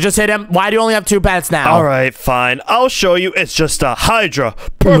away. You just hit him. Why do you only have 2 pets now? All right, fine. I'll show you. It's just a Hydra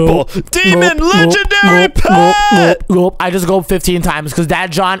Purple Demon Legendary Pet. I just go 15 times because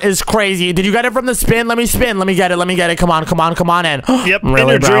that John is crazy. Did you get it from the spin? Let me spin. Let me get it. Come on in. Yep, really, in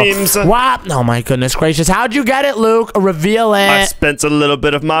your bro? Dreams. What? Oh my goodness gracious. How'd you get it, Luke? Reveal it. I spent a little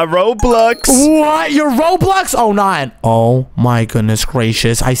bit of my Roblox. What? Your Roblox? Oh, 9. Oh my goodness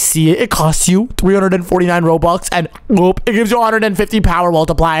gracious. I see it. It costs you 349 Robux and it gives you 150 power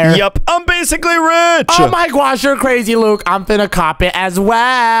multiplier. Yep, I'm basically rich. Oh my gosh, you're crazy, Luke. I'm finna cop it as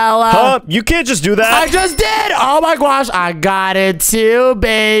well. Huh? You can't just do that. I just did. Oh my gosh, I got it too,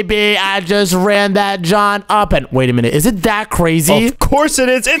 baby. I just ran that John up. And wait a minute, is it that crazy? Of course it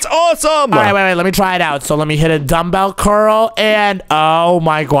is. It's awesome. All right, wait. Let me try it out. So let me hit a dumbbell curl and oh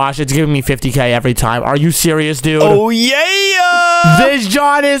my gosh, it's giving me 50k every time. Are you serious, dude? Oh yeah. This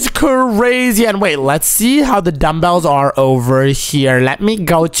John is crazy. crazy. And wait, let's see how the dumbbells are over here. Let me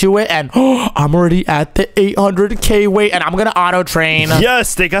go to it, and I'm already at the 800K weight, and I'm gonna auto train.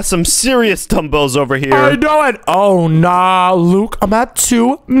 Yes, they got some serious dumbbells over here. I know it. Oh, nah, Luke, I'm at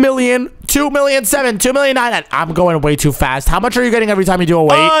 2 million. 2,000,007, 2,000,009, and I'm going way too fast. How much are you getting every time you do a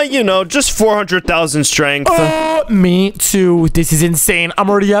weight? You know, just 400,000 strength. Me too. This is insane. I'm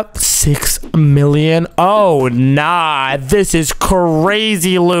already up 6 million. Oh, nah. This is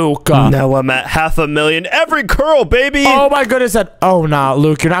crazy, Luke. Now I'm at 500,000 every curl, baby. Oh, my goodness. Oh, nah,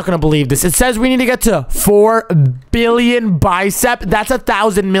 Luke. You're not going to believe this. It says we need to get to 4 billion bicep. That's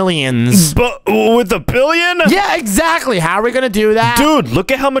 1,000 millions. But with a billion? Yeah, exactly. How are we going to do that? Dude, look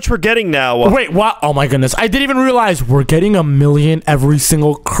at how much we're getting now. Wait, what? Oh my goodness. I didn't even realize we're getting 1 million every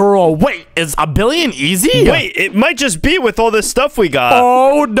single curl. Wait, is 1 billion easy? Wait, it might just be with all this stuff we got.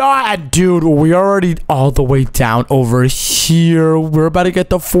 Oh, no. Dude, we're already all the way down over here. We're about to get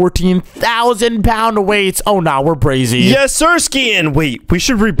the 14,000 pound weights. Oh, no, we're brazy. Yes, Sirski. And wait, we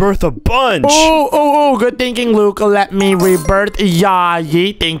should rebirth a bunch. Oh, good thinking, Luke. Let me rebirth. Yeah,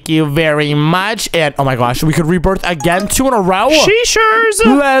 thank you very much. And oh my gosh, we could rebirth again, 2 in a row. She-shures.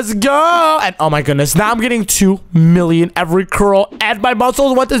 Let's go. And oh my goodness, now I'm getting 2 million every curl, and my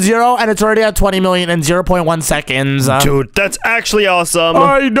muscles went to 0, and it's already at 20 million in 0.1 seconds. Dude, that's actually awesome.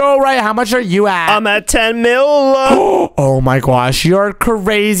 I know, right? How much are you at? I'm at 10 mil. Oh my gosh, you're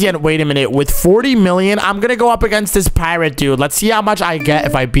crazy. And wait a minute, with 40 million, I'm gonna go up against this pirate dude. Let's see how much I get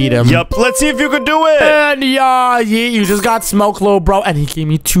if I beat him. Yep, let's see if you can do it. And yeah, you just got smoke low, bro, and he gave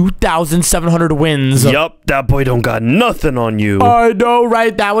me 2,700 wins. Yup, that boy don't got nothing on you. I know,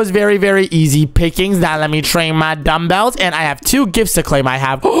 right? That was very, very easy pickings. Now let me train my dumbbells, and I have 2 gifts to claim. I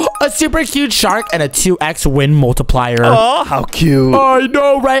have a super cute shark and a 2x win multiplier. Oh, how cute. I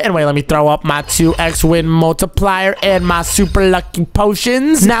know, right? And wait, let me throw up my 2x win multiplier and my super lucky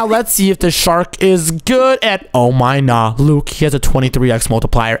potions. Now let's see if the shark is good. And oh my, nah, Luke, he has a 23x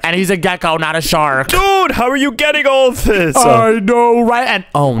multiplier, and he's a gecko, not a shark. Dude, how are you getting all of this? I know, right? And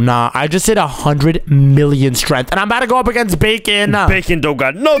oh nah, I just hit 100 million strength, and I'm about to go up against Bacon. Bacon don't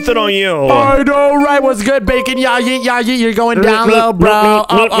got nothing on you. I know, right? What's good, Bacon? Yeah, you're going down low, bro.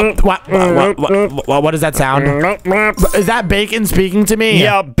 What does that sound? Is that Bacon speaking to me?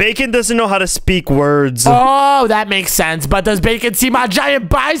 Yeah, Bacon doesn't know how to speak words. Oh, that makes sense. But does Bacon see my giant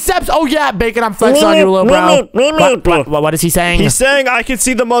biceps? Oh yeah, Bacon, I'm flexing on you, little bro. What is he saying? He's saying I can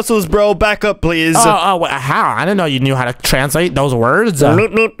see the muscles, bro. Back up, please. How? I didn't know you knew how to translate those words.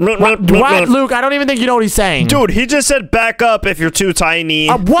 What, Luke? I don't even think you know what he's saying. Dude, he just said back up if you're too tiny.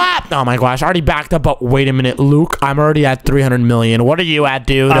 What? Oh my gosh, I already backed up, but wait a minute, Luke. I'm already at 300 million. What are you at,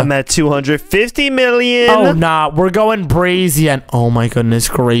 dude? I'm at 250 million. Oh, nah. We're going brazy, and oh my goodness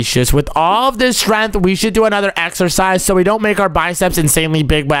gracious. With all of this strength, we should do another exercise so we don't make our biceps insanely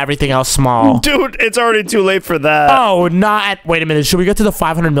big but everything else small. Dude, it's already too late for that. Oh, nah. Wait a minute. Should we get to the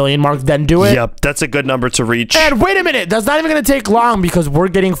 500 million mark, then do it? Yep, that's a good number to reach. And wait a minute. That's not even going to take long because we're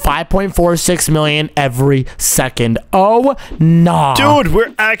getting 5.46 million every second. Oh, nah. Dude,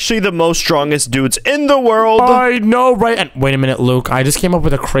 we're actually the most strongest dudes in the world. I know, right? And wait a minute, Luke. I just came up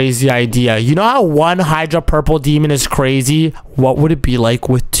with a crazy idea. You know how one Hydra purple demon is crazy? What would it be like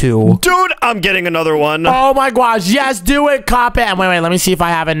with 2? Dude, I'm getting another one. Oh my gosh, yes, do it, cop it. And wait, let me see if I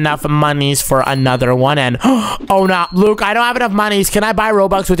have enough monies for another one. And oh no, Luke, I don't have enough monies. Can I buy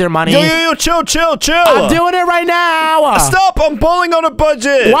Robux with your money? Yo, chill. I'm doing it right now. Stop, I'm balling on a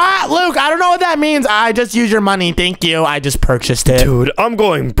budget. What? Luke, I don't know what that means. I just used your money. Thank you. I just purchased it. Dude, I'm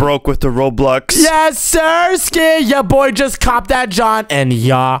going broke with the Roblox. Yes, sir. Your boy just copped that, John. And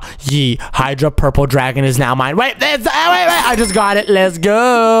Hydra purple dragon is now mine. Wait, I just got it. Let's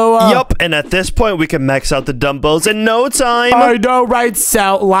go. Yup, and at this point, we can max out the dumbbells in no time. I know, right?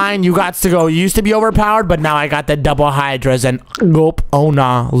 So, Lion, you got to go. You used to be overpowered, but now I got the double Hydras and gulp. Oh,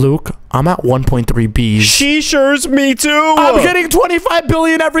 nah, Luke. I'm at 1.3 Bs. She sure's me too. I'm getting 25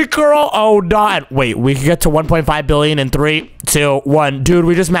 billion every curl. Oh, no. Wait, we can get to 1.5 billion in 3, 2, 1. Dude,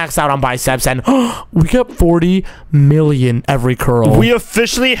 we just maxed out on biceps, and we got 40 million every curl. We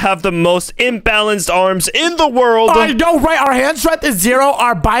officially have the most imbalanced arms in the world. I know, right? Our hand strength is 0.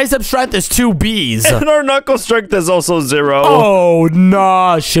 Our bicep strength is 2 Bs. And our knuckle strength is also 0. Oh,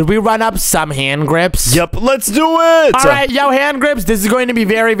 no. Should we run up some hand grips? Yep, let's do it. All right, yo, hand grips. This is going to be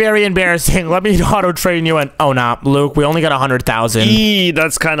very, very embarrassing embarrassing. Let me auto train you in. Oh, nah, Luke, we only got 100,000.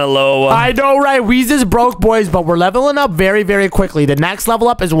 That's kind of low. I know, right? We just broke, boys, but we're leveling up very, very quickly. The next level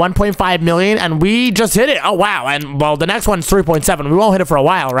up is 1.5 million, and we just hit it. Oh, wow. And, well, the next one's 3.7. We won't hit it for a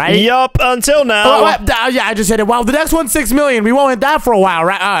while, right? Yup, until now. Yeah, I just hit it. Well, the next one's 6 million. We won't hit that for a while,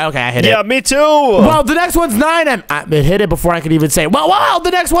 right? Oh, okay, I hit it. Yeah, me too. Well, the next one's 9, and I hit it before I could even say, well,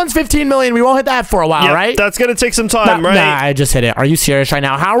 the next one's 15 million. We won't hit that for a while, right? That's going to take some time, right? Nah, I just hit it. Are you serious right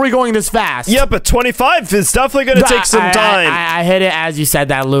now? How are we going this fast? Yeah, but 25 is definitely going to take some time. I hit it as you said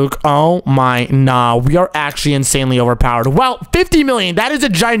that, Luke. Oh, my, nah. We are actually insanely overpowered. Well, 50 million. That is a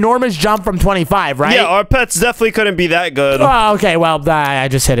ginormous jump from 25, right? Yeah, our pets definitely couldn't be that good. Oh, okay, well, I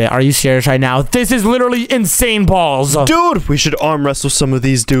just hit it. Are you serious right now? This is literally insane balls. Dude, we should arm wrestle some of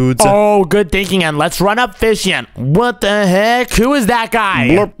these dudes. Oh, good thinking, and let's run up Fishy. What the heck? Who is that guy?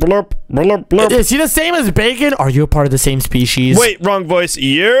 Blurp, blurp, blurp, blurp. Is he the same as Bacon? Are you a part of the same species? Wait, wrong voice.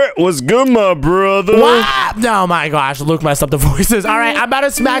 Yeah, what's good, my brother? What? Oh my gosh, Luke messed up the voices. All right, I'm about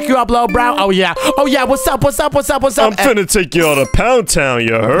to smack you up, low brow. Oh yeah, what's up? I'm finna take you out of Pound Town,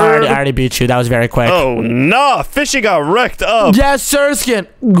 you heard? I already beat you. That was very quick. Oh nah, Fishy got wrecked up. Yes, sir, Skin.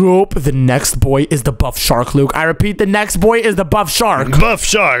 Nope, the next boy is the buff shark, Luke. I repeat, the next boy is the buff shark. Buff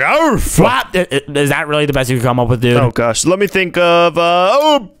shark, arf. What? Is that really the best you can come up with, dude? Oh gosh, let me think of,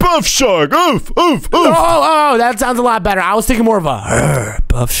 buff shark, oof. Oh, that sounds a lot better. I was thinking more of a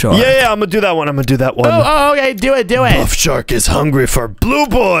buff shark. Yeah, I'm gonna do that one. Oh, okay, do it. Buff shark is hungry for blue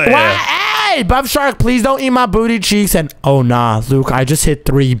boy. What? Hey, buff shark, please don't eat my booty cheeks. And oh nah, Luke, I just hit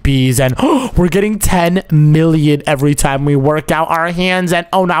 3 Bs, and we're getting 10 million every time we work out our hands. And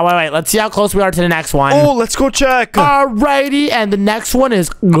oh no, wait, let's see how close we are to the next one. Oh, let's go check. Alrighty, and the next one is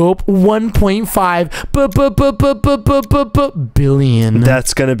 1.5 billion.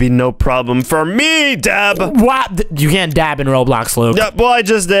 That's gonna be no problem for me, Dab. What? You can't dab in Roblox, Luke. Yeah, well, I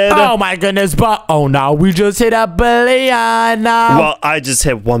just did. Oh my goodness, but oh no, we just hit a billion. Well, I just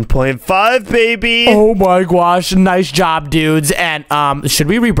hit 1.5, baby. Oh my gosh, nice job, dudes. And should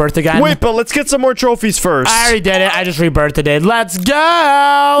we rebirth again? Wait, but let's get some more trophies first. I already did it. I just rebirthed it. Let's go.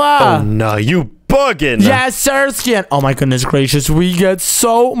 Oh no, you bugging. Yes, sir, Skin. Oh my goodness gracious, we get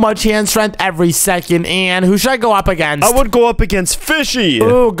so much hand strength every second. And who should I go up against? I would go up against Fishy.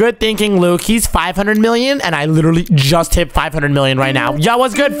 Oh, good thinking, Luke. He's 500 million, and I literally just hit 500 million right now. Yo,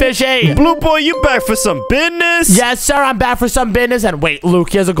 what's good, Fishy? Blue boy, you back for some business? Yes, sir, I'm back for some business. And wait, Luke,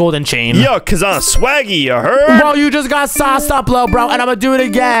 he has a golden chain. Yo, cause I'm swaggy, you heard? Well, you just got sauced up, low bro, and I'm gonna do it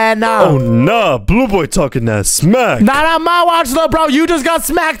again. Oh nah, Blue boy talking that smack. Not on my watch, low bro. You just got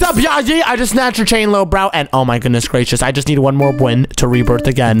smacked up. Yeah, I just snatched your chain, low bro. And oh my goodness gracious, I just need one more win to rebirth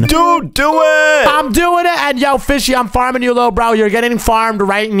again. Dude, do it! I'm doing it. And yo, Fishy, I'm farming you, low bro. You're getting farmed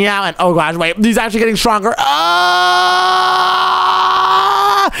right now. And oh gosh, wait, he's actually getting stronger.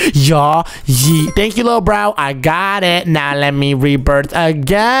 Yeah, thank you, little bro. I got it. Now let me rebirth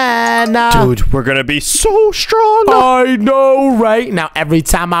again. Dude, we're gonna be so strong. I know, right? Now, every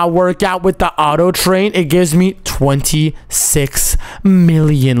time I work out with the auto train, it gives me 26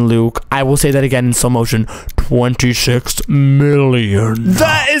 million, Luke. I will say that again in slow motion. 26 million.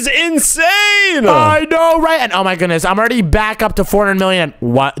 That is insane. I know, right? And oh my goodness, I'm already back up to 400 million.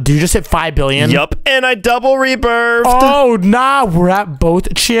 What? Did you just hit 5 billion? Yup, and I double rebirthed. Oh, nah, we're at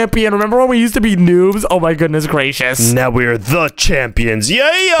both champion. Remember when we used to be noobs? Oh my goodness gracious. Now we're the champions.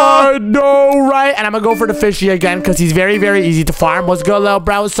 Yeah. I know, right? And I'm gonna go for the Fishy again because he's very, very easy to farm. Let's go, little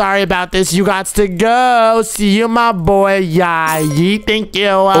bro. Sorry about this. You got to go. See you, my boy. Yeah, thank you.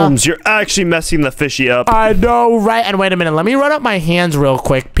 Ohms, you're actually messing the Fishy up. I know, right? And wait a minute. Let me run up my hands real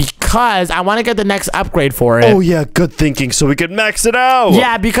quick because I want to get the next upgrade for it. Oh, yeah. Good thinking. So we could max it out.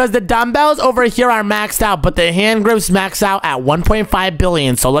 Yeah, because the dumbbells over here are maxed out, but the hand grips max out at 1.5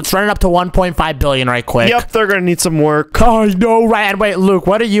 billion. So let's run it up to 1.5 billion right quick. Yep, they're going to need some work. I know, right? And wait, Luke,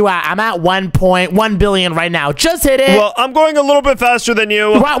 what are you at? I'm at 1.1 billion right now. Just hit it. Well, I'm going a little bit faster than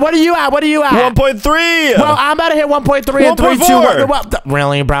you. What are you at? 1.3. Well, I'm about to hit 1.3 and 3, 2,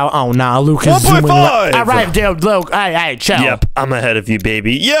 really, bro? Oh, nah, Luke is 1.5. All right, dude, Luke, hey, chill. Yep, I'm ahead of you,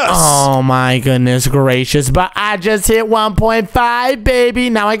 baby. Yes. Oh, my goodness gracious. But I just hit 1.5, baby.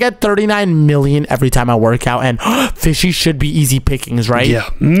 Now I get 39 million every time I work out. And Fishy should be easy pickings, right? Yeah,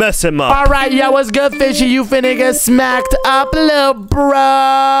 mess him up. All right, yeah, what's good, Fishy? You finna get smacked up, little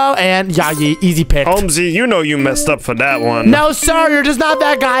bro. And yeah, easy pick. Holmesy, you know you messed up for that one. No, sir, you're just not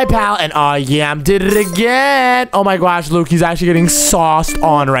that guy, pal. And oh, yeah, I did it again. Oh my gosh, Luke, he's actually getting sauced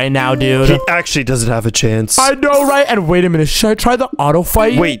on right now, dude. He actually doesn't have a chance. I know, right? And wait a minute, should I try the auto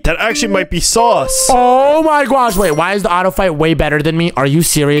fight? Wait, that actually might be sauce. Oh my gosh, wait, why is the auto fight way better than me? Are you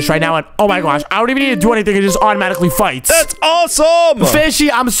serious right now? And oh my gosh, I don't even need to do anything, it just automatically fights. That's awesome!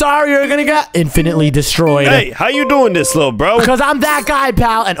 Fishy, I'm sorry, you're gonna get infinitely destroyed. Hey, how you doing this, little bro? Because I'm that guy,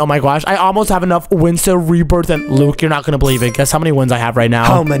 pal. And oh my gosh, I almost have enough wins to rebirth. And Luke, you're not gonna believe it. Guess how many wins I have right now?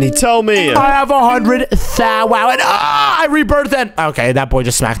 How many? Tell me. I have 100,000. Wow, and I rebirthed. And okay, that boy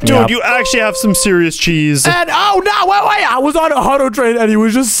just smacked me up. Dude, you actually have some serious cheese. And oh no, wait, I was on a auto train and he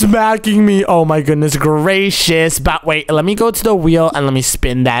was just smacking me. Oh my goodness gracious. But wait, let me go to the wheel and let me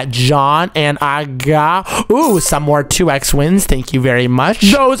spin that, John. And I got, some more 2x wins. Thank you very much.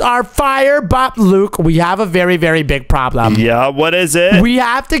 Those are fire. But Luke, we have a very, very big problem. Yeah, what is it? We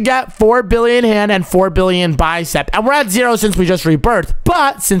have to get 4 billion hand and 4 billion bicep. And we're at 0 since we just rebirthed.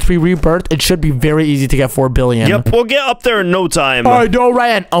 But since we rebirthed, it should be very easy to get 4 billion. Yep, we'll get up there in no time. I know, right?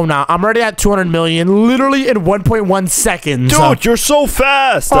 And oh no, I'm already at 200 million, literally in 1.1 seconds. Dude, you're so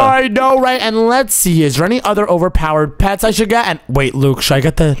fast. I know, right? And let's see, is there any other overpowered pets I should get? And wait, Luke, should I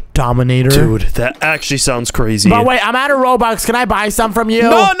get the Dominator? Dude, that actually sounds crazy. But wait, I'm out of Robux. Can I buy some from you?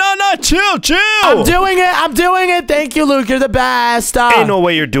 No, chill. I'm doing it. Thank you, Luke. You're the best. Ain't no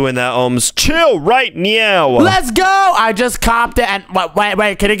way you're doing that, Ohms. Chill right now. Let's go. I just copped it. And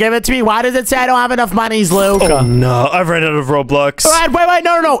wait, can you give it to me? Why does it say I don't have enough monies, Luke? Oh, no. I've ran out of Roblox. All right, wait.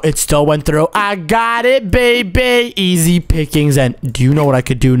 No. It still went through. I got it, baby. Easy pickings. And do you know what I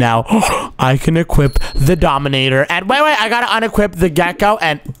could do now? I can equip the Dominator. And wait, I got to unequip the Gecko.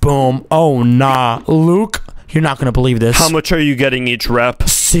 And boom. Oh, nah. Luke, you're not going to believe this. How much are you getting each rep?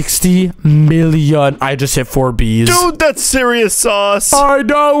 60 million. I just hit 4 Bs. Dude, that's serious sauce. I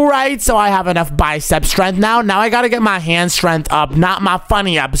know, right? So I have enough bicep strength now. Now I gotta get my hand strength up, not my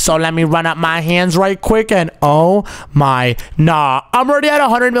funny up. So let me run up my hands right quick. And oh my, nah. I'm already at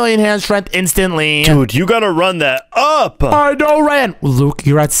 100 million hand strength instantly. Dude, you gotta run that up. I know, right? Luke,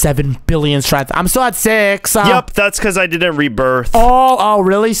 you're at 7 billion strength. I'm still at 6. Yep, that's because I didn't rebirth. Oh,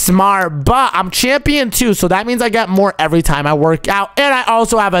 really smart. But I'm champion too, so that means I get more every time I work out. And I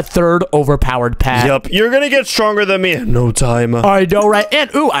also have a 3rd overpowered pet. Yep, you're gonna get stronger than me in no time. I know, right? And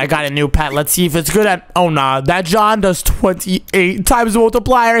I got a new pet. Let's see if it's good at. Oh nah, that John does 28 times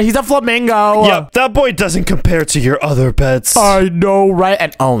multiplier. He's a flamingo. Yep, that boy doesn't compare to your other pets. I know, right?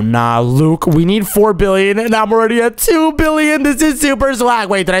 And oh nah, Luke, we need 4 billion and I'm already at 2 billion. This is super swag.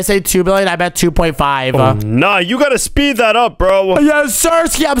 Wait, did I say 2 billion? I bet 2.5. Oh, nah, you gotta speed that up, bro. Yes,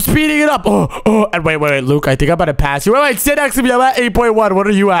 Sirski, I'm speeding it up. And wait, Luke, I think I'm about to pass you. Wait, sit next to me. I'm at 8.1. What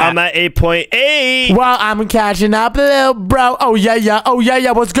are you at? I'm at 8.8. Well, I'm catching up, little bro. Oh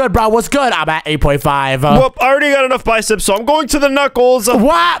yeah. What's good, bro? What's good? I'm at 8.5. Well, I already got enough biceps, so I'm going to the knuckles.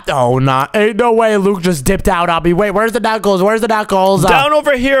 What? Oh, nah. Ain't no way. Luke just dipped out on me. Wait, where's the knuckles? Down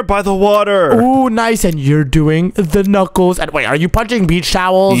over here by the water. Ooh, nice. And you're doing the knuckles. And wait, are you punching beach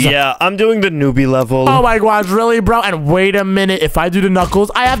towels? Yeah, I'm doing the newbie level. Oh my gosh, really, bro? And wait a minute. If I do the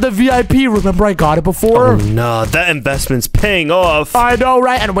knuckles, I have the VIP. Remember I got it before? Oh, nah. That investment's paying off. I know,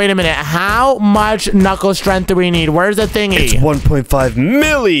 right? And wait a minute. How much knuckle strength do we need? Where's the thingy? It's 1.5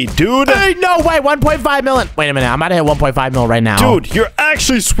 milli, dude. Hey, no way. 1.5 million. Wait a minute. I'm about to hit 1.5 mil right now. Dude, you're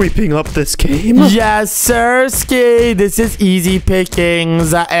actually sweeping up this game. Yes, sir. Ski. This is easy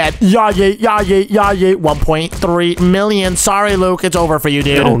pickings. At 1.3 million. Sorry, Luke. It's over for you,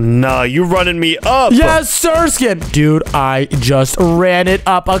 dude. Oh, nah. You running me up. Yes, sir, Skin. Dude, I just ran it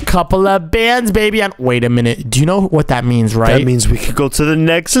up a couple of bands, baby. And wait a minute. Do you know what that means, right? That means we could go to the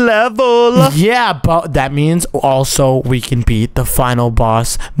next level. Yeah, but that means also we can beat the final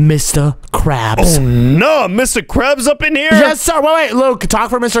boss, Mr. Krabs. Oh, no. Mr. Krabs up in here? Yes, sir. Wait, Luke. Talk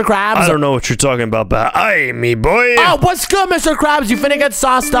for Mr. Krabs. I don't know what you're talking about, but aye, me boy. Oh, what's good, Mr. Krabs? You finna get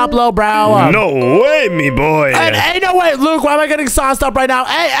sauced up, low bro. No way, me boy. And ain't no way, Luke. Why am I getting sauced up right now?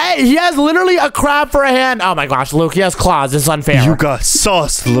 Hey, he has literally a crab for a hand. Oh my gosh, Luke, he has claws. This is unfair. You got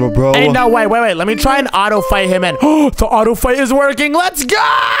sauce, little bro. Ain't no way. Wait. Let me try and auto fight him. And the auto fight is working. Let's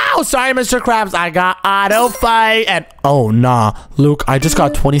go. Sorry, Mr. Krabs. I got auto fight. And oh, nah. Luke, I just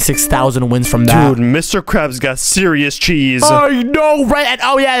got 26,000 wins from that. Dude, Mr. Krabs got serious cheese. I know, right? And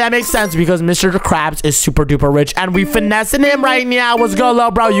oh, yeah, that makes sense because Mr. Krabs is super duper rich. And we finessing him right now. What's good,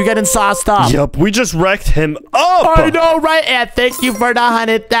 low bro? You getting sauced up? Yup, we just wrecked him up. I know, right? And thank you for the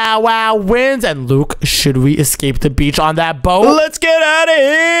 100,000 wins. And Luke, should we escape the beach on that boat? Let's get out of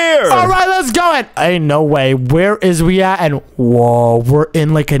here. All right, let's go. And ain't no way. Where is we at? And whoa, we're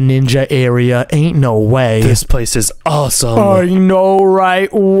in like a ninja area. Ain't no way. This place is awesome. I know,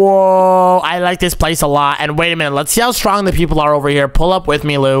 right? Whoa. I like this place a lot. And wait a minute. Let's see how strong the people are over here. Pull up with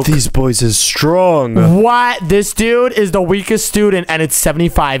me, Luke. These boys is strong. What? This dude is the weakest student, and it's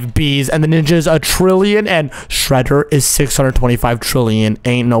 75 Bs, and the ninja is 1 trillion, and Shredder is 625 trillion.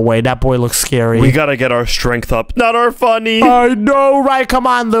 Ain't no way. That boy looks scary. We gotta get our strength up, not our funny. I know, right? Come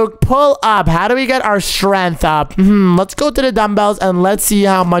on, Luke. Pull up. How do we get our strength up? Let's go to the dumbbells, and let's see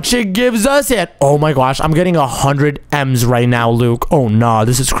how much it gives us. Oh my gosh, I'm getting 100 M's right now, Luke. Oh no,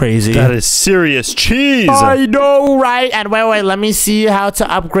 this is crazy. That is serious cheese. I know, right? And wait, let me see how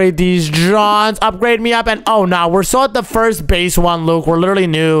to upgrade these Johns. Upgrade me up, and oh no, we're still at the first base one, Luke. We're literally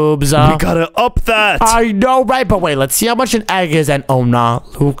noobs. We gotta up that. I know, right? But wait, let's see how much an egg is, and oh no,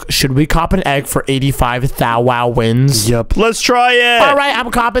 Luke, should we cop an egg for 85 thou wow wins? Yep, let's try it. All right,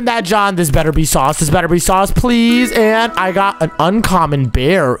 I'm copping that, John. This better be sauce. This better be sauce, please. And I got an uncommon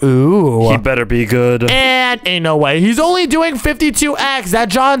bear. Ooh. He better be good. And ain't no way. He's only doing 52x. That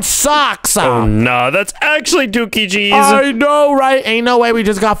John sucks. Oh, no. That's actually Dookie G's. I know, right? Ain't no way we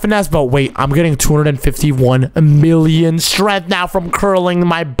just got finesse. But wait, I'm getting 251 million strength now from curling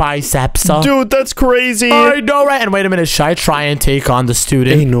my biceps. Dude, that's crazy. I know, right? And wait a minute. Should I try and take on the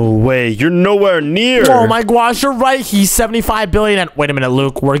student? Ain't no way. You're nowhere near. Oh, my gosh. You're right. He's 75 billion. And wait a minute,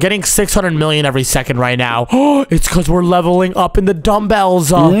 Luke. We're getting 600 million every second right now. It's because we're leveling up in the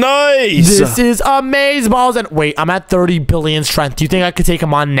dumbbells. Nice. This is amazeballs. And wait, I'm at 30 billion strength. Do you think I could take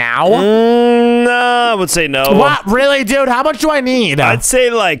him on now? Nah, I would say no. What? Really, dude? How much do I need? I'd say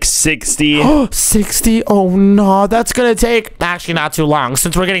like 60. 60? Oh, no. That's going to take actually not too long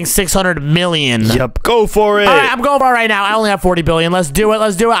since we're getting 600 million. Yep, go for it. All right, I'm going for it right now. I only have 40 billion. Let's do it.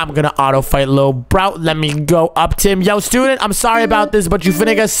 Let's do it. I'm going to auto fight low brow. Let me go up to him. Yo, student, I'm sorry about this, but you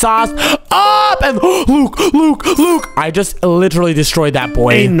finna get sauced up. And Luke. I just literally destroyed that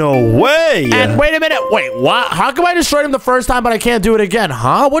boy. Ain't no way. And wait a minute. Wait, what? How come I destroyed him the first time, but I can't do it again?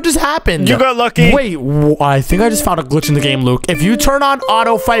 Huh? What just happened? You got lucky. Wait, I think I just found a glitch in the game, Luke. If you turn on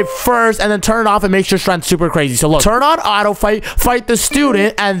auto fight first and then turn it off, it makes your strength super crazy. So look, turn on auto fight, fight the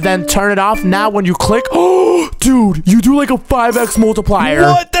student, and then turn it off. Now when you click, dude, you do like a 5x multiplier.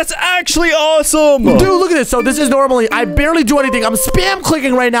 What? That's actually awesome. Dude, look at this. So this is normally, I barely do anything. I'm spam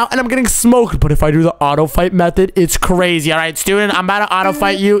clicking right now, and I'm getting smoked. But if I do the auto fight method, it's crazy. All right, student, I'm about to auto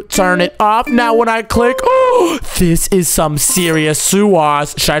fight you. Turn it off. Now when I click, this is some serious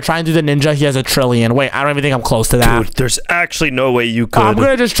sauce. Should I try and do the ninja? He has 1 trillion. Wait, I don't even think I'm close to that. Dude, there's actually no way you could. I'm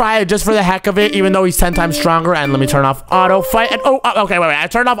gonna just try it just for the heck of it, even though he's 10 times stronger. And let me turn off auto fight. And okay, wait. I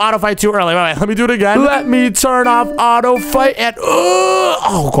turned off auto fight too early. Wait. Let me do it again. Let me turn off auto fight. And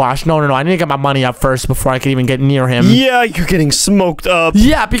oh gosh, no. I need to get my money up first before I can even get near him. Yeah, you're getting smoked up.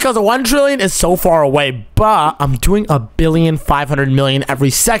 Yeah, because 1 trillion is so far away. But I'm doing 1,500,000,000 every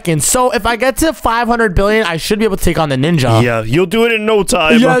second. So if I get to 500 billion, I should be able to take on the ninja. Yeah, you'll do it in no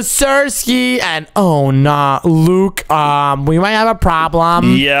time. Yes, sir, ski. And oh nah, Luke, we might have a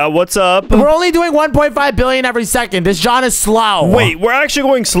problem. Yeah, what's up? We're only doing 1.5 billion every second. This John is slow. Wait, we're actually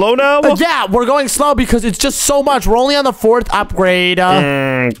going slow now? Yeah, we're going slow because it's just so much. We're only on the 4th upgrade.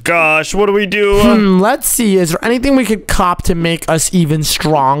 Gosh, what do we do? Let's see. Is there anything we could cop to make us even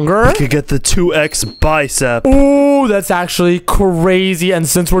stronger? We could get the 2x bicep. Ooh, that's actually crazy. And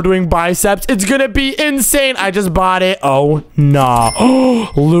since we're doing biceps, it's gonna be insane. I just bought it. Oh, no.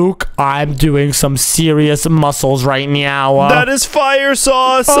 Luke, I'm doing some serious muscles right now. That is fire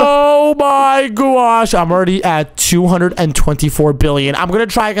sauce. Oh, my gosh. I'm already at 224 billion. I'm gonna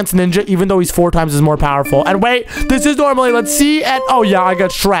try against Ninja, even though he's 4 times as more powerful. And wait, this is normally. Let's see. And oh, yeah, I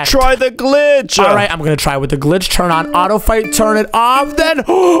got Shrek. Try the glitch. All right, I'm gonna try with the glitch. Turn on auto fight, turn it off. Then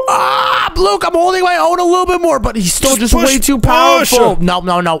Luke, I'm holding my own a little bit more, but he's still just way too powerful. No.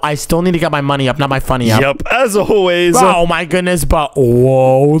 I still need to get my money up, not my funny up. Yep, as always. Oh my goodness, but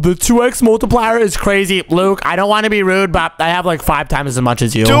whoa, the 2x multiplier is crazy. Luke, I don't want to be rude, but I have like 5 times as much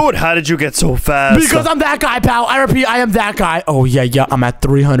as you. Dude, how did you get so fast? Because I'm that guy, pal. I repeat, I am that guy. Oh yeah, I'm at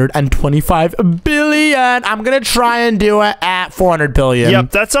 325 billion. I'm gonna try and do it at 400 billion.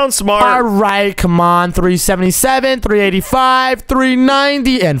 Yep, that sounds smart. All right, come on. 377, 385,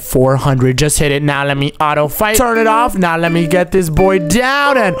 390, and 400. Just hit it. Now let me auto fight. Turn it off. Now let me get this boy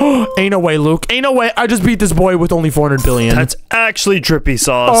down. And ain't no way, Luke. Ain't no way. I just beat this boy with only 400 billion. That's actually drippy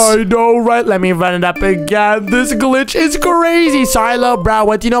sauce. I know, right? Let me run it up again. This glitch is crazy. Sorry, little bro.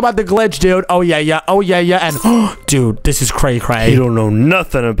 What do you know about the glitch, dude? Oh, yeah. And dude, this is cray. You don't know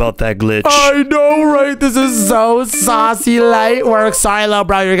nothing about that glitch. I know, right? This is so saucy light work. Sorry, little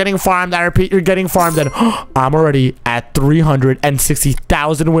bro. You're getting farmed. I repeat, you're getting farmed. And I'm already at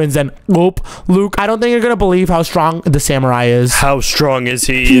 360,000 wins. And Whoop. Luke, I don't think you're gonna believe how strong the samurai is. How strong is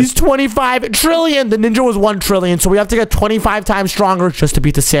he? He's 25 trillion. The ninja was 1 trillion, so we have to get 25 times stronger just to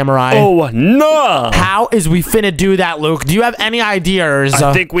beat the samurai. Oh, no. How is we finna do that, Luke? Do you have any ideas?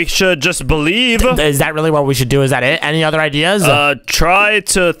 I think we should just believe. Is that really what we should do? Is that it? Any other ideas? Try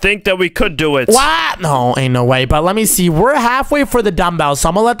to think that we could do it. What? No, ain't no way. But let me see. We're halfway for the dumbbells, so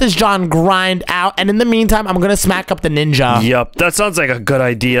I'm gonna let this John grind out, and in the meantime, I'm gonna smack up the ninja. Yep, that sounds like a good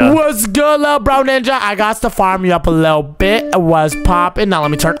idea. What's good, little bro ninja? I got to farm you up a little bit. It was popping. Now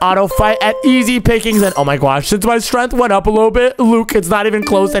let me turn auto fight at easy pickings, and oh my gosh, since my strength went up a little bit, Luke, it's not even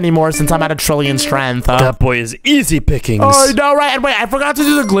close anymore since I'm at 1 trillion strength. That boy is easy pickings. Oh, I know, right? And wait, I forgot to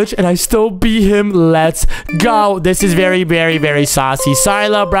do the glitch, and I still beat him. Let's go. This is very, very, very saucy. Sorry,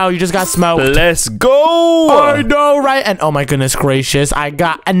 little bro, you just got smoked. Let's go. I know, right? And oh my goodness gracious, I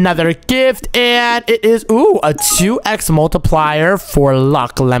got another gift, and it is, ooh, a 2x multiplier for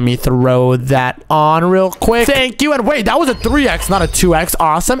luck. Let me throw that on real quick. Thank you. And wait, that was a 3x, not a 2x.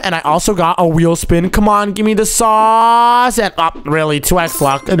 Awesome. And I also got a wheel spin. Come on, give me the sauce. And really, 2x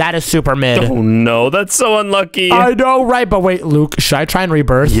luck. That is super mid. Oh no, that's so unlucky. I know, right? But wait, Luke, should I try and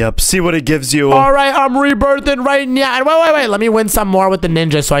rebirth? Yep, see what it gives you. All right, I'm rebirthing right now. And wait. Let me win some more with the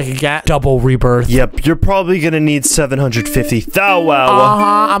ninja so I can get double rebirth. Yep, you're probably gonna need 750.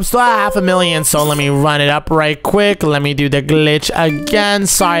 Wow. I'm still at 500,000, so let me run it up right quick. Let me do the glitch again.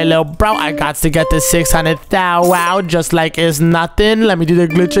 Sorry, little bro. I got to get the 600,000 wow, just like it's nothing. Let me do the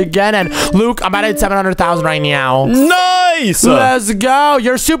glitch again. And Luke, I'm at 700,000 right now. Nice. Let's go.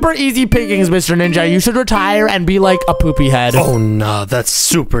 You're super easy pickings, Mr. Ninja. You should retire and be like a poopy head. Oh, no. That's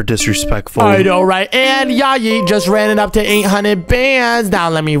super disrespectful. I know, right? And Yayi just ran it up to 800 bands. Now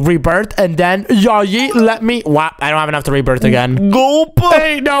let me rebirth. And then Yayi, let me... Wow, I don't have enough to rebirth again. Gulp.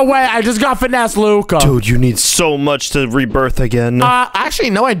 Hey, no way. I just got finesse, Luke. Dude, you need so much to rebirth again. Actually,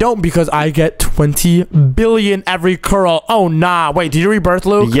 no, I don't, because I get 20 billion every curl. Oh, nah. Wait, did you rebirth,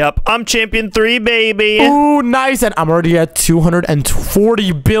 Luke? Yep, I'm champion 3, baby. Ooh, nice. And I'm already at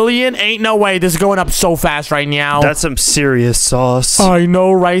 240 billion. Ain't no way. This is going up so fast right now. That's some serious sauce. I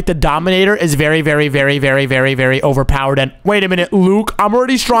know, right? The Dominator is very, very, very, very, very, very overpowered. And wait a minute, Luke. I'm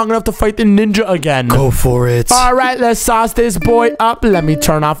already strong enough to fight the ninja again. Go for it. All right, let's sauce this boy up. Let me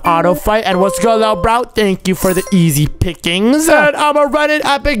turn off auto fight. And what's good, little bro? Thank you for the easy pickings. And I'm gonna run it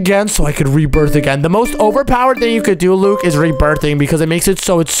up again so I could rebirth again. The most overpowered thing you could do, Luke, is rebirthing, because it makes it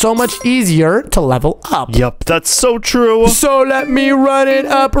so it's so much easier to level up. Yep, that's so true. So let me run it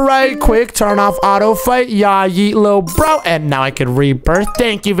up right quick. Turn off auto fight. Yeah, yeet, little bro. And now I can rebirth.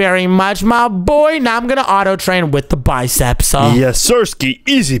 Thank you very much, my boy. Now I'm gonna auto train with the biceps. Yes, Sirski,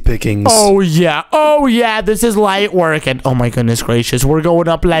 easy pickings. Oh yeah, this is light work. And oh my goodness gracious, we're going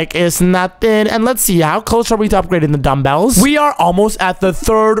up like it's nothing. And let's see, how close are we to upgrading the dumbbells? We are almost at the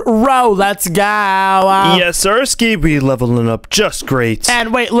 3rd row. Let's go. Yes, Sirski, we leveling up just great.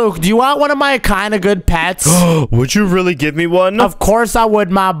 And wait, Luke, do you want one of my kind of good pets? Would you really give me one? Of course I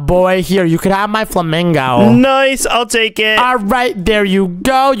would, my boy. Here, you could have my flamingo. Nice, I'll take it. All right, there you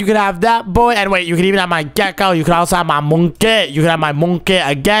go. You can have that, boy. And wait, you can even have my gecko. You can also have my monkey. You can have my monkey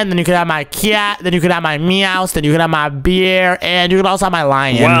again. Then you can have my cat. Then you can have my meows. Then you can have my bear. And you can also have my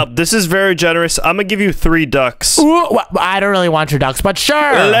lion. Wow, this is very generous. I'm gonna give you 3 ducks. Ooh, well, I don't really want your ducks, but sure.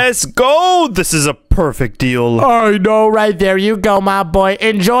 Let's go. This is a perfect deal. I know, right? There you go, my boy.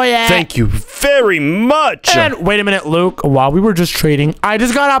 Enjoy it. Thank you very much. And wait a minute, Luke. While we were just trading, I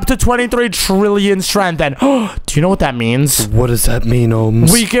just got up to 23 trillion strength. And do you know what that means? What does that mean,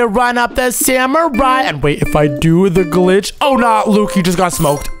 Ohms? We can run up the samurai. And wait, if I do the glitch... Oh, no, Luke, you just got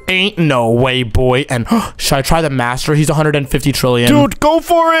smoked. Ain't no way, boy. And should I try the master? He's 150 trillion. Dude, go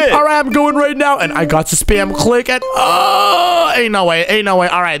for it. All right, I'm going right now. And I got to spam click. And ain't no way. Ain't no way.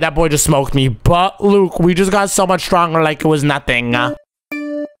 All right, that boy just smoked me. But Luke, we just got so much stronger like it was nothing.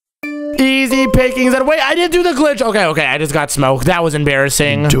 Easy pickings. And wait, I didn't do the glitch. Okay, I just got smoked. That was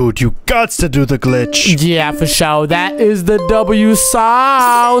embarrassing. Dude, you got to do the glitch. Yeah, for sure. That is the W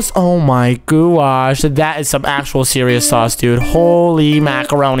sauce. Oh my gosh. That is some actual serious sauce, dude. Holy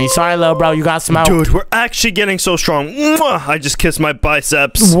macaroni. Sorry, little bro, you got smoked. Dude, we're actually getting so strong. Mwah! I just kissed my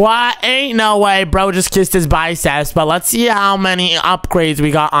biceps. What? Ain't no way. Bro just kissed his biceps. But let's see how many upgrades we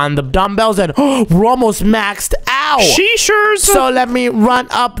got on the dumbbells. And we're almost maxed out. Sheeshers. So let me run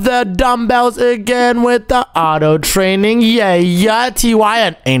up the dumbbells again with the auto training. Yeah, TY.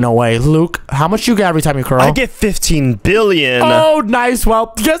 And ain't no way. Luke, how much you get every time you curl? I get 15 billion. Oh, nice.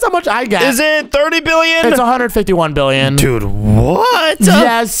 Well, guess how much I get? Is it 30 billion? It's 151 billion. Dude, what?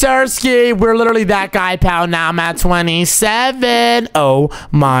 Yes, Sirski. We're literally that guy, pal. Now I'm at 27. Oh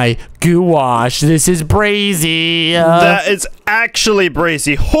my gosh. This is crazy. That is actually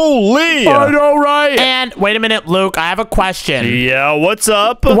brazy. Holy. I know, right? And wait a minute, Luke. I have a question. Yeah, what's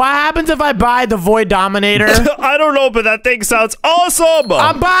up? What happens if I buy the Void Dominator? I don't know, but that thing sounds awesome.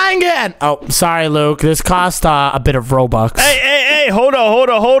 I'm buying it. Oh, sorry, Luke. This cost a bit of Robux. Hey, hold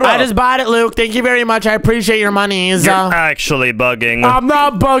on. I just bought it, Luke. Thank you very much. I appreciate your monies. You're actually bugging. I'm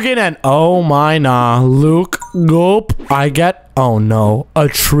not bugging it. Oh, my, nah. Luke, gulp. I get, oh, no, 1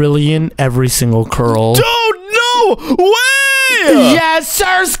 trillion every single curl. Don't know. Way. Yes,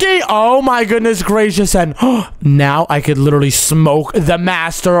 Sirski! Oh my goodness gracious, and now I could literally smoke the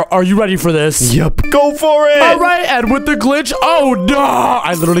master. Are you ready for this? Yep, go for it! Alright, and with the glitch, oh no!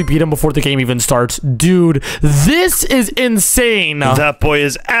 I literally beat him before the game even starts. Dude, this is insane. That boy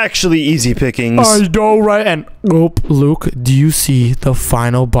is actually easy pickings. I know, right? And, Luke, do you see the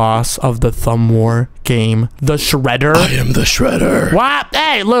final boss of the Thumb War game? The Shredder? I am the Shredder. What?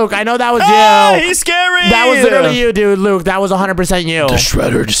 Hey, Luke, I know that was you. you. He's scary! That was literally you, dude. Luke, that was 100% you. The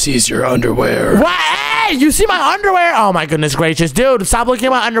Shredder sees your underwear. What? Hey, you see my underwear? Oh my goodness gracious. Dude, stop looking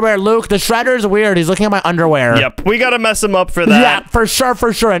at my underwear. Luke, the Shredder's weird. He's looking at my underwear. Yep, we gotta mess him up for that. Yeah, for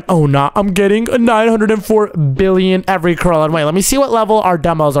sure. And oh no, I'm getting a 904 billion every curl. And wait, let me see what level our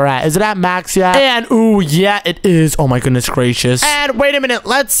demos are at. Is it at max yet? And ooh, yeah, it is. Oh my goodness gracious. And wait a minute,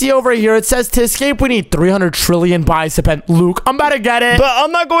 let's see over here. It says to escape, we need 300 trillion bicep. And Luke, I'm about to get it. But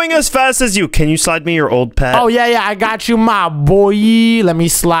I'm not going as fast as you. Can you slide me your old pet? Oh yeah, I got you, my boy. Let me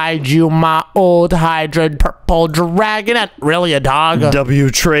slide you my old Hydra purple dragon. Really a dog? W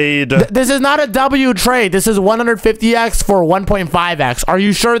trade. This is not a W trade. This is 150x for 1.5x. Are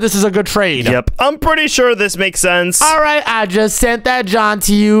you sure this is a good trade? Yep, I'm pretty sure this makes sense. All right, I just sent that John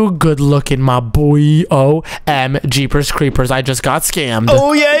to you. Good looking, my boy. Jeepers creepers. I just got scammed.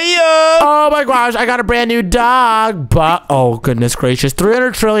 Oh yeah. Oh my gosh, I got a brand new dog. But oh goodness gracious,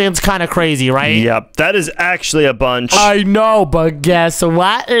 300 trillion's kind of crazy, right? Yep, that is actually a bunch. I know, but guess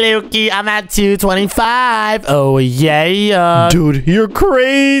what, Lukey? I'm at 225. Oh yeah. Dude, you're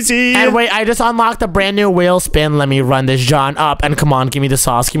crazy. And wait, I just unlocked a brand new wheel spin. Let me run this John up. And come on, give me the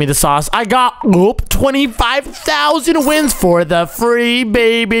sauce. Give me the sauce. I got 25,000 wins for the free,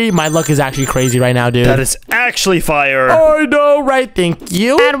 baby. My luck is actually crazy right now, dude. That is actually fire. I know, right? Thank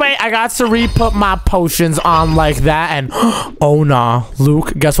you. And wait, I got to re-put my potions on like that. And oh nah,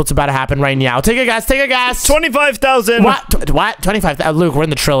 Luke, guess what's about to happen right now? Take a guess. 25,000. What? 25,000? Luke, we're in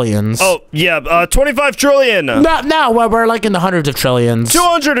the trillions. Oh, yeah, 25 trillion. No, we're like in the hundreds of trillions.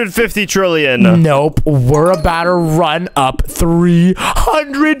 250 trillion. Nope, we're about to run up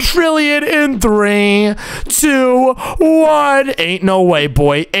 300 trillion in 3, 2, 1. Ain't no way,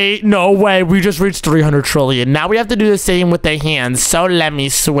 boy. Ain't no way. We just reached 300 trillion. Now we have to do the same with the hands. So let me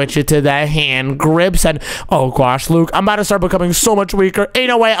switch it to the hand grips. And oh gosh, Luke, I'm about to start becoming so much weaker. Ain't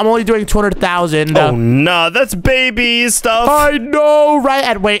no way. I'm only doing 200,000. Oh, nah, that's baby stuff. I know, right?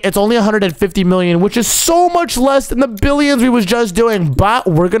 And wait, it's only 150 million, which is so much less than the billions we was just doing. But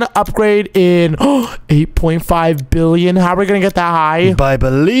we're going to upgrade in 8.5 billion. How are we going to get that high? By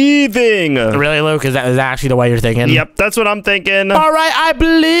believing. Really, Luke? Is that actually the way you're thinking? Yep, that's what I'm thinking. All right, I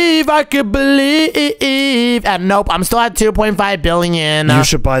believe I could believe. And nope, I'm still at 2.5 billion. You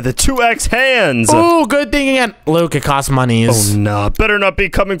should buy the 2x hands. Oh, good thing again. Luke, it costs monies. Oh, nah. Better not be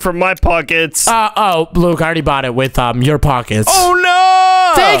coming from my pockets. Oh, Luke, I already bought it with your pockets. Oh,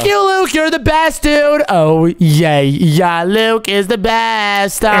 no! Thank you, Luke. You're the best, dude. Oh, yay. Yeah, Luke is the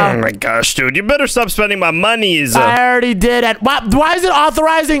best. Oh, my gosh, dude. You better stop spending my monies. I already did it. Why is it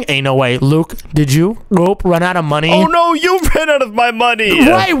authorizing? Ain't no way. Luke, did you run out of money? Oh, no. You ran out of my money.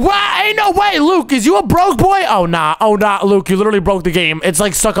 Wait, what? Ain't no way. Luke, is you a broke boy? Oh, nah. Luke, you literally broke the game. It's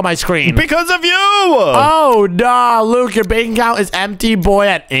like stuck on my screen. Because of you. Oh, nah. Luke, your bank account is empty, boy.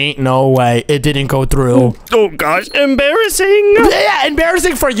 That ain't no way. It didn't go through. Oh, gosh. Embarrassing. Yeah,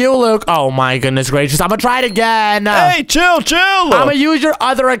 embarrassing for you, Luke. Oh, my goodness gracious. I'm gonna try it again. Hey, chill. I'm gonna use your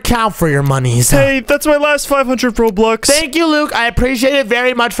other account for your monies. Hey, that's my last 500 Robux. Thank you, Luke. I appreciate it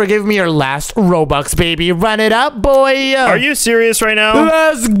very much for giving me your last Robux, baby. Run it up, boy. Are you serious right now?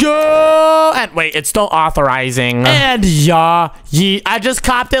 Let's go. And wait, it's still authorizing. And I just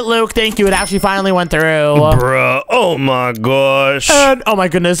copped it, Luke. Thank you. It actually finally went through. Bruh. Oh, my gosh. And oh, my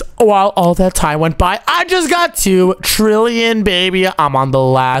goodness. While all that time went by, I just got 2 trillion, baby. I'm on the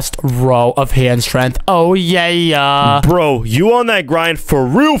last row of hands. hand strength. Oh, yeah. Bro, you on that grind for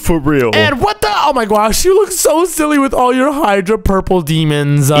real, for real. And what the? Oh, my gosh. You look so silly with all your Hydra purple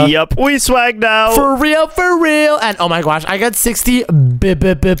demons. Yep, we swagged out. For real, for real. And oh my gosh, I got 60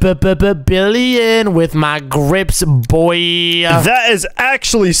 billion with my grips, boy. That is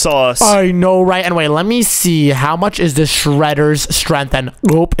actually sauce. I know, right? And wait, let me see. How much is the Shredder's strength? And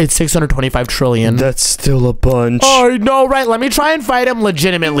nope, it's 625 trillion. That's still a bunch. I know, right? Let me try and fight him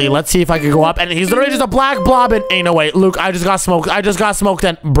legitimately. Let's see if I can go up. And he's literally just a black blob. And ain't no way. Luke, I just got smoked. I just got smoked.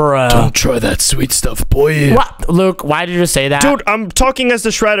 And bruh. Don't try that sweet stuff, boy. What? Luke, why did you say that? Dude, I'm talking as the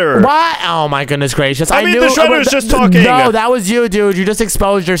Shredder. What? Oh my goodness gracious. I mean, the Shredder's just talking. No, that was you, dude. You just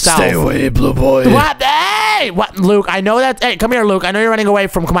exposed yourself. Stay away, blue boy. What? Hey! What? Luke, I know that. Hey, come here, Luke. I know you're running away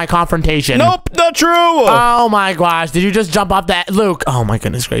from my confrontation. Nope, not true. Oh my gosh. Did you just jump off that? Luke, oh my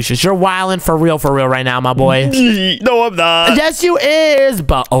goodness gracious. You're wilding for real right now, my boy. No, I'm not. Yes, you is.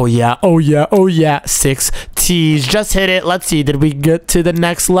 But oh yeah. 6 T's. Just hit it. Let's see. Did we get to the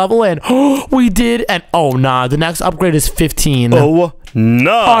next level? And we did. And oh nah. The next upgrade is 15. Oh.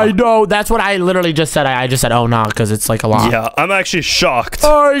 No. I know. That's what I literally just said. I just said, oh, no, because it's like a lot. Yeah, I'm actually shocked.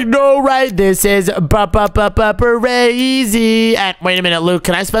 I know, right? This is crazy. And wait a minute, Luke.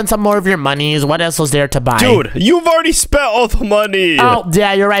 Can I spend some more of your monies? What else is there to buy? Dude, you've already spent all the money. Oh,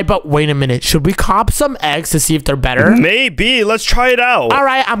 yeah, you're right. But wait a minute. Should we cop some eggs to see if they're better? Maybe. Let's try it out. All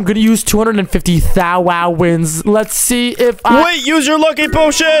right, I'm going to use 250 Thou Wow wins. Let's see if I... Wait, use your lucky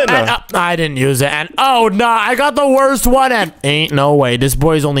potion. I didn't use it. And oh, no, I got the worst one. And ain't no way. This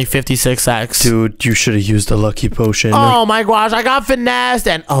boy's only 56x. Dude, you should have used the lucky potion. Oh my gosh, I got finessed.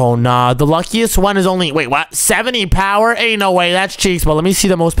 And oh nah, the luckiest one is only, wait, what? 70 power? Ain't no way, that's cheeks. But let me see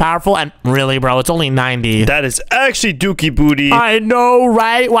the most powerful. And really, bro, it's only 90. That is actually dookie booty. I know,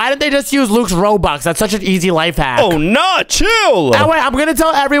 right? Why didn't they just use Luke's Robux? That's such an easy life hack. Oh, nah, chill. Now, wait, I'm gonna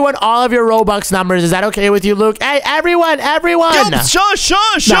tell everyone all of your Robux numbers. Is that okay with you, Luke? Hey, everyone. Yo, shush.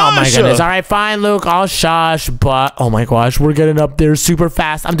 Oh my goodness. All right, fine, Luke. I'll shush. But oh my gosh, we're getting up there super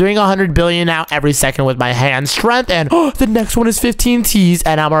fast. I'm doing 100 billion now every second with my hand strength. And the next one is 15 T's.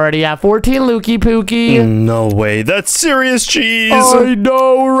 And I'm already at 14 Lukey Pookie. No way. That's serious cheese. I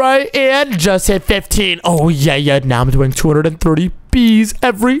know, right? And just hit 15. Oh, yeah. Now I'm doing 230 B's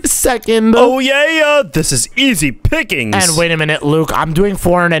every second. Oh, yeah. This is easy pickings. And wait a minute, Luke. I'm doing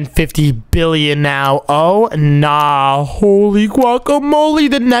 450 billion now. Oh, nah. Holy guacamole.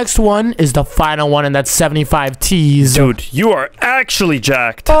 The next one is the final one, and that's 75 T's. Dude, you are actually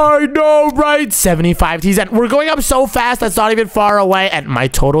jacked. I know, right? 75 T's. And we're going up so fast, that's not even far away. And my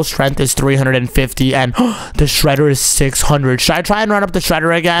total strength is 350. And the Shredder is 600. Should I try and run up the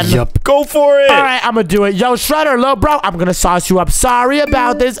Shredder again? Yep. Go for it. All right, I'm going to do it. Yo, Shredder, little bro, I'm going to sauce you up. Sorry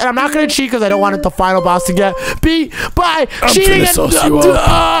about this, and I'm not gonna cheat because I don't want it the final boss to get beat by cheating.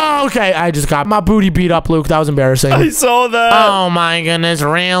 Oh, okay, I just got my booty beat up, Luke. That was embarrassing. I saw that. Oh my goodness,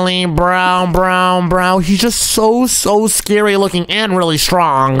 really, bro? He's just so scary looking and really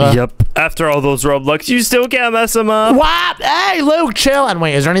strong. Yep. After all those Roblox, you still can't mess him up. What? Hey, Luke, chill. And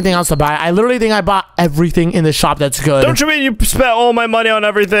wait, is there anything else to buy? I literally think I bought everything in the shop that's good. Don't you mean you spent all my money on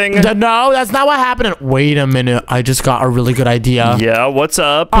everything? No, that's not what happened. Wait a minute. I just got a really good idea. Yeah, what's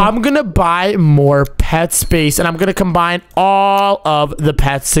up? I'm gonna buy more pet space, and I'm gonna combine all of the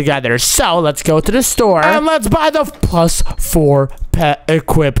pets together. So let's go to the store and let's buy the +4 pet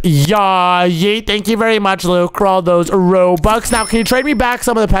equip. Yay, thank you very much, Luke, for all those Robux. Now, can you trade me back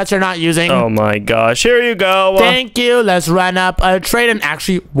some of the pets you're not using? Oh my gosh, here you go. Thank you. Let's run up a trade. And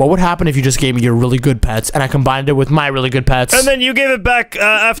actually, what would happen if you just gave me your really good pets and I combined it with my really good pets? And then you gave it back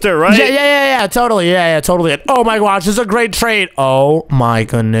after, right? Yeah, totally. Yeah, totally. And oh my gosh, this is a great trade. Oh my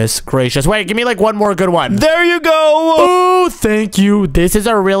goodness gracious. Wait, give me like one more good one. There you go. Oh, thank you. This is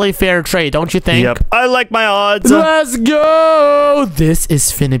a really fair trade, don't you think? Yep, I like my odds. Let's go. This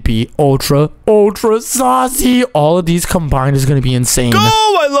is finna be ultra saucy. All of these combined is gonna be insane. Go!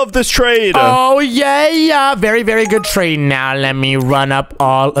 I love this trade. Oh, yeah. Very good trade. Now, let me run up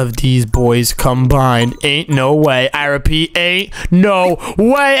all of these boys combined. Ain't no way. I repeat, ain't no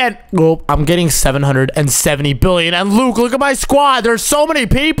way. And oh, I'm getting 770 billion. And Luke, look at my squad. There's so many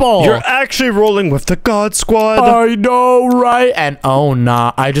people. You're actually rolling with the God Squad. I know, right? And oh,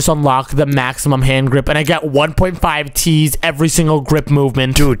 nah. I just unlocked the maximum hand grip, and I get 1.5 T's every single single grip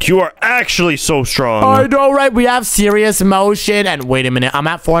movement. Dude, you are actually so strong. I know, right? We have serious motion. And wait a minute. I'm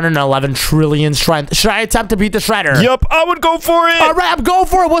at 411 trillion strength. Should I attempt to beat the Shredder? Yup, I would go for it. All right, I'm going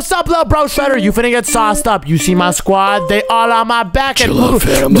for it. What's up, little bro Shredder? You finna get sauced up. You see my squad? They all on my back. Chill out,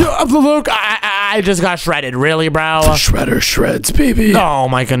 fam. Luke, I just got shredded. Really, bro? The Shredder shreds, baby. Oh,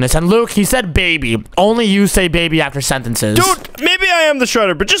 my goodness. And Luke, he said baby. Only you say baby after sentences. Dude, maybe I am the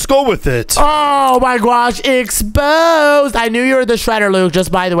Shredder, but just go with it. Oh, my gosh. Exposed. I knew you were the Shredder, Luke,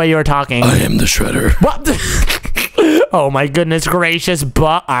 just by the way you were talking. I am the Shredder. What? Oh my goodness gracious,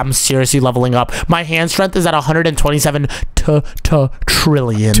 but I'm seriously leveling up. My hand strength is at 127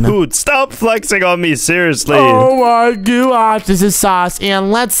 trillion. Dude, stop flexing on me, seriously. Oh my gosh, this is sauce.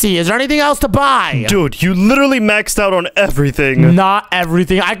 And let's see, is there anything else to buy? Dude, you literally maxed out on everything. Not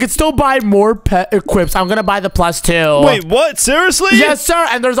everything. I could still buy more pet equips. I'm gonna buy the +2. Wait, what? Seriously? Yes, sir.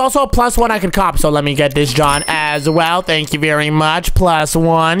 And there's also a +1 I could cop. So let me get this, John, as well. Thank you very much.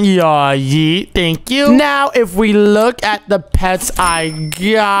 +1. Yeah, yeet. Thank you. Now, if we look at the pets I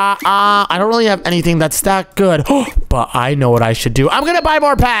got, I don't really have anything that's that good. But I know what I should do. I'm gonna buy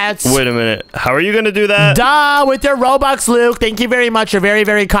more pets. Wait a minute. How are you gonna do that? Duh, with your Robux, Luke. Thank you very much. You're very,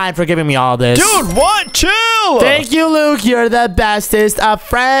 very kind for giving me all this. Dude, what? Chill. Thank you, Luke. You're the bestest of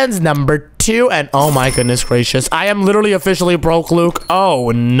friends. Number 2, and oh my goodness gracious, I am literally officially broke, Luke.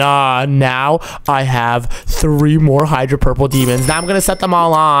 Oh nah, now I have 3 more Hydra purple demons. Now I'm gonna set them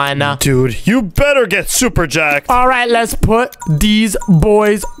all on. Dude, you better get super jacked. All right, let's put these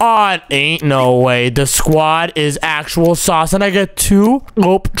boys on. Ain't no way. The squad is actual sauce, and I get 2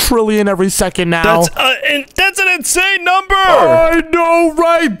 trillion every second now. That's an insane number. I know,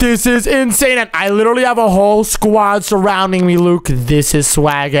 right? This is insane, and I literally have a whole squad surrounding me, Luke. This is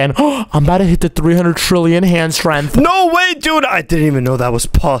swaggin'. I'm about to hit the 300 trillion hand strength. No way, dude. I didn't even know that was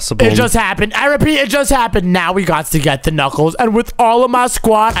possible. It just happened. I repeat, it just happened. Now we got to get the Knuckles. And with all of my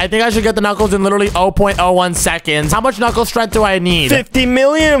squad, I think I should get the Knuckles in literally 0.01 seconds. How much Knuckle strength do I need? 50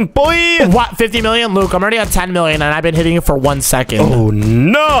 million, boy. What? 50 million? Luke, I'm already at 10 million, and I've been hitting it for 1 second. Oh,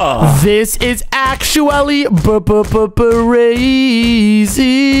 no. This is actually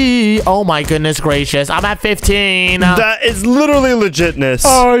crazy. Oh, my goodness gracious. I'm at 15. That is literally legitness.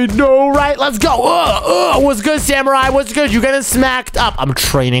 I know, right? Let's go. What's good, Samurai? What's good? You getting smacked up. I'm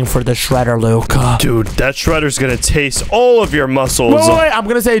training for the Shredder, Luke. Dude, that Shredder's gonna taste all of your muscles. Wait, I'm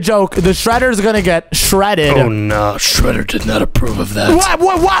gonna say a joke. The Shredder's gonna get shredded. Oh no, Shredder did not approve of that.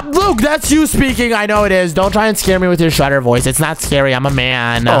 What? Luke, that's you speaking. I know it is. Don't try and scare me with your Shredder voice. It's not scary. I'm a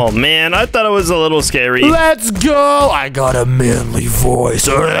man. Oh man, I thought it was a little scary. Let's go. I got a manly voice.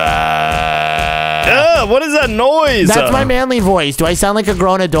 What is that noise? That's my manly voice. Do I sound like a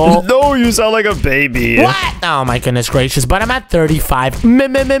grown adult? No, you sound like a baby. What? Oh my goodness gracious. But I'm at 35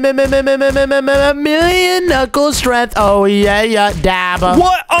 million knuckle strength. Oh yeah. Dab.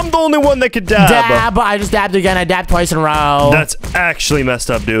 What? I'm the only one that could dab. Dab. I just dabbed again. I dabbed twice in a row. That's actually messed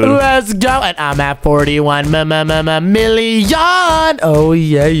up, dude. Let's go. And I'm at 41 million. Oh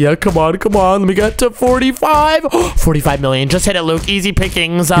yeah. Come on. Let me get to 45. 45 million. Just hit it, Luke. Easy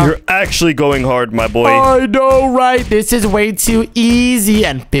pickings. You're actually going hard, my boy. I know, right? This is way too easy.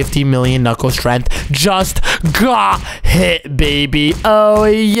 And 50 million knuckle strength just got hit, baby. Oh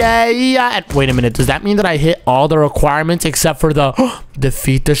yeah. And wait a minute. Does that mean that I hit all the requirements except for the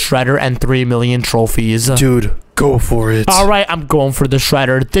defeat the Shredder and 3 million trophies? Dude, go for it. All right, I'm going for the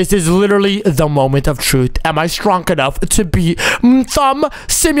Shredder. This is literally the moment of truth. Am I strong enough to beat Thumb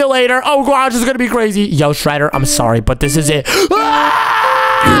Simulator? Oh gosh, it's gonna be crazy. Yo, Shredder, I'm sorry, but this is it.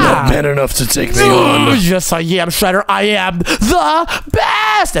 You're not man enough to take me on. Yes, I am, Shredder. I am the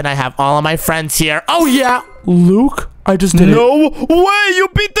best. And I have all of my friends here. Oh, yeah. Luke, I just did it. No way, you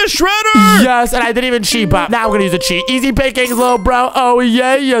beat the Shredder! Yes, and I didn't even cheat, but now I'm gonna use the cheat. Easy pickings, little bro. Oh,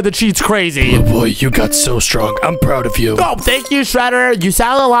 yeah, the cheat's crazy. Oh boy, you got so strong. I'm proud of you. Oh, thank you, Shredder. You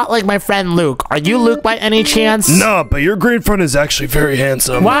sound a lot like my friend Luke. Are you Luke by any chance? No, but your green friend is actually very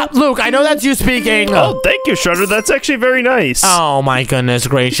handsome. What? Luke, I know that's you speaking. Oh, thank you, Shredder. That's actually very nice. Oh, my goodness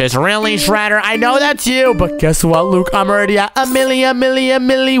gracious. Really, Shredder? I know that's you, but guess what, Luke? I'm already at a million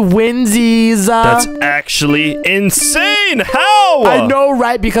winsies. That's actually insane. How? I know,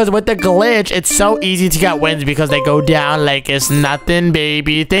 right? Because with the glitch, it's so easy to get wins because they go down like it's nothing,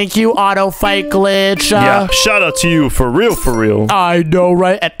 baby. Thank you, auto fight glitch. Yeah, shout out to you, for real. I know,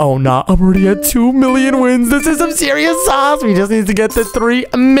 right? And oh no, I'm already at 2 million wins. This is some serious sauce. We just need to get to 3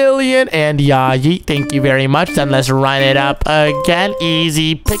 million. And yeah, yeet, thank you very much. Then let's run it up again.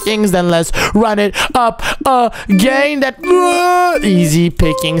 Easy pickings. Then let's run it up again. Easy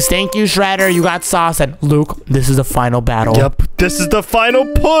pickings. Thank you, Shredder. You got sauce. And Luke, Luke, this is the final battle. Yep, this is the final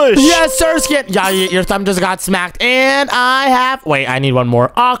push. Yes, sir, Skin. Yeah, your thumb just got smacked. And I have... Wait, I need one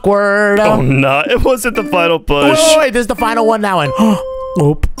more. Awkward. Oh, no. It wasn't the final push. Wait, this is the final one now. And...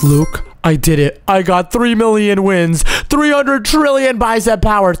 Oh, Luke, I did it. I got 3 million wins, 300 trillion bicep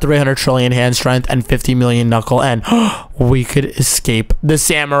power, 300 trillion hand strength, and 50 million knuckle. And we could escape the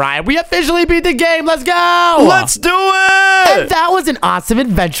samurai. We officially beat the game. Let's go. Let's do it. And that was an awesome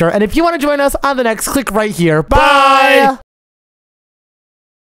adventure. And if you want to join us on the next, click right here. Bye.